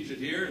 We can teach it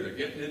here, they're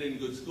getting it in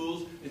good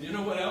schools, and you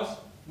know what else?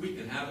 We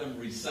can have them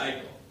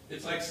recycle.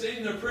 It's like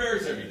saying their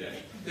prayers every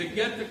day. They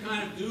get to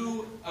kind of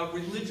do a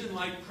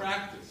religion-like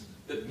practice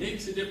that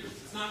makes a difference.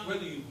 It's not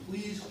whether you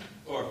please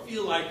or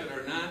feel like it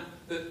or not,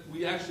 that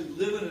we actually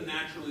live in a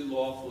naturally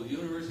lawful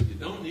universe. You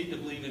don't need to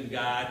believe in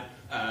God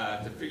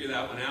to figure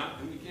that one out,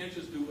 and we can't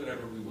just do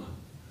whatever we want,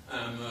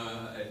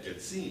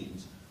 it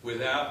seems,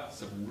 without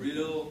some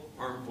real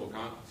harmful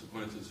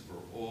consequences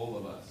for all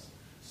of us.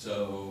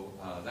 So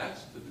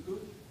that's to the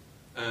good.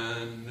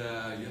 And,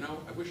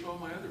 I wish all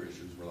my other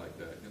issues were like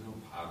that.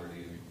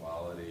 Poverty,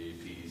 inequality,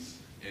 peace,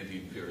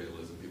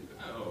 anti-imperialism.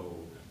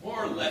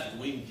 More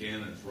left-wing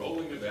cannons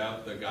rolling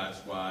about the God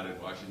Squad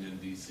in Washington,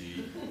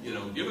 D.C.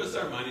 Give us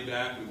our money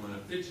back. We want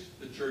to pitch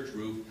the church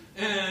roof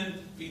and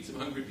feed some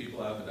hungry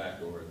people out the back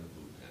door in the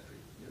food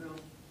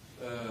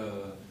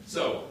pantry.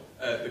 So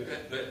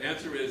the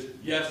answer is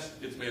yes,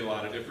 it's made a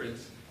lot of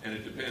difference, and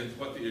it depends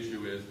what the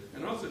issue is,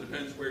 and it also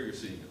depends where you're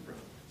seeing it from.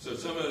 So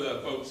some of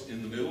the folks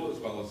in the middle, as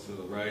well as to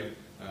the right,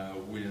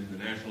 when the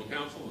National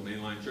Council, the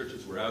mainline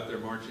churches, were out there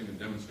marching and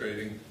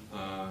demonstrating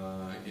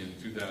in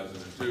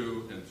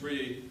 2002 and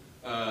 3,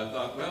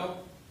 thought,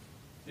 well,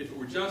 if it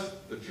were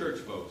just the church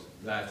folks,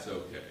 that's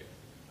okay.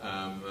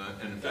 And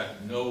in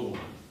fact, no one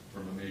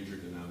from a major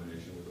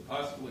denomination, with the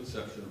possible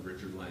exception of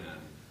Richard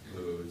Land,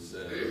 who's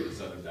the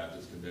Southern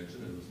Baptist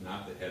Convention and was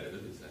not the head of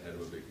it, it's the head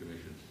of a big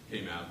commission,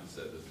 came out and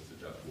said, this is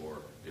a just war,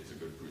 it's a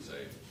good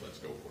crusade, let's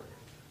go for it.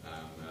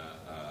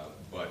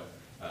 But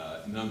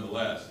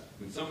nonetheless,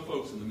 when some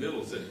folks in the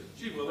middle said,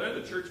 gee, well, they're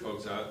the church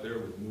folks out there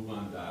with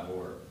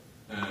MoveOn.org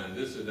and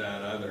this or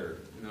that other,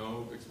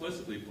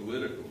 explicitly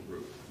political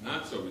group,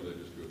 not so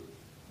religious group,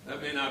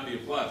 that may not be a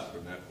plus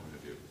from that point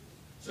of view.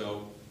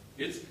 So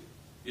it's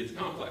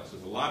complex.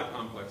 There's a lot of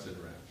complex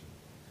interaction.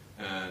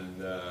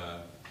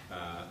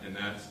 And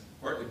that's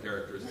partly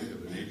characteristic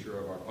of the nature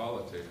of our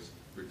politics,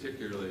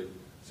 particularly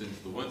since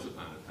the once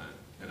upon a time,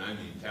 and I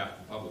mean Taft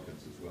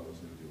Republicans as well as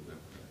New Deal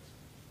Democrats.